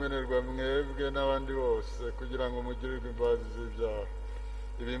 agiye kumenerwa mwebwe n'abandi bose kugira ngo mugirirwe imbabazi z'ibyaha.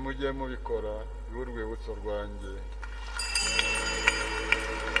 Ibi mujye mubikora bibe urwibutso rwanjye.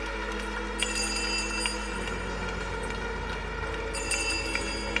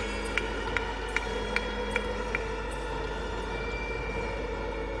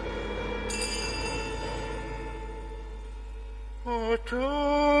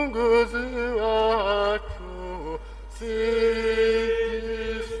 Umucunguzi wacu singizwa,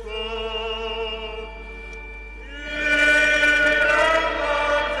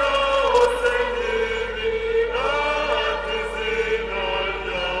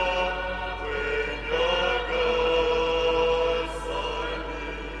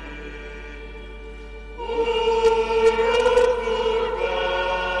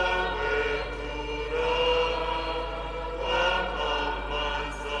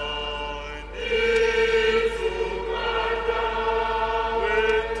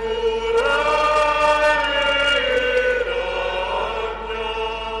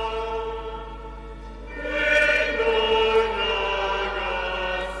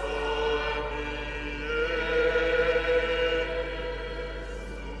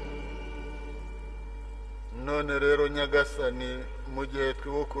 None rero nyagasani, mu gihe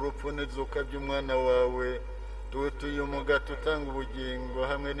twibuka urupfu n'izuka by'umwana wawe, tuwutuye umugati utanga ubugingo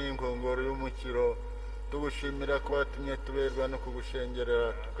hamwe n'inkongoro y'umukiro, tugushimira ko watumye tuberwa no kugushengerera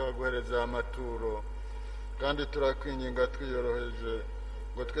tukaguhereza amaturo, kandi turakwinginga twiyoroheje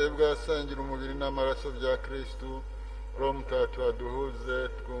ngo twebwe abasangira umubiri n'amaraso bya Kristu, Roho Mutagatifu aduhuze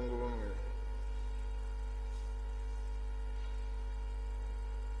twunge ubumwe.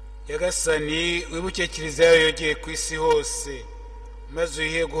 Nyagasani, wibuke Kiliziya yawe yogeye ku isi hose, maze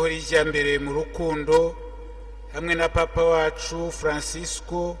uyihe guhora ijya mbere mu rukundo, hamwe na papa wacu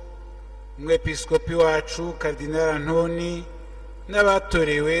Francisco, umwepiskopi wacu Kardinali Antoni,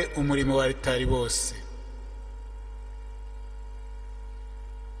 n'abatorewe umurimo wa ritari bose.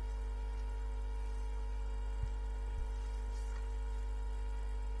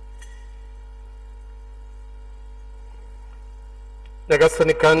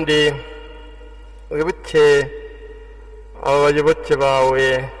 Nyagasani, kandi wibuke abayoboke bawe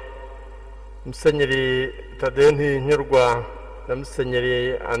Musenyeri THADEE NTIHINYURWA na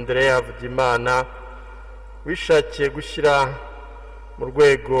Musenyeri ANDEREYA wishakiye gushyira mu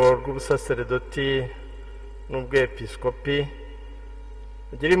rwego rw'ubusaseredoti n'ubwepiskopi,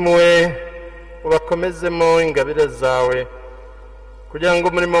 ugire impuhwe ubakomezemo ingabire zawe kugira ngo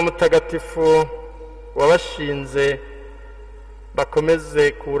umurimo mutagatifu wabashinze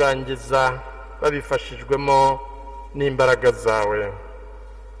bakomeze kuwurangiza babifashijwemo n'imbaraga zawe.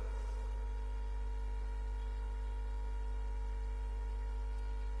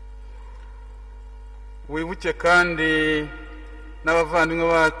 Wibuke kandi n'abavandimwe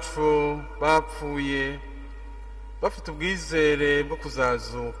bacu bapfuye bafite ubwizere bwo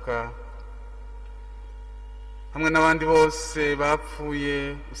kuzazuka, hamwe n'abandi bose bapfuye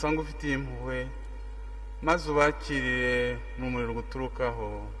usanga ufitiye impuhwe, maze ubakirire mu muriro guturukaho.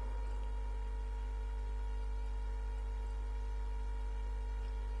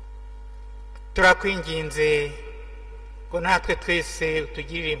 Turakwinginze ngo natwe twese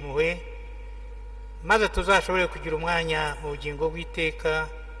utugirire impuhwe, maze tuzashobore kugira umwanya mu bugingo bw'iteka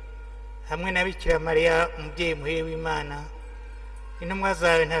hamwe na Bikira Mariya umubyeyi muhire w'Imana, intumwa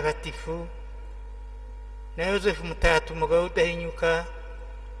zawe ntagatifu, na Yosefu mutagatifu umugabo udahinyuka,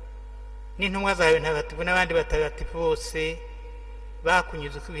 n'intumwa zawe ntagatifu n'abandi batagatifu bose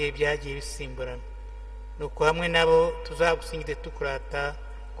bakunyuze uko ibihe byagiye bisimburana. Nuko hamwe nabo tuzagusingize tukurata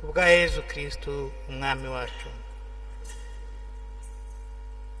ku bwa Yezu Kristo umwami wacu.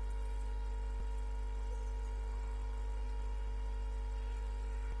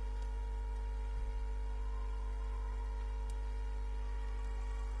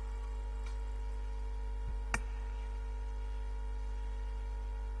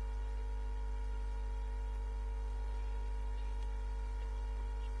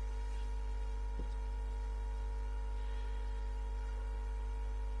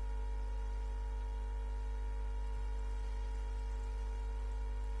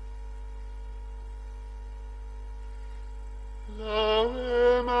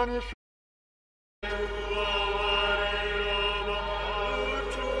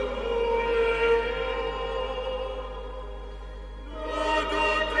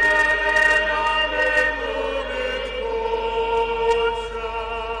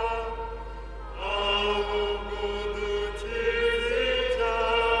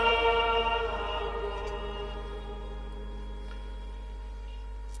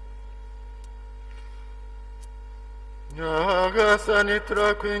 Nyagasani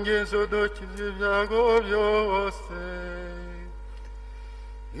turakwinginze udukize ibyago byose,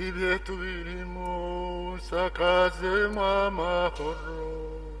 ibihe tubirimo usakazemo amahoro,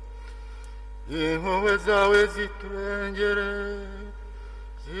 impuhwe zawe ziturengere,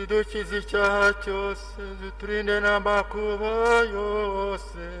 zidukize icyaha cyose, ziturinde n'amakuba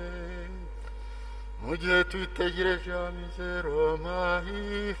yose, mu gihe twitegereje amizero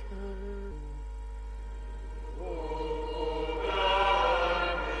mahire.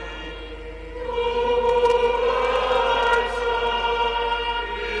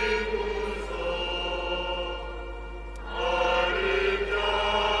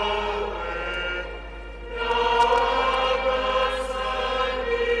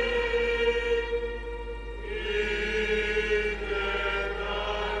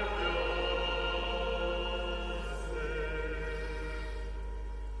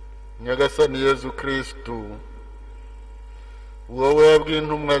 Nyagasani Yezu Kristu, wowe wabwiye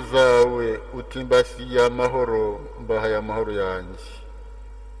intumwa zawe uti mbasigiye amahoro, mbahaye amahoro yanjye.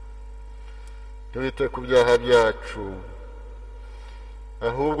 Ntiwite ku byaha byacu,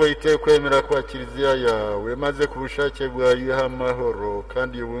 ahubwo yite kwemera kwa Kiliziya yawe, maze ku bushake bwawe iha amahoro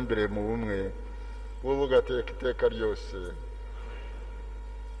kandi yubumbire mu bumwe, wowe ugateka iteka ryose.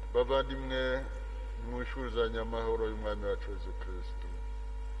 Bavandimwe, mwishuzanye amahoro y'umwami wacu Yezu Kristu.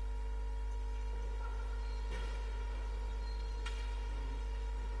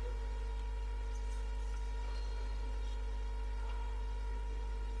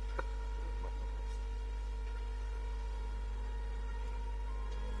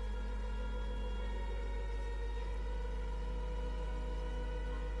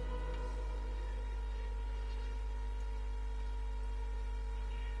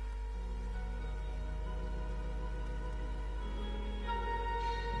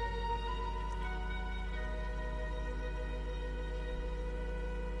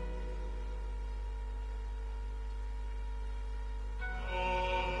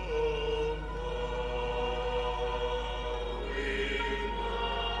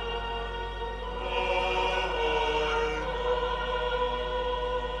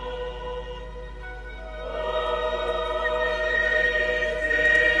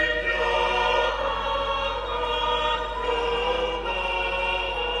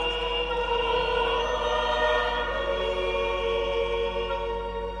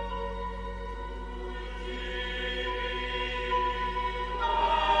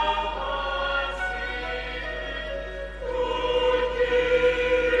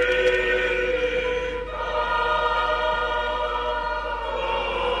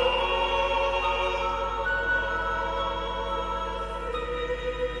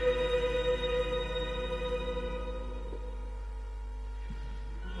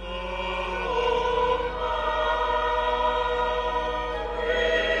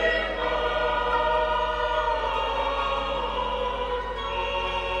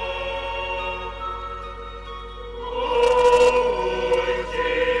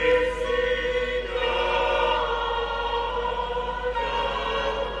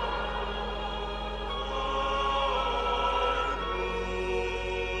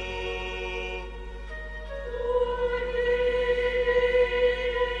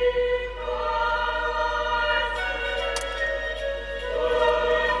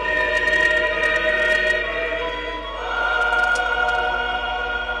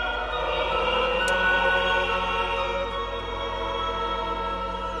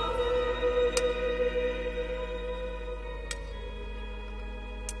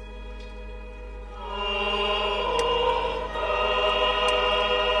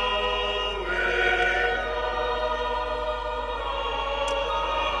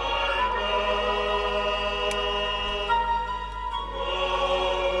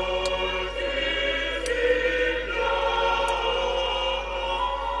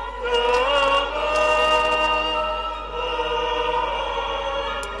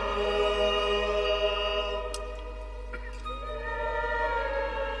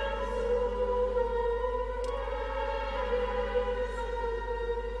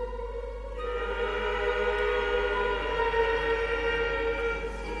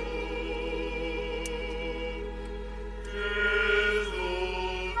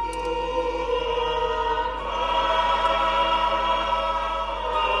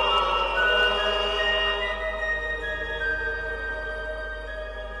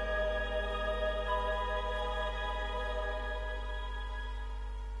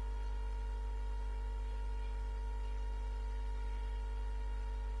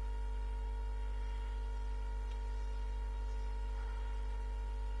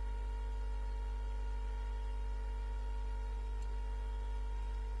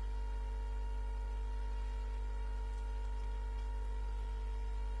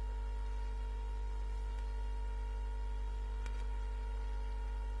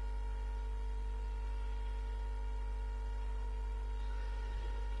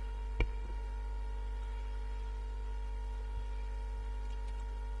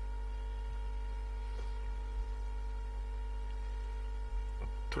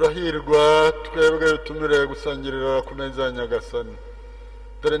 turahirwa twebwe tumireye gusangirira ku meza ya nyagasani.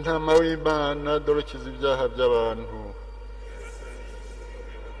 Dore ntama w'Imana, dore ukiza ibyaha by'abantu.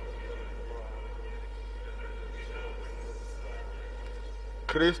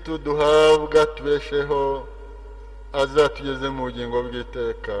 Kristo duhabwa tubesheho, azatugeze mu bugingo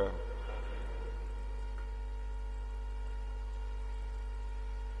bw'iteka.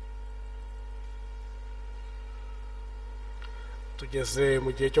 Tugeze mu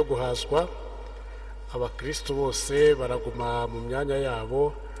gihe cyo guhazwa, abakristo bose baraguma mu myanya yabo,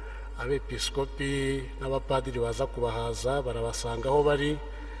 abepiskopi n'abapadiri baza kubahaza barabasanga aho bari,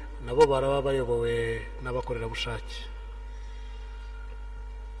 nabo baraba bayobowe n'abakorerabushake.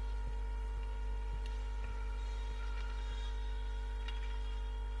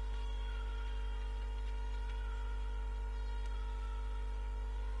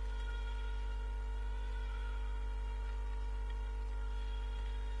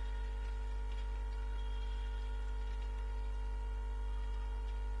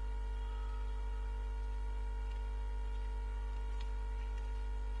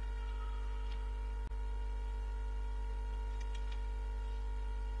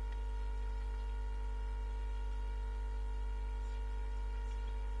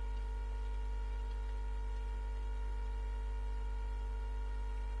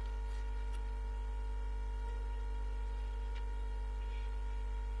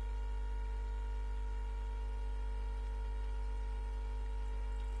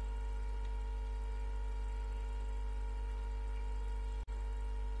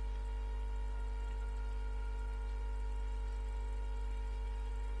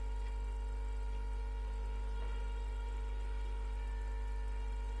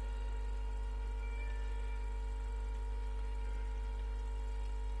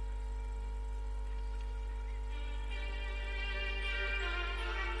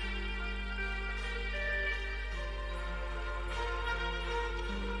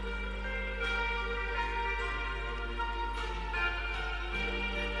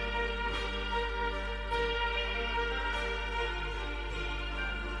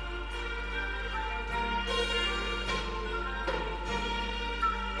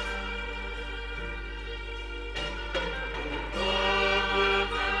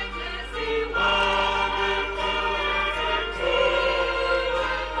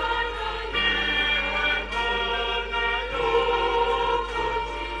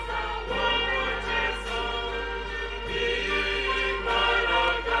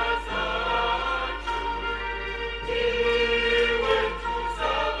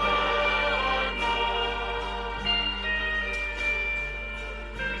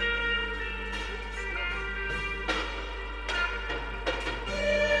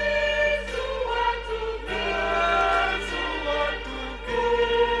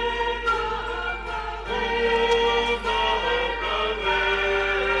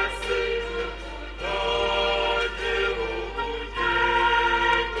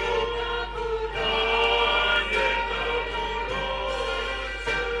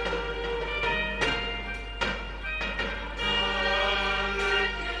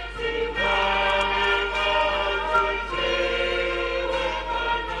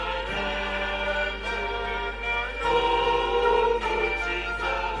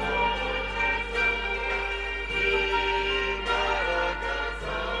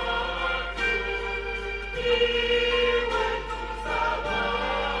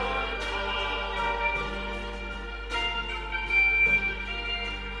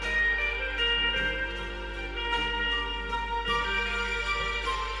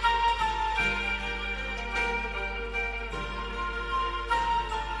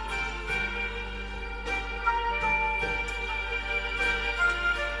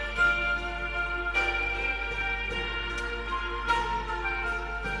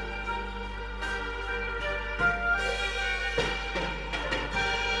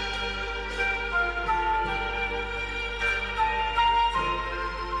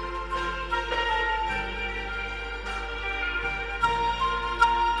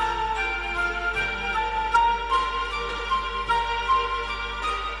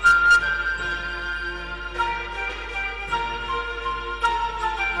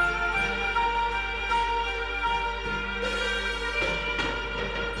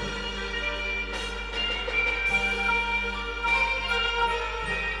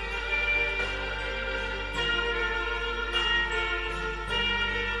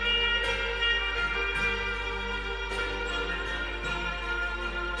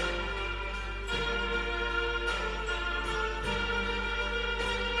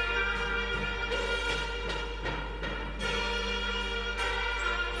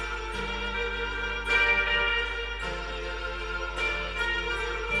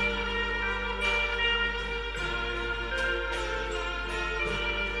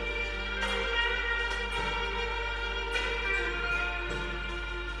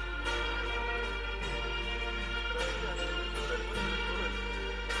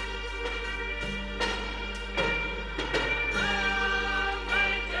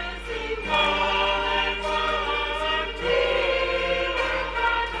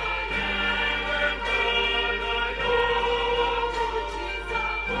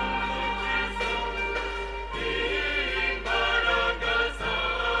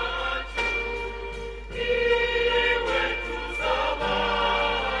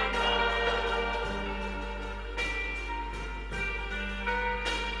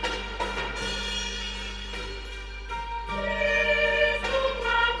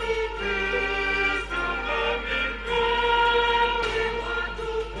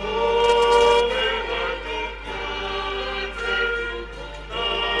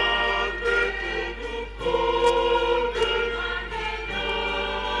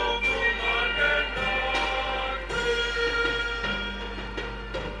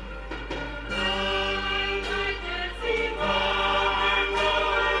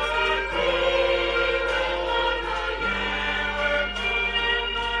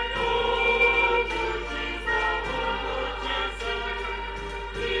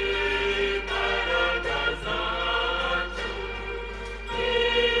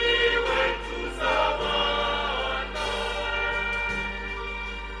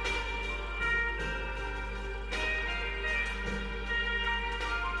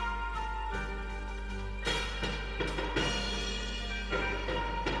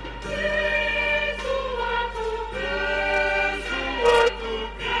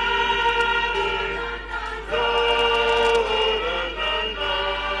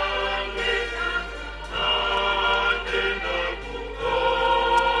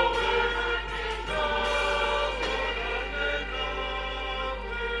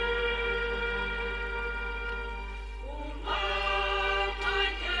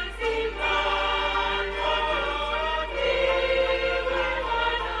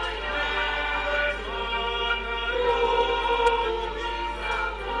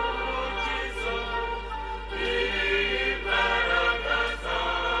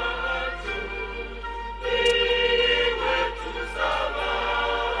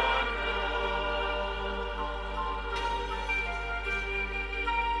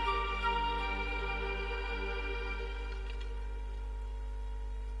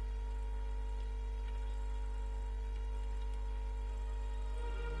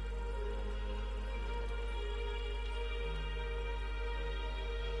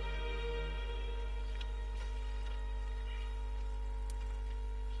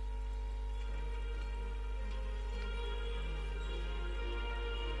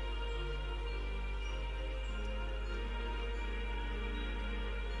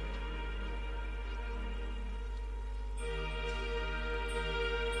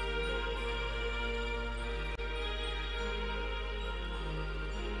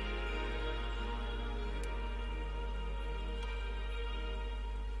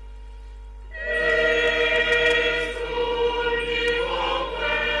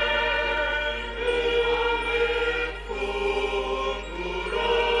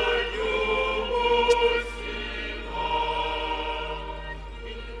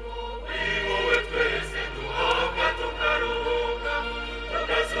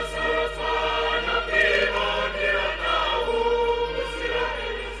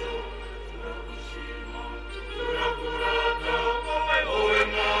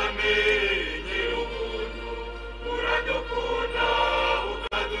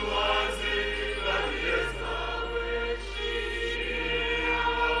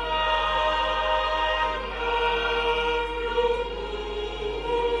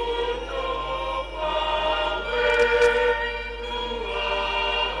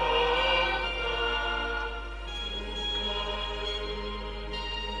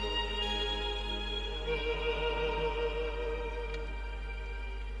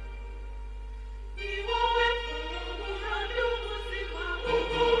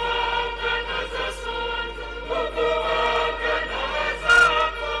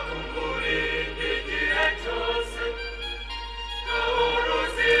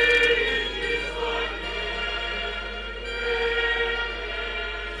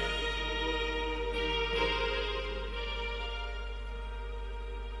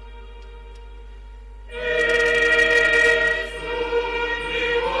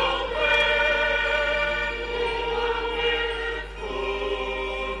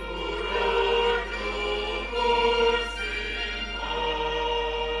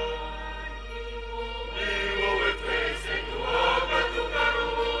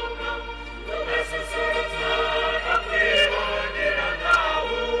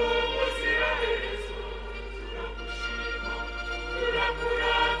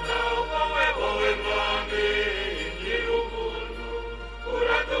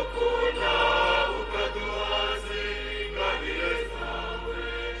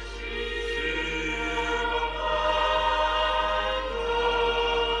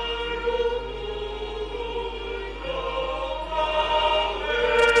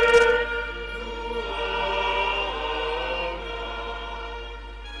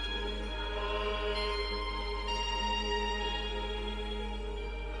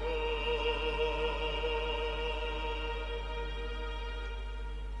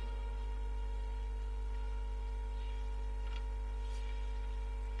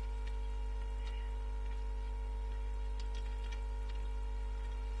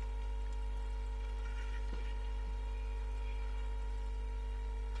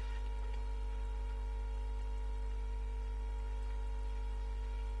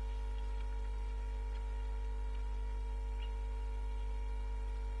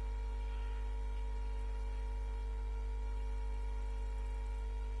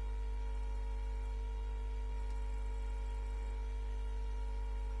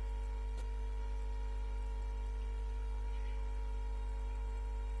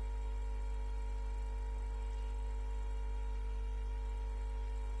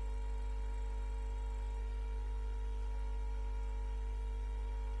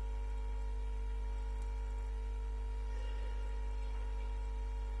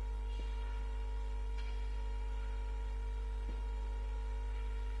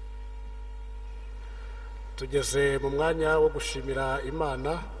 tugeze mu mwanya wo gushimira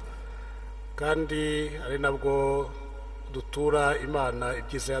Imana kandi ari nabwo dutura Imana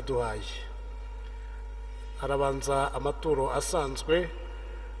ibyiza yaduhaye. Harabanza amaturo asanzwe,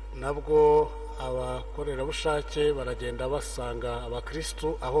 nabwo abakorerabushake baragenda basanga abakristu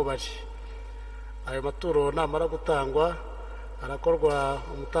aho bari. Ayo maturo namara gutangwa harakorwa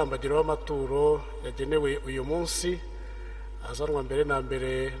umutambagiro w'amaturo yagenewe uyu munsi, azanwa mbere na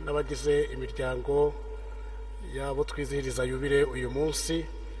mbere n'abagize imiryango yabo twizihiriza yubile uyu munsi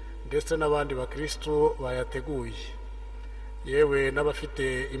ndetse n'abandi bakristu bayateguye, yewe n'abafite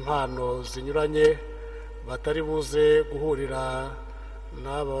impano zinyuranye batari buze guhurira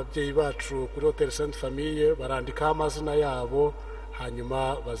n'aba babyeyi bacu kuri Hotel Sainte Famille, barandikaho amazina yabo hanyuma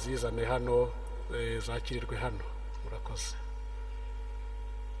bazizane hano, zakirirwe hano. Murakoze.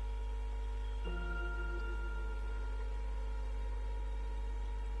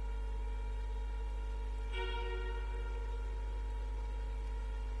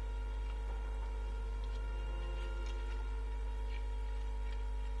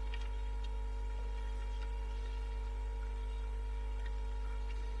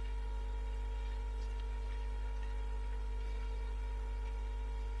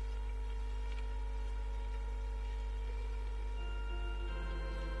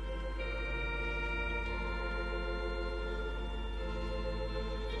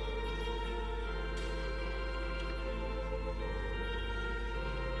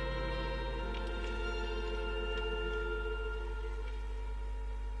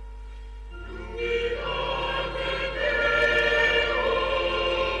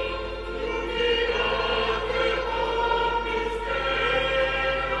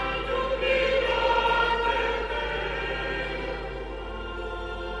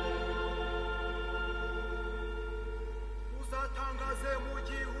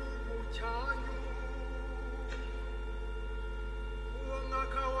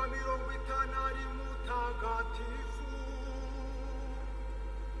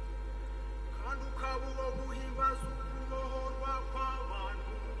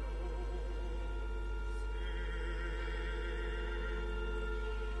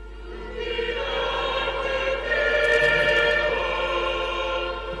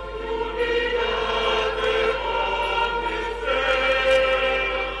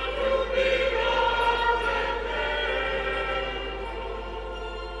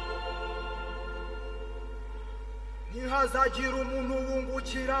 Ntihazagira umuntu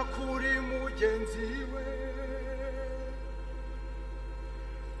wungukira kuri mugenzi we,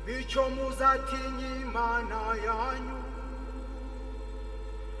 bityo muzatinya Imana yanyu,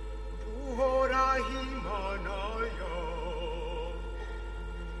 duhoraho Imana yanyu.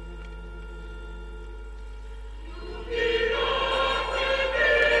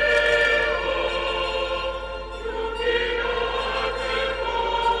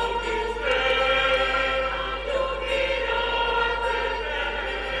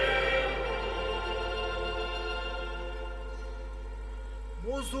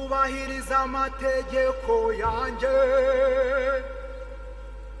 Muzubahiriza amategeko yanjye,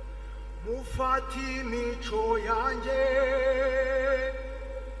 mufata imico yanjye,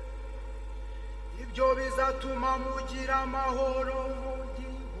 ibyo bizatuma mugira amahoro mu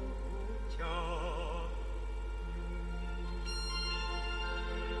gihugu cyanyu.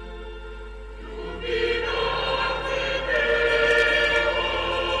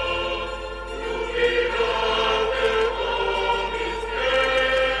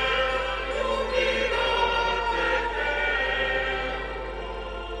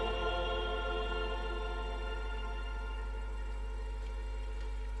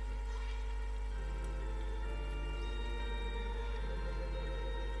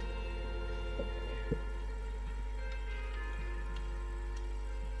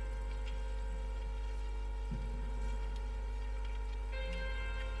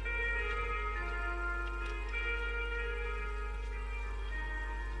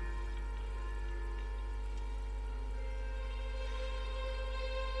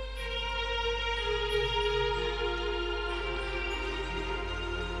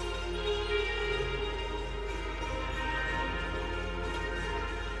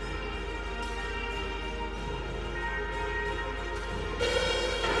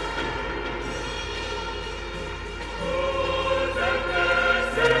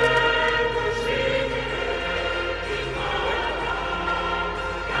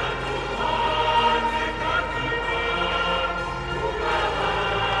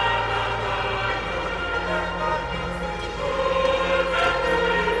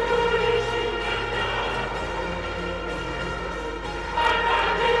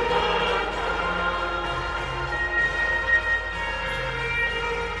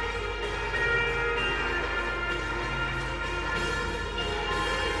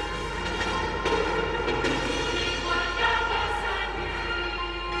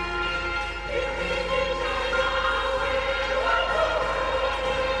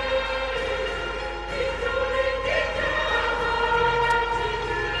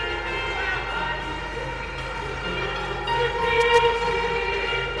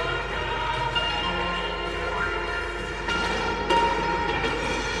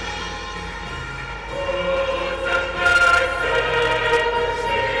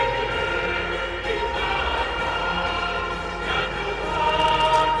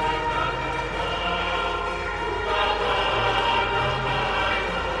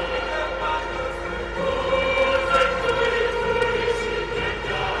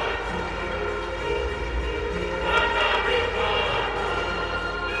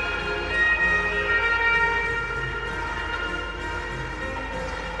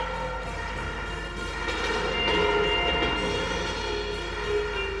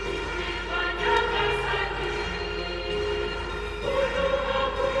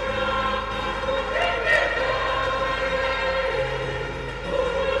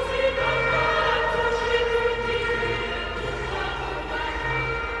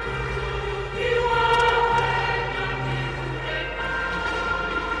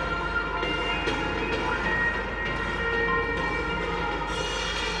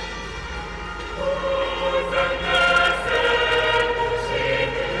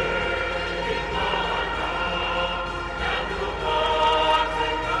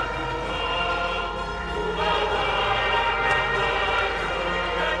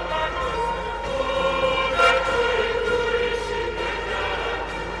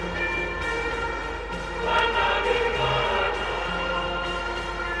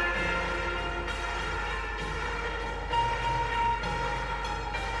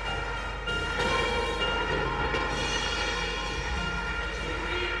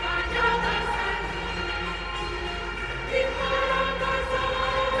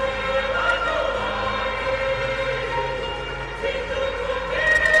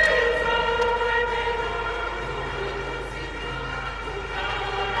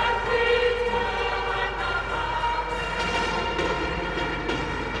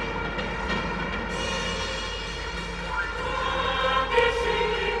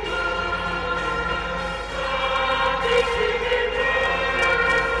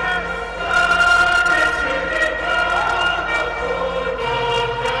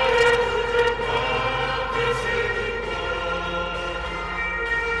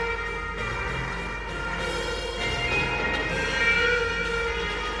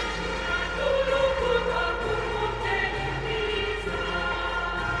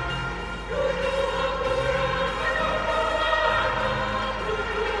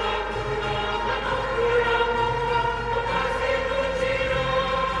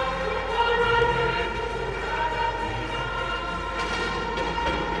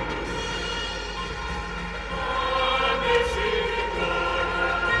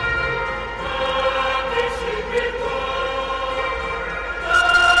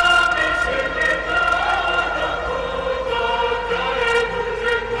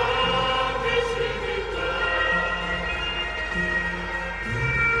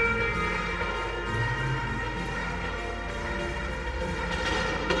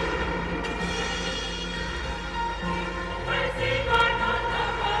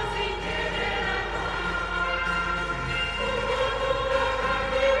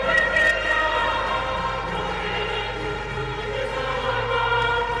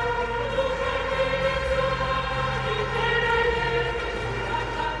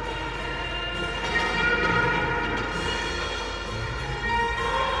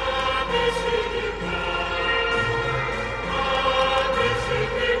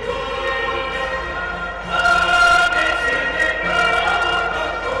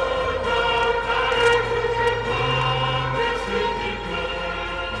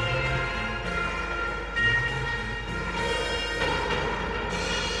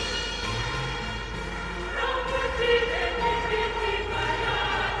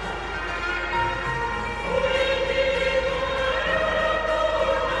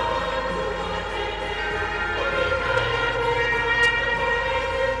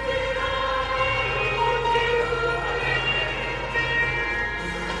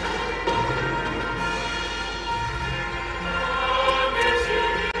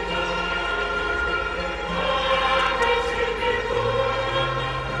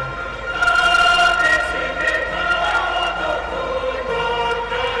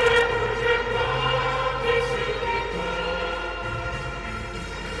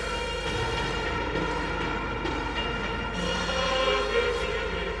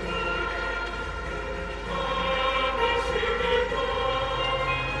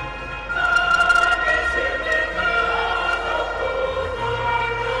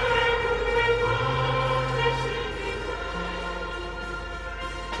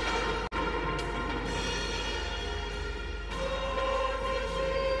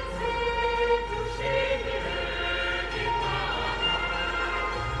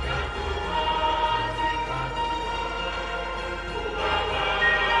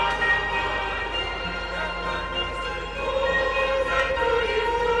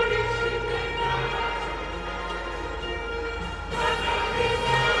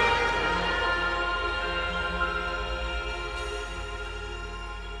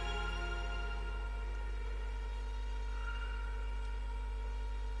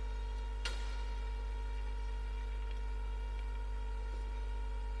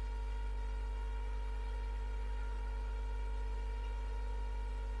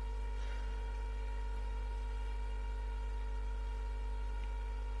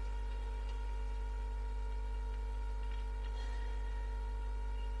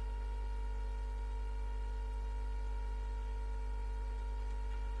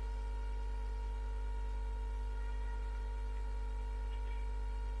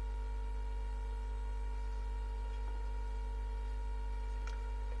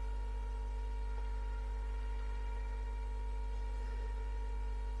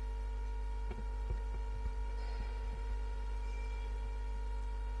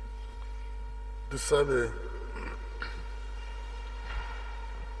 dusabe.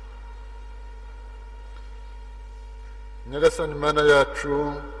 Nyagasani Mana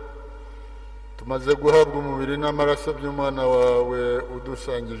yacu, tumaze guhabwa umubiri n'amaraso by'umwana wawe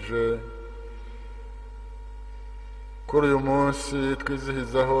udusangije kuri uyu munsi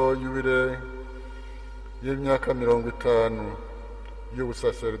twizihizaho yubile y'imyaka 50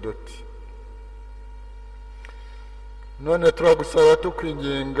 y'ubusaserdoti. None turagusaba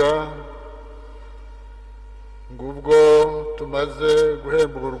tukwinginga ngo ubwo tumaze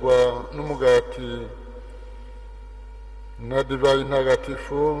guhemburwa n'umugati na divayi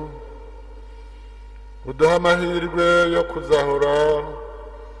ntagatifu, uduha amahirwe yo kuzahora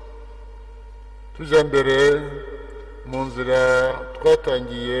tujya mbere mu nzira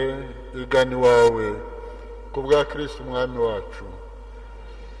twatangiye igana iwawe ku bwa Kristo umwami wacu.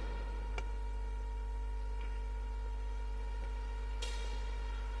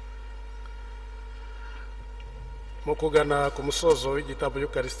 Mu kugana ku musozo w'igitabo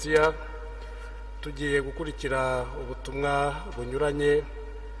y'Ukaristiya, tugiye gukurikira ubutumwa bunyuranye.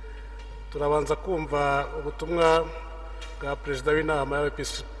 Turabanza kumva ubutumwa bwa perezida w'inama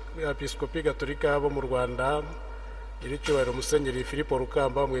y'abepiskopi gatolika bo mu Rwanda, nyiricyubahiro musenyeri Filipo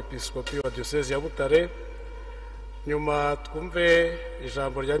Rukamba, umwepiskopi wa diyosezi ya Butare. Nyuma twumve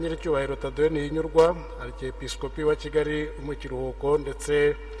ijambo rya nyiricyubahiro THADEE NTIHINYURWA, arikepiskopi wa Kigali mu kiruhuko,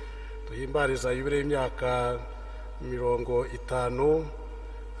 ndetse duhimbariza yubile y'imyaka 50,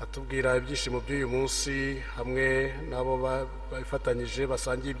 atubwira ibyishimo by'uyu munsi hamwe nabo bafatanyije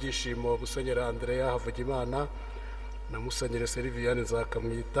basangiye ibyishimo, musenyeri ANDEREYA Havugimana na musenyeri Seriviyani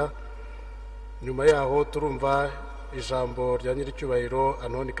Nzakamwita. Nyuma yaho turumva ijambo rya nyiricyubahiro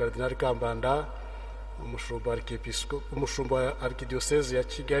Anoni Karidinali Kambanda, umushumba wa arkidiyosezi ya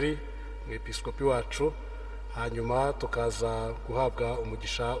Kigali, umwepiskopi wacu. Hanyuma tukaza guhabwa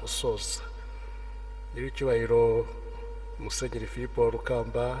umugisha usoza. Nyiricyubahiro musenyeri Filipo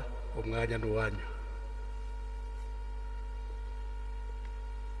Rukamba, umwanya n'uwanyu.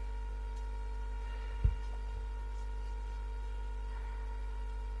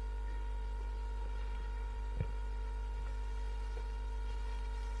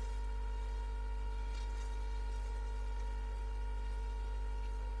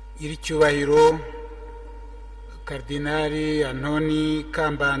 Nyiricyubahiro Karidinali Anoni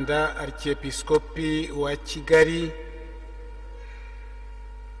Kambanda, arikepiskopi wa Kigali,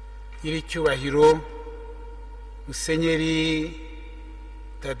 nyiricyubahiro musenyeri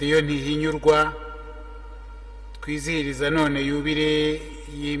THADEE NTIHINYURWA, twizihiriza none yubile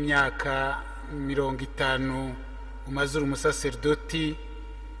y'imyaka 50 umaze uri umusaserdoti,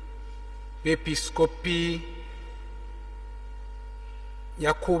 bepiskopi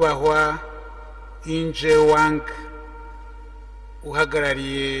nyakubahwa Inje Wang,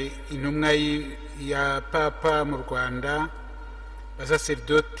 uhagarariye intumwa ya Papa mu Rwanda,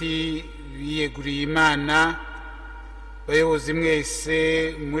 basaserdoti biyeguriye Imana, bayobozi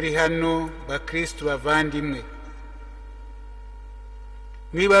mwese muri hano, bakristo bavandimwe.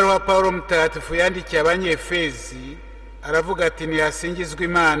 Mwibaruwa Paulo mutagatifu yandikiye abanyefezi aravuga ati, nihasingizwe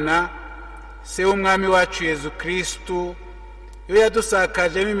Imana se w'umwami wacu Yezu Kristu, iyo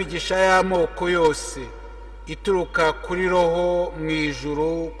yadusakajemo imigisha y'amoko yose ituruka kuri roho mu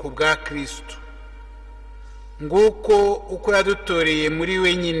ijuru ku bwa Kristo. Nguko uko yadutoreye muri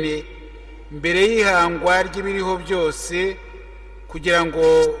we nyine mbere y'ihangwa ry'ibiriho byose, kugira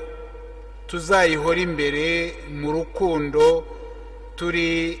ngo tuzayihore imbere mu rukundo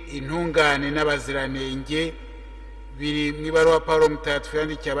turi intungane n'abaziranenge. Biri mu ibaruwa Paulo mutagatifu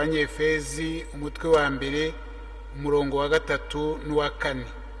yandikiye abanyefezi, umutwe wa mbere, umurongo wa 3 n'uwa 4.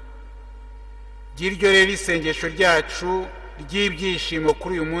 Giryo rero isengesho ryacu ry'ibyishimo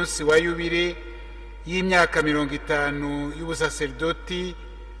kuri uyu munsi wa yubile y'imyaka 50 y'ubusaserdoti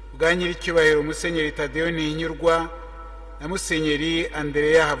bwa nyiricyubahiro musenyeri THADEE NTIHINYURWA na musenyeri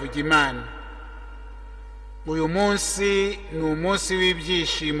ANDEREYA Havugimana. Uyu munsi ni umunsi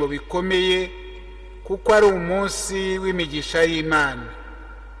w'ibyishimo bikomeye, kuko ari umunsi w'imigisha y'Imana.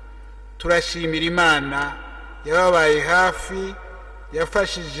 Turashimira Imana yababaye hafi,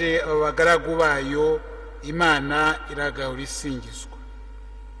 yafashije abagaragu bayo. Imana iragahora isingizwa.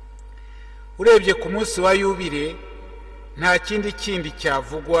 Urebye ku munsi wa yubile, nta kindi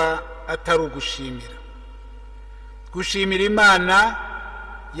cyavugwa atari ugushimira. Gushimira Imana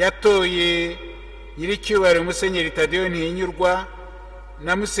yatoye nyiricyubahiro musenyeri THADEE NTIHINYURWA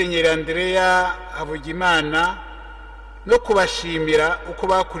na musenyeri ANDEREYA Havugimana, no kubashimira uko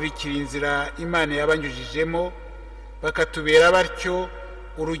bakurikira inzira Imana yabanyujijemo, bakatubera batyo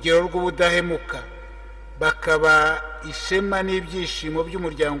urugero rw'ubudahemuka, bakaba ishema n'ibyishimo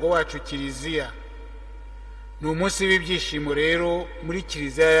by'umuryango wacu Kiliziya. ni umunsi w'ibyishimo rero muri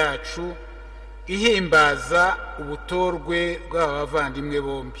kiliziya yacu ihimbaza ubutorwe bw'aba bavandimwe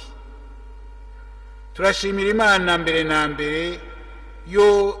bombi. Turashimira Imana mbere na mbere yo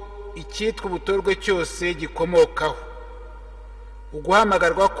icyitwa ubutorwe cyose gikomokaho.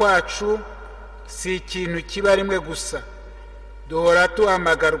 Uguhamagarwa kwacu si ikintu kiba rimwe gusa, duhora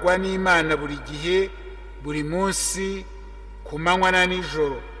tuhamagarwa n'Imana buri gihe, buri munsi, ku manywa na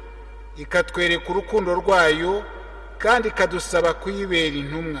nijoro, ikatwereka urukundo rwayo kandi ikadusaba kuyibera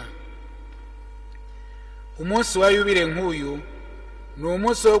intumwa. Umunsi wa yubile nk'uyu ni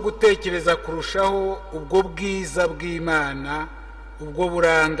umunsi wo gutekereza kurushaho ubwo bwiza bw'Imana, ubwo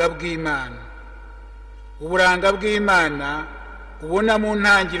buranga bw'Imana. Uburanga bw'Imana ubona mu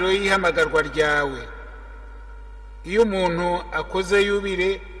ntangiriro y'ihamagarwa ryawe. Iyo umuntu akoze yubile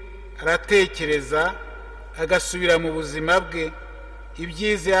aratekereza, agasubira mu buzima bwe,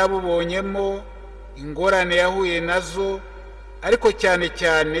 ibyiza yabubonyemo, ingorane yahuye nazo, ariko cyane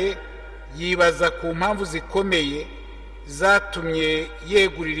cyane yibaza ku mpamvu zikomeye zatumye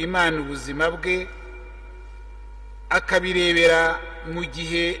yegurira Imana ubuzima bwe, akabirebera mu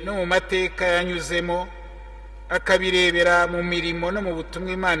gihe no mu mateka yanyuzemo, akabirebera mu mirimo no mu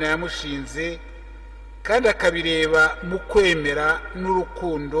butumwa Imana yamushinze, kandi akabireba mu kwemera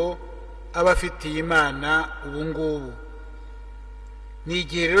n'urukundo aba afitiye Imana ubu ngubu. Ni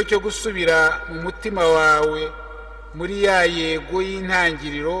igihe rero cyo gusubira mu mutima wawe muri ya yego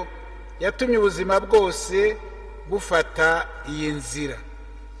y'intangiriro yatumye ubuzima bwose bufata iyi nzira,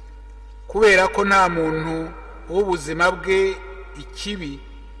 kubera ko nta muntu w'ubuzima bwe ikibi,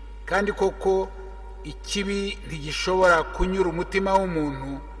 kandi koko ikibi ntigishobora kunyura umutima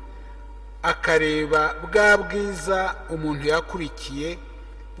w'umuntu akareba bwa bwiza umuntu yakurikiye,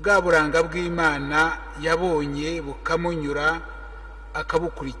 bwa buranga bw'Imana yabonye bukamunyura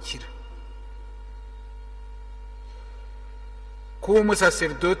akabukurikira. Kuba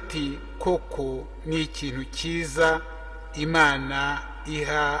umusaserdoti koko ni ikintu cyiza Imana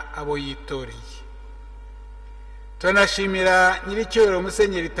iha abo yitoreye. Tunashimira nyiricyubahiro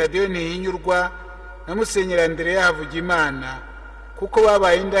Musenyeri THADEE NTIHINYURWA na Musenyeri ANDEREYA Havugimana kuko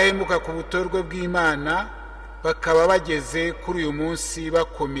babaye indahemuka ku butorwe bw'Imana, bakaba bageze kuri uyu munsi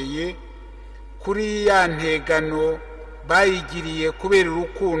bakomeye kuri ya ntegano bayigiriye kubera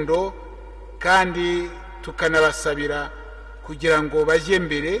urukundo, kandi tukanabasabira kugira ngo bajye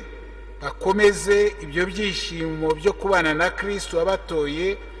mbere bakomeze ibyo byishimo byo kubana na Kristo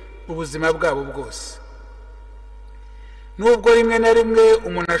wabatoye ubuzima bwabo bwose. Nubwo rimwe na rimwe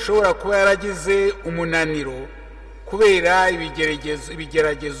umuntu ashobora kuba yaragize umunaniro kubera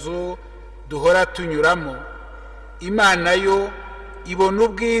ibigeragezo duhora tunyuramo, Imana yo ibona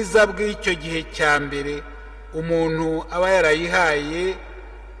ubwiza bw'icyo gihe cya mbere umuntu aba yarayihaye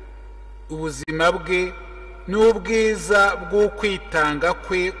ubuzima bwe n'ubwiza bw'ukwitanga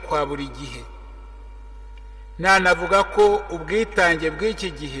kwe kwa buri gihe. Nanavuga ko ubwitange bw'iki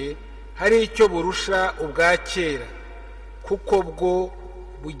gihe hari icyo burusha ubwa kera, kuko bwo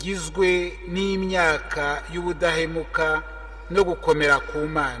bugizwe n'imyaka y'ubudahemuka no gukomera ku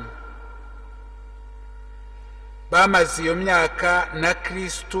Mana. Bamaze iyo myaka na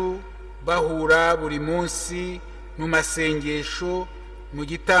Kristo bahura buri munsi mu masengesho, mu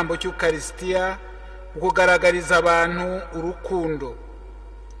gitambo cy'Ukarisitiya, kugaragariza abantu urukundo.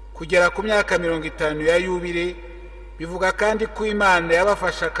 Kugera ku myaka 50 ya yubile bivuga kandi ko Imana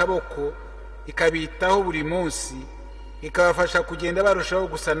yabafasha akaboko ikabitaho buri munsi, ikabafasha kugenda barushaho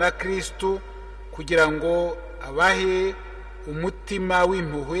gusa na Kristo, kugira ngo abahe umutima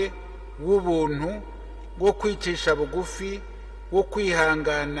w'impuhwe, w'ubuntu, wo kwicisha bugufi, wo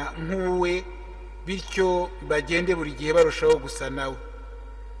kwihangana nk'uwe, bityo bagende buri gihe barushaho gusa nawe.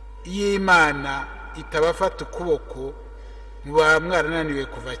 Iyo Imana itabafata ukuboko muba mwarananiwe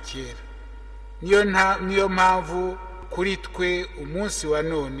kuva kera. Niyo mpamvu kuri twe umunsi wa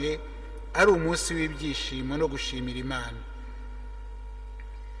none ari umunsi w'ibyishimo no gushimira Imana.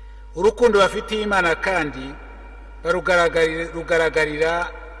 Urukundo bafitiye Imana kandi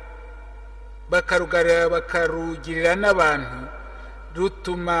bakarugirira n'abantu,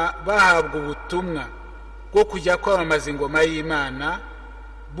 rutuma bahabwa ubutumwa bwo kujya kwamamaza ingoma y'Imana,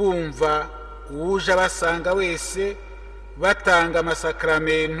 bumva uwuje abasanga wese, batanga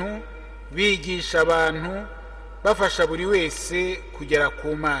amasakramentu, bigisha abantu, bafasha buri wese kugera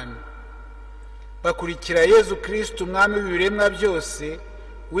ku Mana. Bakurikira Yezu Kristo umwami w'ibiremwa byose,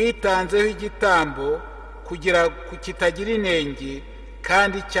 witanzeho igitambo kugira kitagira inenge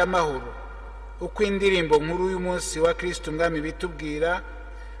kandi cy'amahoro. Uko indirimbo nkuru y'umunsi wa Kristo umwami bitubwira,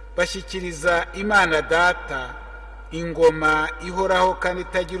 bashyikiriza Imana Data ingoma ihoraho kandi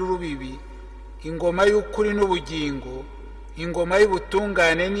itagira urubibi, ingoma y'ukuri n'ubugingo, ingoma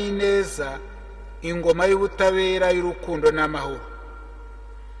y'ubutungane n'ineza, ingoma y'ubutabera y'urukundo n'amahoro.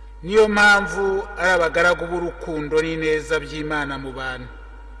 Niyo mpamvu ari abagaragu b'urukundo n'ineza by'Imana mu bantu.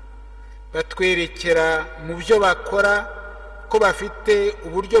 Batwerekera mu byo bakora ko bafite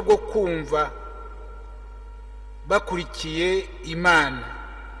uburyo bwo kumva bakurikiye Imana,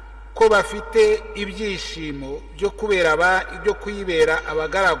 ko bafite ibyishimo byo kuyibera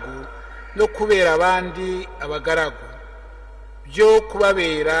abagaragu no kubera abandi abagaragu, byo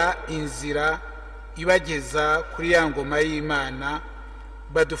kubabera inzira ibageza kuri ya ngoma y'Imana.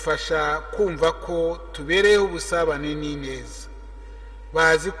 Badufasha kumva ko tubereyeho ubusabane n'ineza.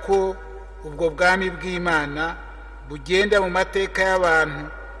 Bazi ko ubwo bwami bw'Imana bugenda mu mateka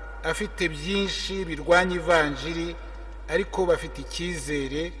y'abantu afite byinshi birwanya ivanjiri, ariko bafite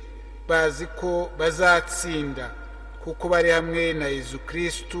icyizere, bazi ko bazatsinda kuko bari hamwe na Yezu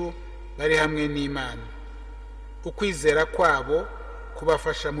Kristu, bari hamwe n'Imana. Ukwizera kwabo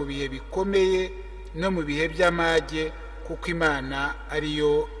kubafasha mu bihe bikomeye no mu bihe by'amage, kuko Imana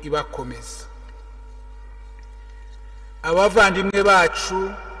ariyo ibakomeza. Abavandimwe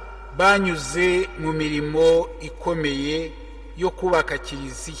bacu banyuze mu mirimo ikomeye yo kubaka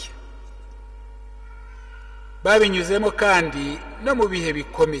Kiliziya, babinyuzemo kandi no mu bihe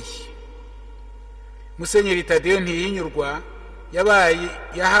bikomeye. Musenyeri THADEE NTIHINYURWA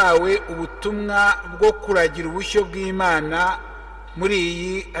yahawe ubutumwa bwo kuragira ubushyo bw'Imana muri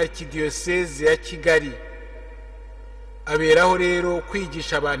iyi arikidiyoseze ya Kigali. Aberaho rero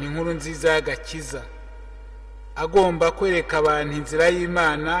kwigisha abantu inkuru nziza y'agakiza, agomba kwereka abantu inzira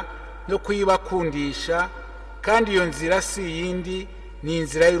y'Imana no kuyibakundisha, kandi iyo nzira si yindi, ni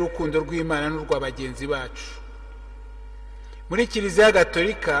inzira y'urukundo rw'Imana n'urwa bagenzi bacu. Muri Kiliziya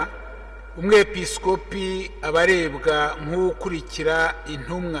Gatolika, umwepiskopi abarebwa nk'ukurikira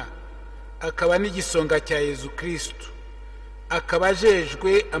intumwa, akaba n'igisonga cya Yezu Kristu, akaba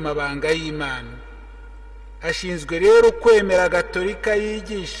ajejwe amabanga y'Imana. Ashinzwe rero kwemera Gatolika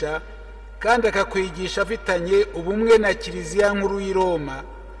yigisha, kandi akakwigisha afitanye ubumwe na Kiliziya nkuru y'i Roma,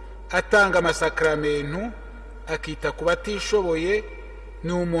 atanga amasakramentu, akita ku batishoboye.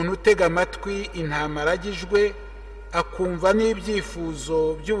 Ni umuntu utega amatwi intama aragijwe, akumva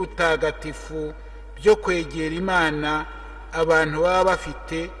n'ibyifuzo by'ubutagatifu byo kwegera Imana abantu baba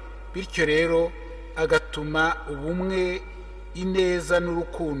bafite, bityo rero agatuma ubumwe, ineza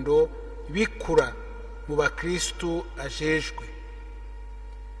n'urukundo bikura mu bakristu ajejwe.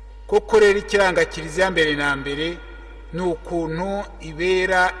 Koko rero ikiranga Kiliziya mbere na mbere ni ukuntu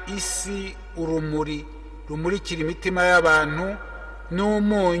ibera isi urumuri rumurikira imitima y'abantu,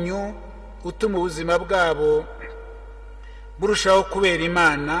 n'umunyu utuma ubuzima bwabo burushaho kubera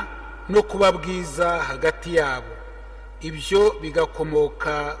Imana no kuba bwiza hagati yabo. Ibyo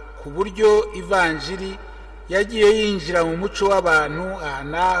bigakomoka ku buryo ivanjiri yagiye yinjira mu muco w'abantu aha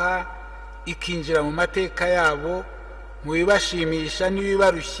n'aha, ikinjira mu mateka yabo, mu bibashimisha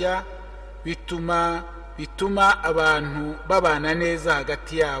n'ibibarushya, bituma abantu babana neza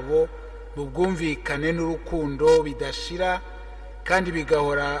hagati yabo mu bwumvikane n'urukundo bidashira, kandi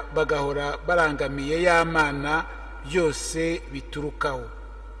bagahora barangamiye ya Mana byose biturukaho.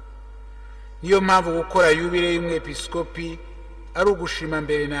 Niyo mpamvu gukora yubile y'umwepiskopi ari ugushima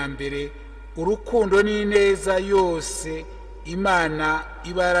mbere na mbere urukundo n'ineza yose Imana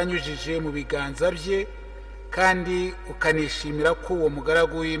iba yaranyujije mu biganza bye, kandi ukanishimira ko uwo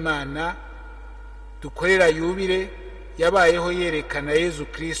mugaragu w'Imana dukorera yubile yabayeho yerekana Yezu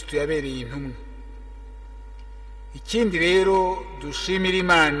Kristu yabereye intumwa. Ikindi rero dushimira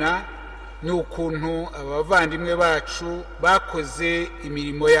Imana ni ukuntu abavandimwe bacu bakoze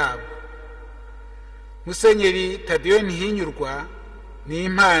imirimo yabo. Musenyeri THADEE NTIHINYURWA ni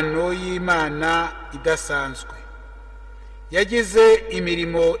impano y'Imana idasanzwe. Yagize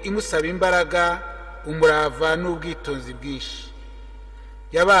imirimo imusaba imbaraga, umurava n'ubwitonzi bwinshi.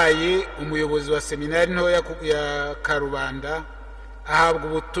 Yabaye umuyobozi wa seminari ntoya ya Karubanda, ahabwa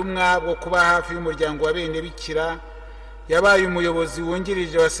ubutumwa bwo kuba hafi y'umuryango wa bene bikira. Yabaye umuyobozi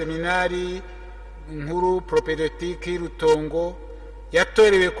wungirije wa seminari nkuru propedeutique Rutongo.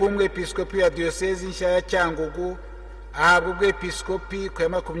 Yatorewe ku umwepiskopi ya diyosezi nshya ya Cyangugu, ahabwa ubwepiskopi ku ya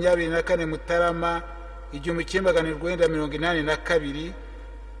 24 Mutarama 1982.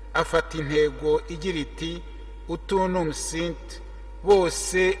 Afata intego igira iti utunum sint,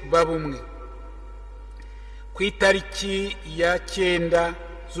 bose babumwe. Ku itariki ya 9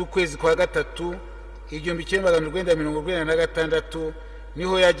 z'ukwezi kwa gatatu 1996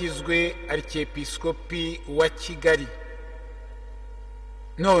 niho yagizwe arikiepiskopi wa Kigali.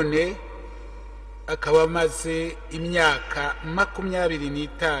 None akaba amaze imyaka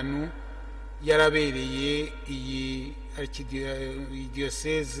 25 yarabereye iyi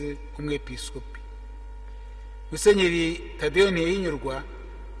diyoseze umwepiskopi. Musenyeri Thadee Ntihinyurwa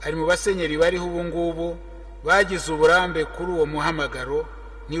ari mu basenyeri bariho ubu ngubu bagize uburambe kuri uwo muhamagaro,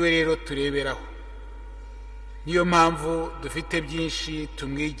 niwe rero tureberaho. Niyo mpamvu dufite byinshi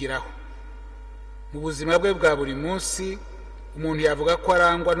tumwigiraho. Mu buzima bwe bwa buri munsi umuntu yavuga ko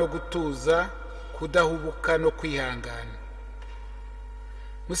arangwa no gutuza, kudahubuka no kwihangana.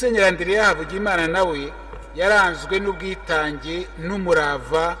 Musenyeri Andereya Havugimana nawe yaranzwe n'ubwitange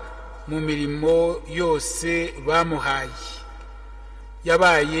n'umurava mu mirimo yose bamuhaye.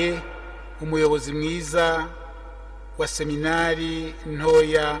 Yabaye umuyobozi mwiza wa seminari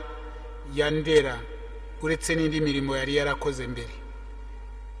ntoya ya Ndera, uretse n'indi mirimo yari yarakoze mbere.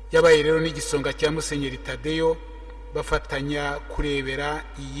 Yabaye rero n'igisonga cya Musenyeri Thadee bafatanya kurebera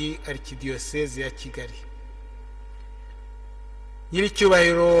iyi arikidiyoseze ya Kigali.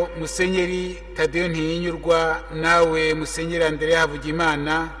 Nyiricyubahiro Musenyeri Thadee Ntihinyurwa, nawe Musenyeri Andereya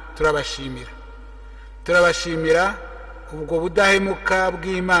Havugimana, turabashimira ubwo budahemuka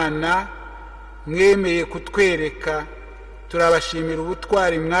bw'Imana mwemeye kutwereka. Turabashimira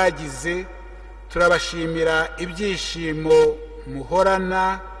ubutwari mwagize, turabashimira ibyishimo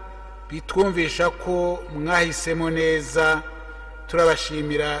muhorana bitwumvisha ko mwahisemo neza.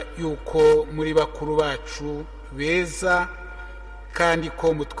 Turabashimira yuko muri bakuru bacu beza kandi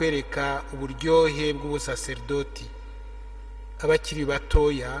ko mutwereka uburyohe bw'ubusaserdoti. Abakiri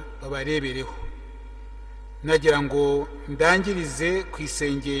batoya babarebereho. Nagira ngo ndangirize ku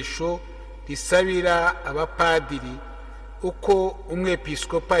isengesho risabira abapadiri uko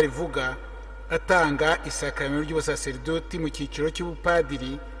umwepiskopi arivuga atanga isakaramentu ry'ubusaserdoti mu cyiciro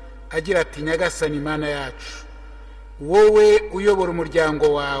cy'ubupadiri, agira ati: Nyagasani Mana yacu, wowe uyobora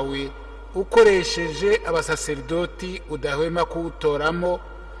umuryango wawe ukoresheje abasaserdoti udahwema kuwutoramo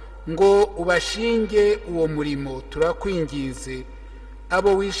ngo ubashinge uwo murimo, turakwinginze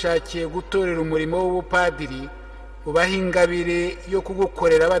abo wishakiye gutorera umurimo w'ubupadiri ubaha ingabire yo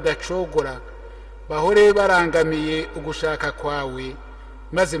kugukorera badacogora, bahore barangamiye ugushaka kwawe,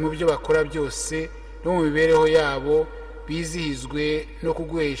 maze mu byo bakora byose no mu mibereho yabo bizihizwe no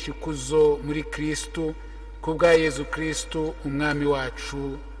kuguhesha ikuzo muri Kristo, kubwa Yezu Kristo umwami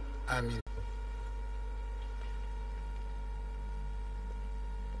wacu. Amen.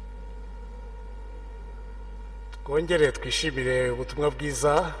 Twongere twishimire ubutumwa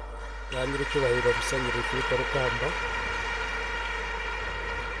bwiza bwa Nyiricyubahiro Musenyeri Philippe Rukamba.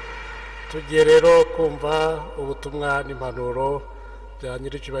 Tugiye rero kumva ubutumwa n'impanuro bya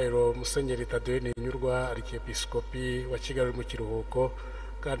Nyiricyubahiro Musenyeri Thadee Ntihinyurwa, arikiepiskopi wa Kigali mu kiruhuko,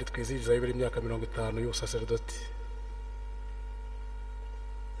 kandi twizihiza ibiri imyaka 50 y'ubusaserdoti.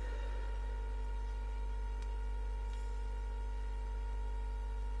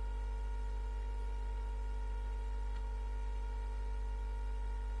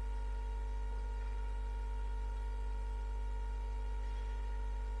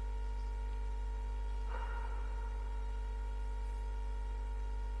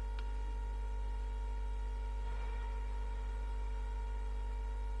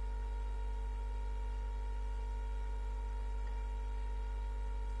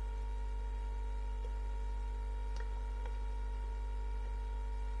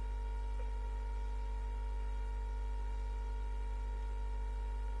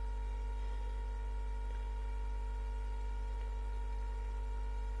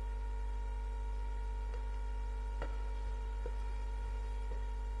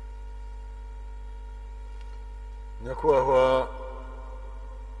 Nyakubahwa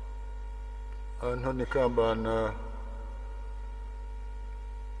Antoni Kambanda,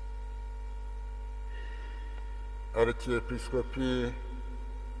 arikiepiskopi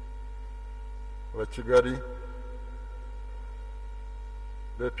wa Kigali,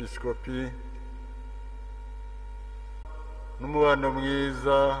 bepiskopi n'umubano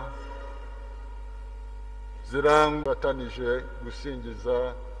mwiza zirangatanije gusingiza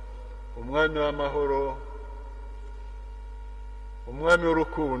umwami w'amahoro, umwami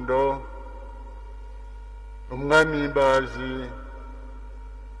w'urukundo, umwami w'imbabazi,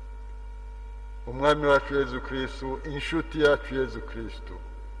 umwami wacu Yezu Kristo, inshuti yacu Yezu Kristo.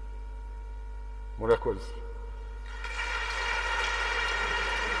 Murakoze.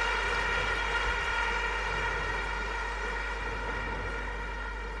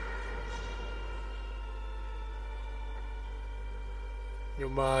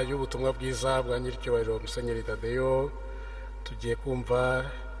 Nyuma y'ubutumwa bwiza bwa Nyiricyubahiro Musenyeri Thadee, tugiye kumva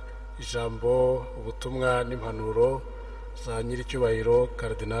ijambo, ubutumwa n'impanuro za Nyiricyubahiro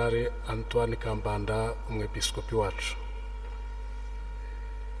Kardinali Antoine Kambanda, umwepiskopi wacu.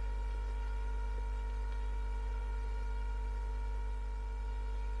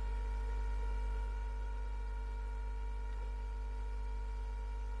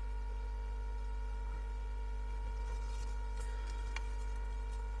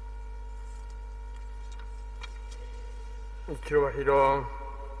 icyubahiro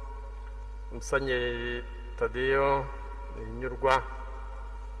Musenyeri THADEE NTIHINYURWA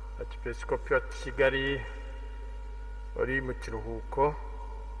Arkipeskopi wa Kigali uri mu kiruhuko,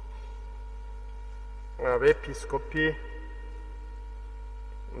 abepiskopi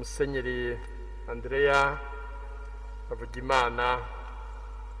Musenyeri Andereya Havugimana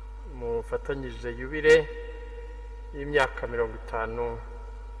mufatanyije yubile y'imyaka 50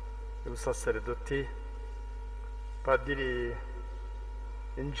 y'ubusaseredoti, Padiri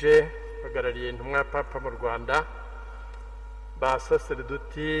Inje bagarariye intumwa ya Papa mu Rwanda,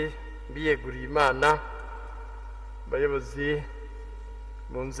 basaseredoti biyeguriye Imana, bayobozi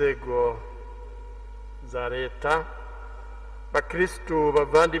mu nzego za leta, bakristu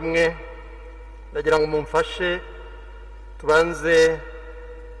bavandimwe, ndagira ngo mumfashe tubanze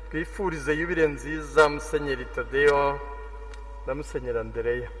twifurize yubile nziza Musenyeri THADEE na Musenyeri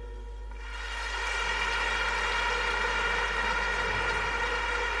Andereya.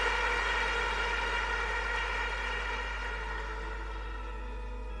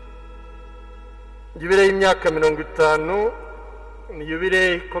 Yubile y'imyaka 50 ni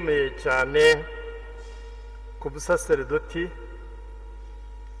yubile ikomeye cyane ku busaseredoti,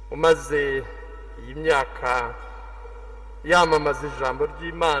 umaze iyi myaka yamamaza ijambo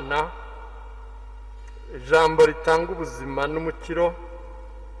ry'Imana, ijambo ritanga ubuzima n'umukiro,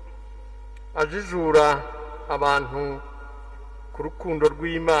 ajijura abantu ku rukundo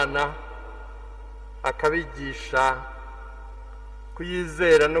rw'Imana, akabigisha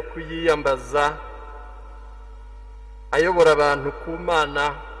kuyizera no kuyiyambaza, ayobora abantu ku Mana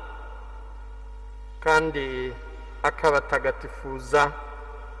kandi akabatagatifuza.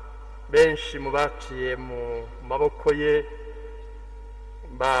 Benshi mu baciye mu maboko ye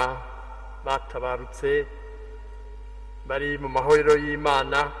batabarutse bari mu mahorero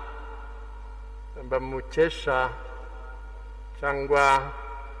y'Imana, bamukesha cyangwa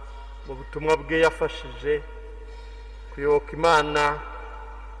mu butumwa bwe yafashije kuyoboka Imana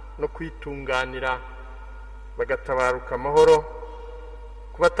no kwitunganira, bagatabaruka amahoro,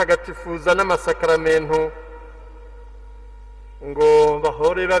 kubatagatifuza n'amasakaramentu ngo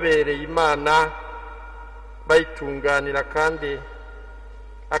bahore babereye Imana bayitunganira, kandi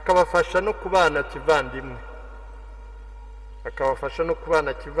akabafasha no kubana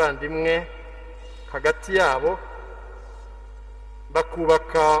kivandimwe, hagati yabo,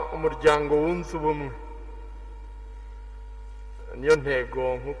 bakubaka umuryango wunze ubumwe. Niyo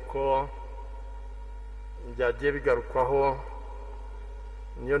ntego nk'uko byagiye bigarukwaho,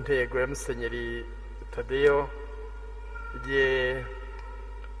 niyo ntego ya Musenyeri THADEE igihe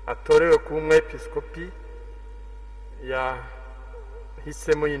atorewe kuba umwepiskopi,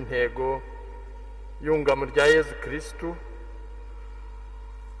 yahisemo intego y'ungamo rya Yezu Kristu,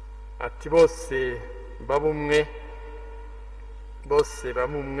 ati bose babumwe,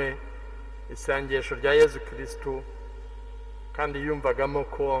 isengesho rya Yezu Kristu, kandi yumvagamo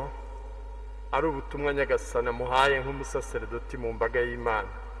ko ari ubutumwa Nyagasani amuhaye nk'umusaseredoti mu mbaga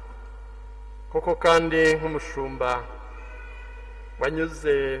y'Imana. Koko kandi nk'umushumba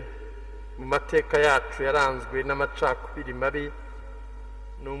wanyuze mu mateka yacu yaranzwe n'amacakubiri mabi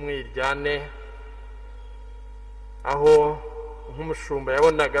n'umwiryane, aho nk'umushumba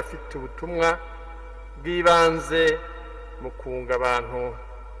yabonaga afite ubutumwa bw'ibanze mu kunga abantu,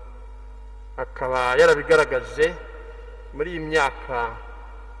 akaba yarabigaragaje muri iyi myaka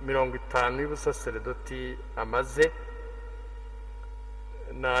 50 y'ubusaseredoti amaze.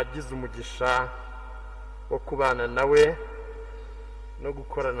 Nagize umugisha wo kubana nawe no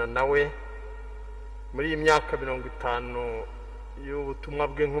gukorana nawe muri iyi myaka 50 y'ubutumwa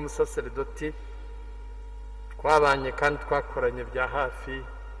bwe nk'umusaseredoti. Twabanye kandi twakoranye bya hafi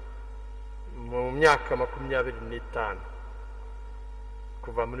mu myaka 25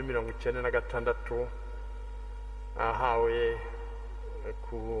 kuva muri 1996 ahawe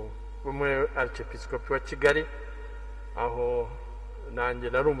ku Arkipeskopi wa Kigali, aho nanjye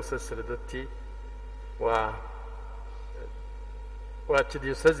nari umusaseredoti wa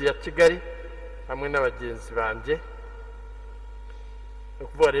Kidiyosezi ya Kigali hamwe n'abagenzi banjye.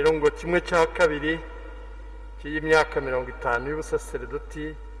 Kuvuga rero ngo kimwe cya kabiri cy'iyi myaka 50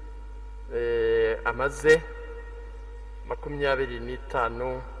 y'ubusaseredoti amaze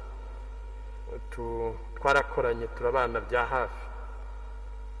 25 twarakoranye, turabana bya hafi.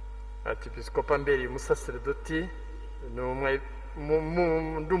 Arkipeskopi ambereye umusaseredoti,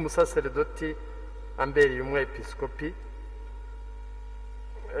 ndi umusaseredoti ambereye umwepiskopi.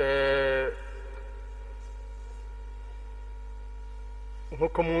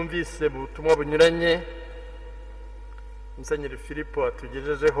 Nk'uko mwumvise mu butumwa bunyuranye Musenyeri Filipo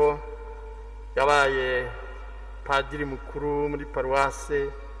atugejejeho, yabaye padiri mukuru muri paruwase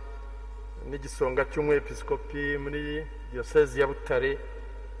n'igisonga cy'umwepiskopi muri diyosezi ya Butare,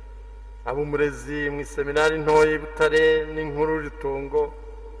 ab'umurezi mu iseminari ntoya Butare n'inkuru Rutongo,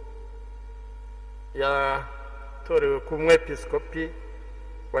 yatorewe ku mwepiskopi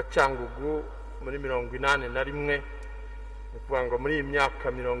wa Cyangugu muri 81, ni ukuvuga ngo muri iyi myaka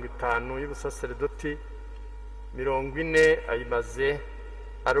 50 y'ubusaseredoti 40 ayimaze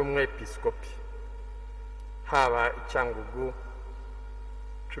ari umwepiskopi, haba Icyangugu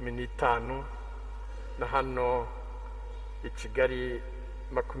 15 na hano i Kigali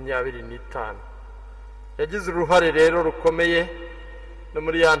 25. Yagize uruhare rero rukomeye no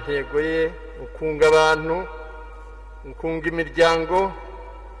muri ya ntego ye ukunga abantu, ukunga imiryango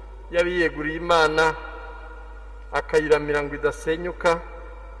y'abiyeguriye Imana, akayiramira ngo idasenyuka.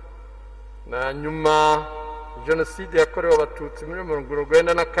 Na nyuma jenoside yakorewe abatutsi muri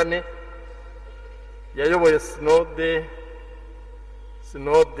 1994 yayoboye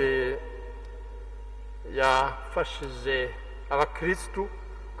sinode yafashije abakristu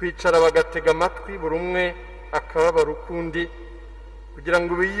kwicara bagatega amatwi, buri umwe akababara ukundi, kugira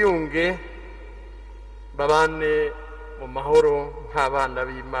ngo biyunge babane mu mahoro nk'abana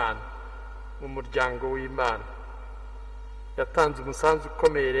b'Imana mu muryango w'Imana. Yatanze umusanzu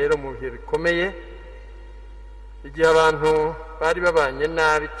ukomeye rero mu bihe bikomeye, igihe abantu bari babanye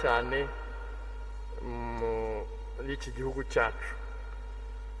nabi cyane muri iki gihugu cyacu.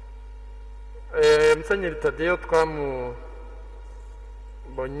 Musenyeri Thadeyo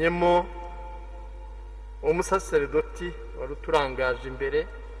twamubonyemo umusaseredoti wari uturangaje imbere,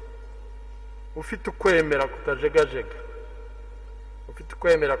 ufite ukwemera kutajegajega, ufite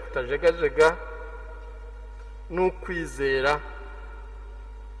ukwemera kutajegajega n'ukwizera,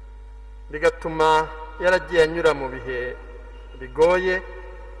 bigatuma yaragiye anyura mu bihe bigoye,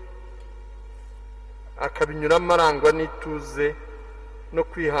 akabinyuramo arangwa n'ituze no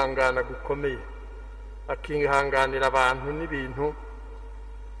kwihangana gukomeye, akihanganira abantu n'ibintu.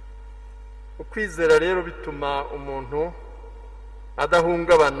 Ukwizera rero bituma umuntu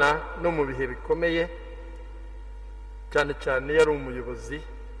adahungabana no mu bihe bikomeye, cyane cyane iyo ari umuyobozi,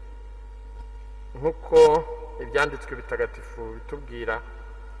 nk'uko ibyanditswe bitagatifu bitubwira.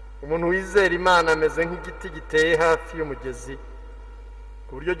 Umuntu wizera Imana ameze nk'igiti giteye hafi y'umugezi,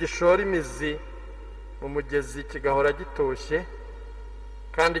 ku buryo gishora imizi mu mugezi kigahora gitoshye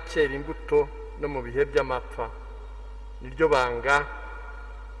kandi cyera imbuto no mu bihe by'amapfa. Niryo banga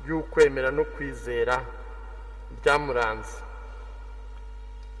ry'ukwemera no kwizera byamuranze.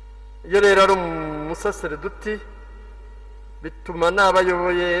 Iyo rero ari umusaseredoti, bituma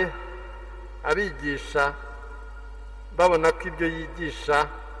n'abayoboye abigisha babona ko ibyo yigisha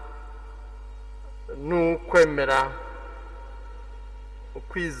n'ukwemera,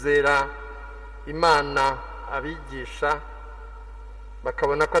 ukwizera Imana abigisha,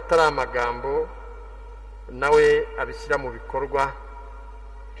 bakabona ko atari amagambo, nawe abishyira mu bikorwa,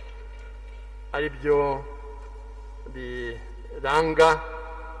 ari byo biranga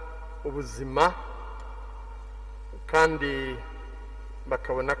ubuzima, kandi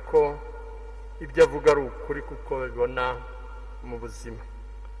bakabona ko ibyo avuga ari ukuri kuko babibona mu buzima.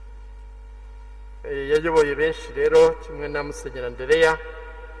 Yayoboye benshi rero kimwe na Musenyeri Andereya,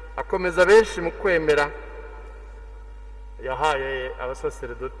 akomeza benshi mu kwemera. Yahaye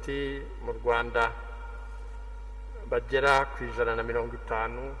abasaseredoti mu Rwanda bagera ku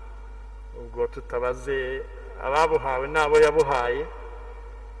 150, ubwo tutabaze ababuhawe n'abo yabuhaye,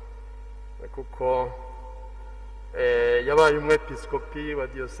 kuko yabaye umwepiskopi wa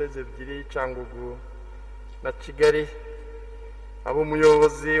diyoseze ebyiri, Cyangugu na Kigali, aba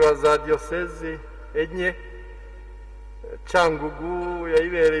umuyobozi wa za diyosezi enye. Cyangugu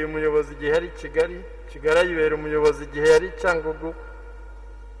yayibereye umuyobozi igihe yari Kigali, Kigali ayibera umuyobozi igihe yari Cyangugu.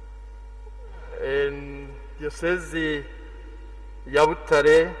 Diyosezi ya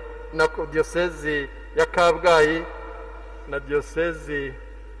Butare na diyosezi ya Kabgayi na diyosezi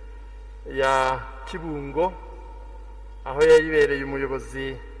ya Kibungo, aho yayibereye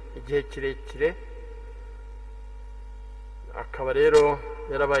umuyobozi igihe kirekire, akaba rero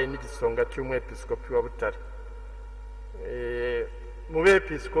yarabaye n'igisonga cy'umwepiskopi wa Butare. Mu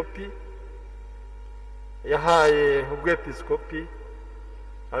bepiskopi yahaye ubwepiskopi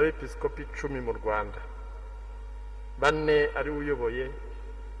abepiskopi 10 mu Rwanda, 4 ari uyoboye,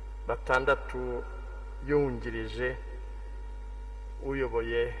 6 yungirije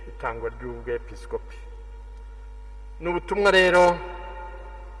uyoboye itangwa ry'ubwepiskopi. N'ubutumwa rero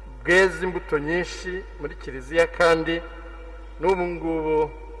bweze imbuto nyinshi muri Kiliziya, kandi n'ubu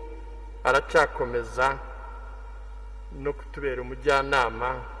ngubu aracyakomeza no kutubera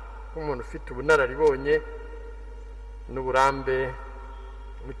umujyanama nk'umuntu ufite ubunararibonye n'uburambe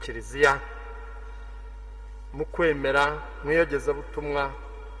mu kiliziya mu kwemera mu iyogezabutumwa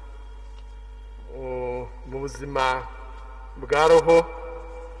mu buzima bwa roho,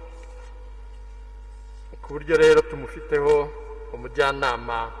 ku buryo rero tumufiteho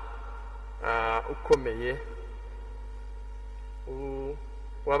umujyanama ukomeye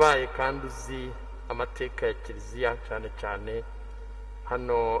wabaye kandi uzi amateka ya kiliziya cyane cyane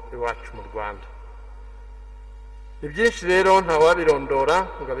hano iwacu mu Rwanda. Ni byinshi rero ntawabirondora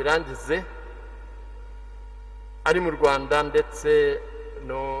ngo abirangize ari mu Rwanda ndetse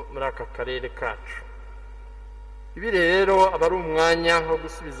no muri aka karere kacu. Ibi rero aba ari umwanya wo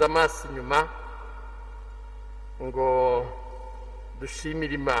gusubiza amaso inyuma ngo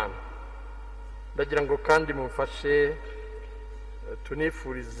dushimire Imana. Ndagira ngo kandi mumfashe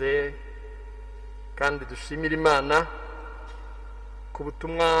tunifurize kandi dushimire Imana ku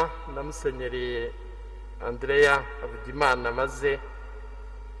butumwa na Musenyeri Andereya Havugimana maze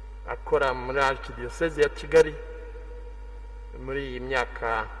akora muri Archdiocese ya Kigali muri iyi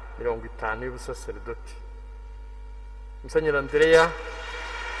myaka 50 y'ubusaserdoti. Musenyeri Andereya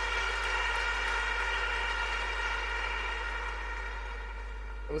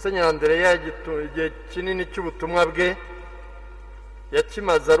igihe kinini cy'ubutumwa bwe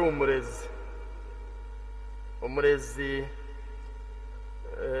yakimaze ari umurezi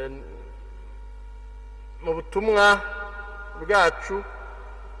mu butumwa bwacu.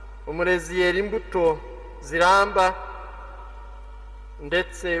 Umurezi yera imbuto ziramba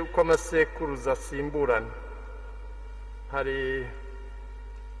ndetse uko amasekuruza asimburana. Hari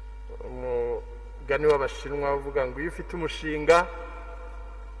umugani w'Abashinwa uvuga ngo iyo ufite umushinga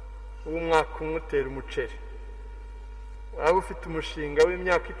w'umwaka umwe utera umuceri, waba ufite umushinga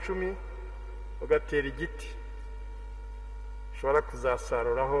w'imyaka 10 ugatera igiti ushobora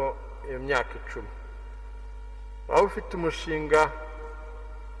kuzasaruraho iyo myaka 10. Waba ufite umushinga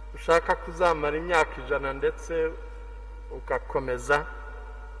ushaka kuzamara imyaka 100 ndetse ugakomeza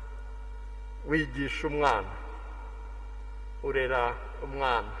wigisha umwana, urera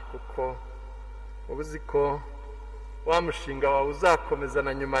umwana, kuko uba uzi ko wa mushinga wawe uzakomeza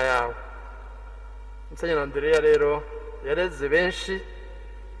na nyuma yawe. Musenyeri Andereya rero yareze benshi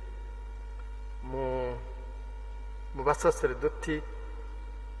mu basaserdoti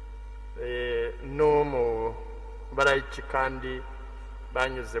no mu barayiki kandi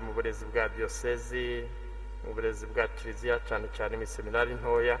banyuze mu burezi bwa diyosezi, mu burezi bwa kiliziya cyane cyane mu seminari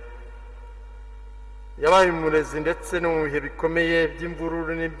ntoya. Yabaye umurezi ndetse no mu bihe bikomeye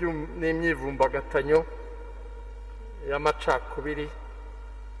by'imvururu n'imyivumbagatanyo y'amacakubiri,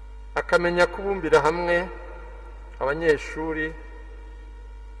 akamenya kubumbira hamwe abanyeshuri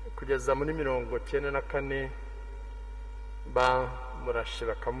kugeza muri 94 bamurashe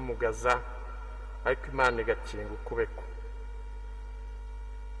bakamumugaza, ariko Imana igakinga ukubeko.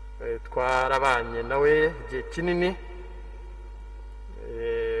 Twarabanye nawe igihe kinini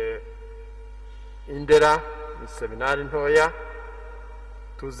Indera mu seminari ntoya,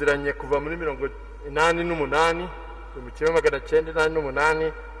 tuziranye kuva muri 88 mu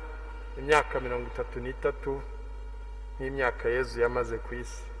 1988, imyaka 33 nk'imyaka Yezu yamaze ku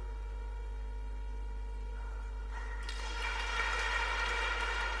isi.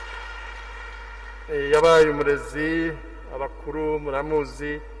 Yabaye umurezi abakuru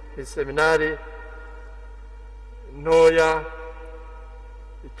muramuzi mu seminari ntoya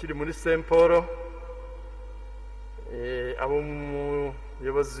ikiri muri Saint Paul, abo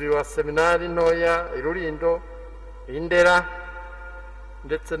umuyobozi wa seminari ntoya Irurindo, Indera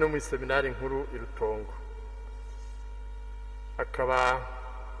ndetse no mu seminari nkuru Irutongo. Akaba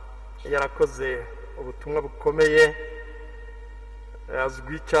yarakoze ubutumwa bukomeye,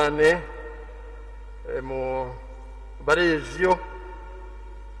 azwi cyane mu baregiyo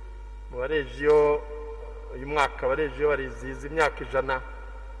uyu mwaka baregiyo barizihiza imyaka 100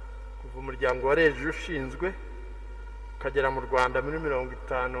 kuva umuryango wa regiyo ushinzwe ukagera mu Rwanda muri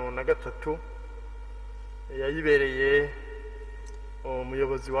 53. Yayibereye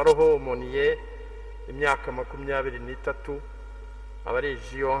umuyobozi wa roho umoniye imyaka 23.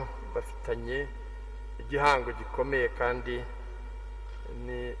 Abaregiyo bafitanye igihango gikomeye kandi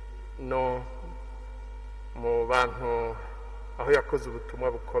ni no mu bantu aho yakoze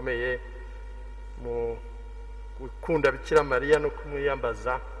ubutumwa bukomeye mu gukunda Bikira Mariya no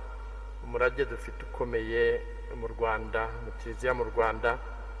kumwiyambaza, umurage dufite ukomeye mu Rwanda, mu Kiliziya mu Rwanda,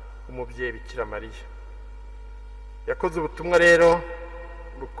 umubyeyi Bikira Mariya. Yakoze ubutumwa rero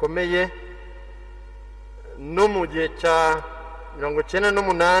bukomeye no mu gihe cya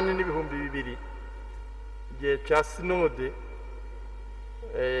 1998 n'ibihumbi 2000, igihe cya sinode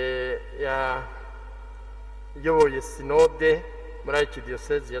iyoboye sinode muri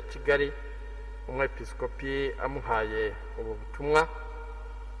arikidiyosezi ya Kigali, umwepiskopi amuhaye ubu butumwa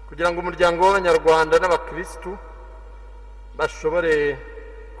kugira ngo umuryango w'abanyarwanda n'abakirisitu bashobore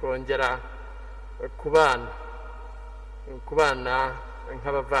kongera kubana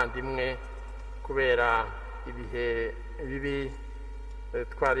nk'abavandimwe kubera ibihe bibi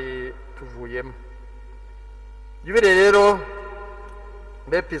twari tuvuyemo. Yubile rero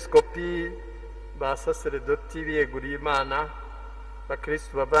bepiskopi ba saseredoti biyeguriye Imana,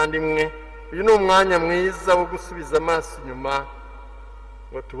 bakirisitu bavandimwe, uyu ni umwanya mwiza wo gusubiza amaso inyuma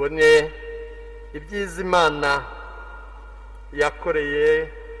ngo tubone ibyiza Imana yakoreye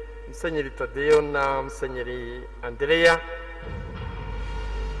Musenyeri THADEE na Musenyeri ANDEREYA,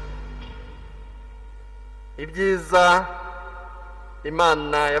 ibyiza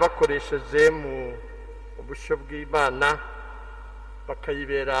Imana yabakoresheje mu bushyo bw'Imana,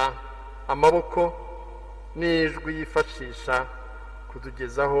 bakayibera amaboko n'ijwi yifashisha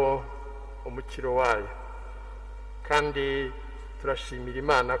kutugezaho umukiro wayo. Kandi turashimira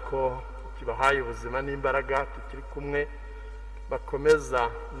Imana ko kibahaye ubuzima n'imbaraga, tukiri kumwe, bakomeza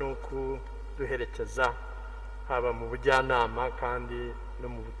no kuduherekeza haba mu bujyanama kandi no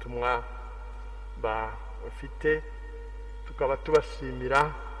mu butumwa bafite. Tukaba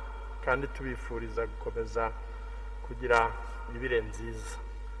tubashimira kandi tubifuriza gukomeza kugira ibire nziza.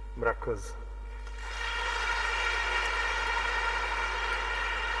 Murakoze.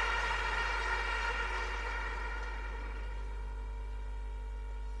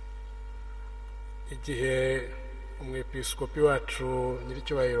 Igihe umwepiskopi wacu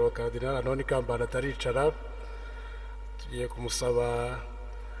nyiricyubahiro Kardinali Anoni Kambanda ataricara, tugiye kumusaba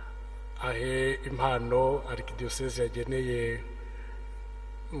ahe impano arikidiyosezi yageneye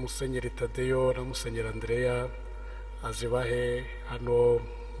Musenyeri THADEE na Musenyeri ANDEREYA, azibahe hano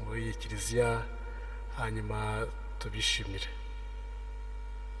muri iyi kiliziya, hanyuma tubishimire.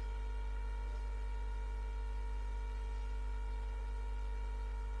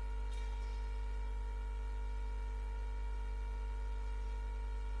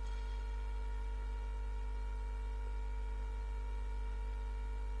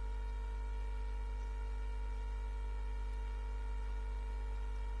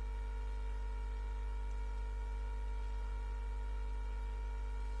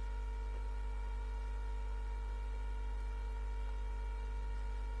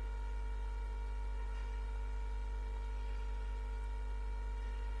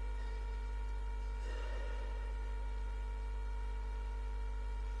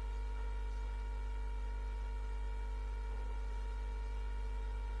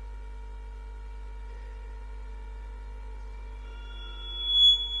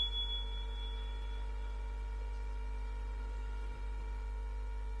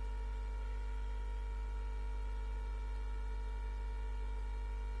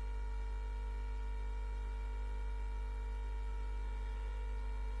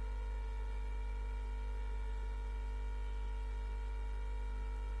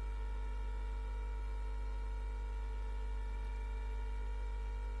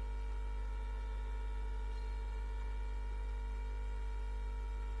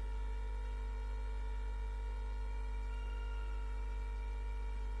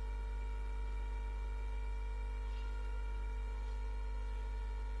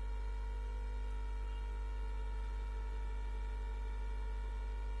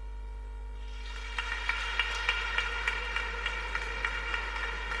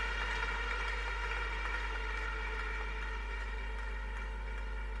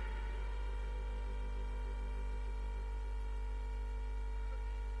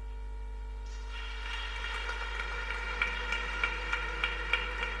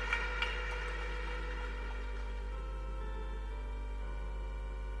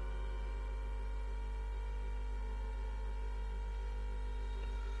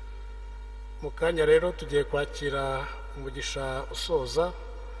 Mu kanya rero tugiye kwakira umugisha usoza,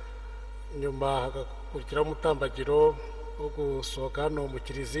 nyuma hagakurikiraho umutambagiro wo gusohoka hano mu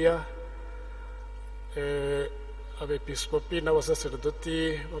kiliziya. Abepiskopi n'abasaseredoti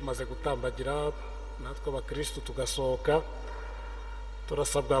bamaze gutambagira, natwe abakirisitu tugasohoka,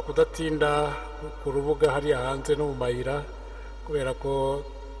 turasabwa kudatinda ku rubuga hariya hanze no mu mayira, kubera ko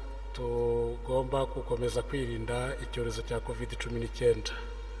tugomba gukomeza kwirinda icyorezo cya COVID-19.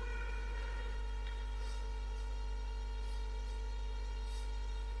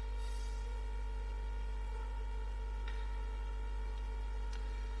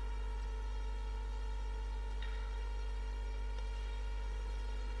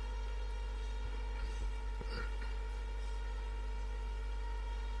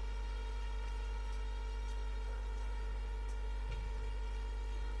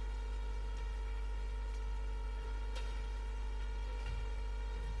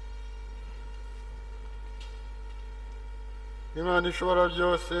 imana ishobora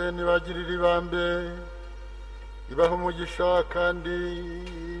byose nibagirira ibambe ibaha umugisha kandi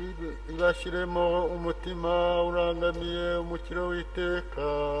ibashyiremo umutima urangamiye umukiro w'iteka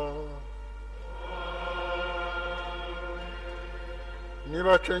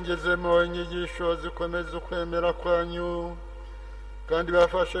nibacengezemo inyigisho zikomeza ukwemera kwanyu kandi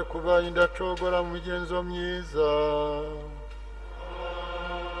bafashe kuba indacogora mu migenzo myiza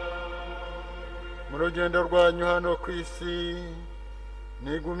mu rugendo rwanyu hano ku isi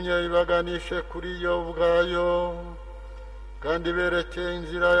nigumye ibaganishe kuri yo ubwayo kandi berekeye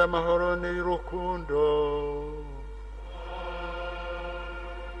inzira y'amahoro n'iy'urukundo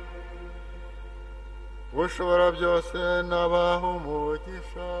ushobora byose n'abaha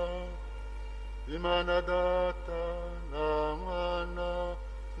umugisha imana data na mwana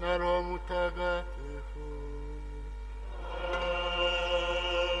na roho mutagatifu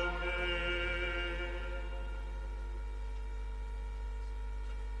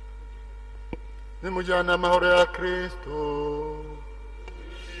nimujyana amahoro ya kristo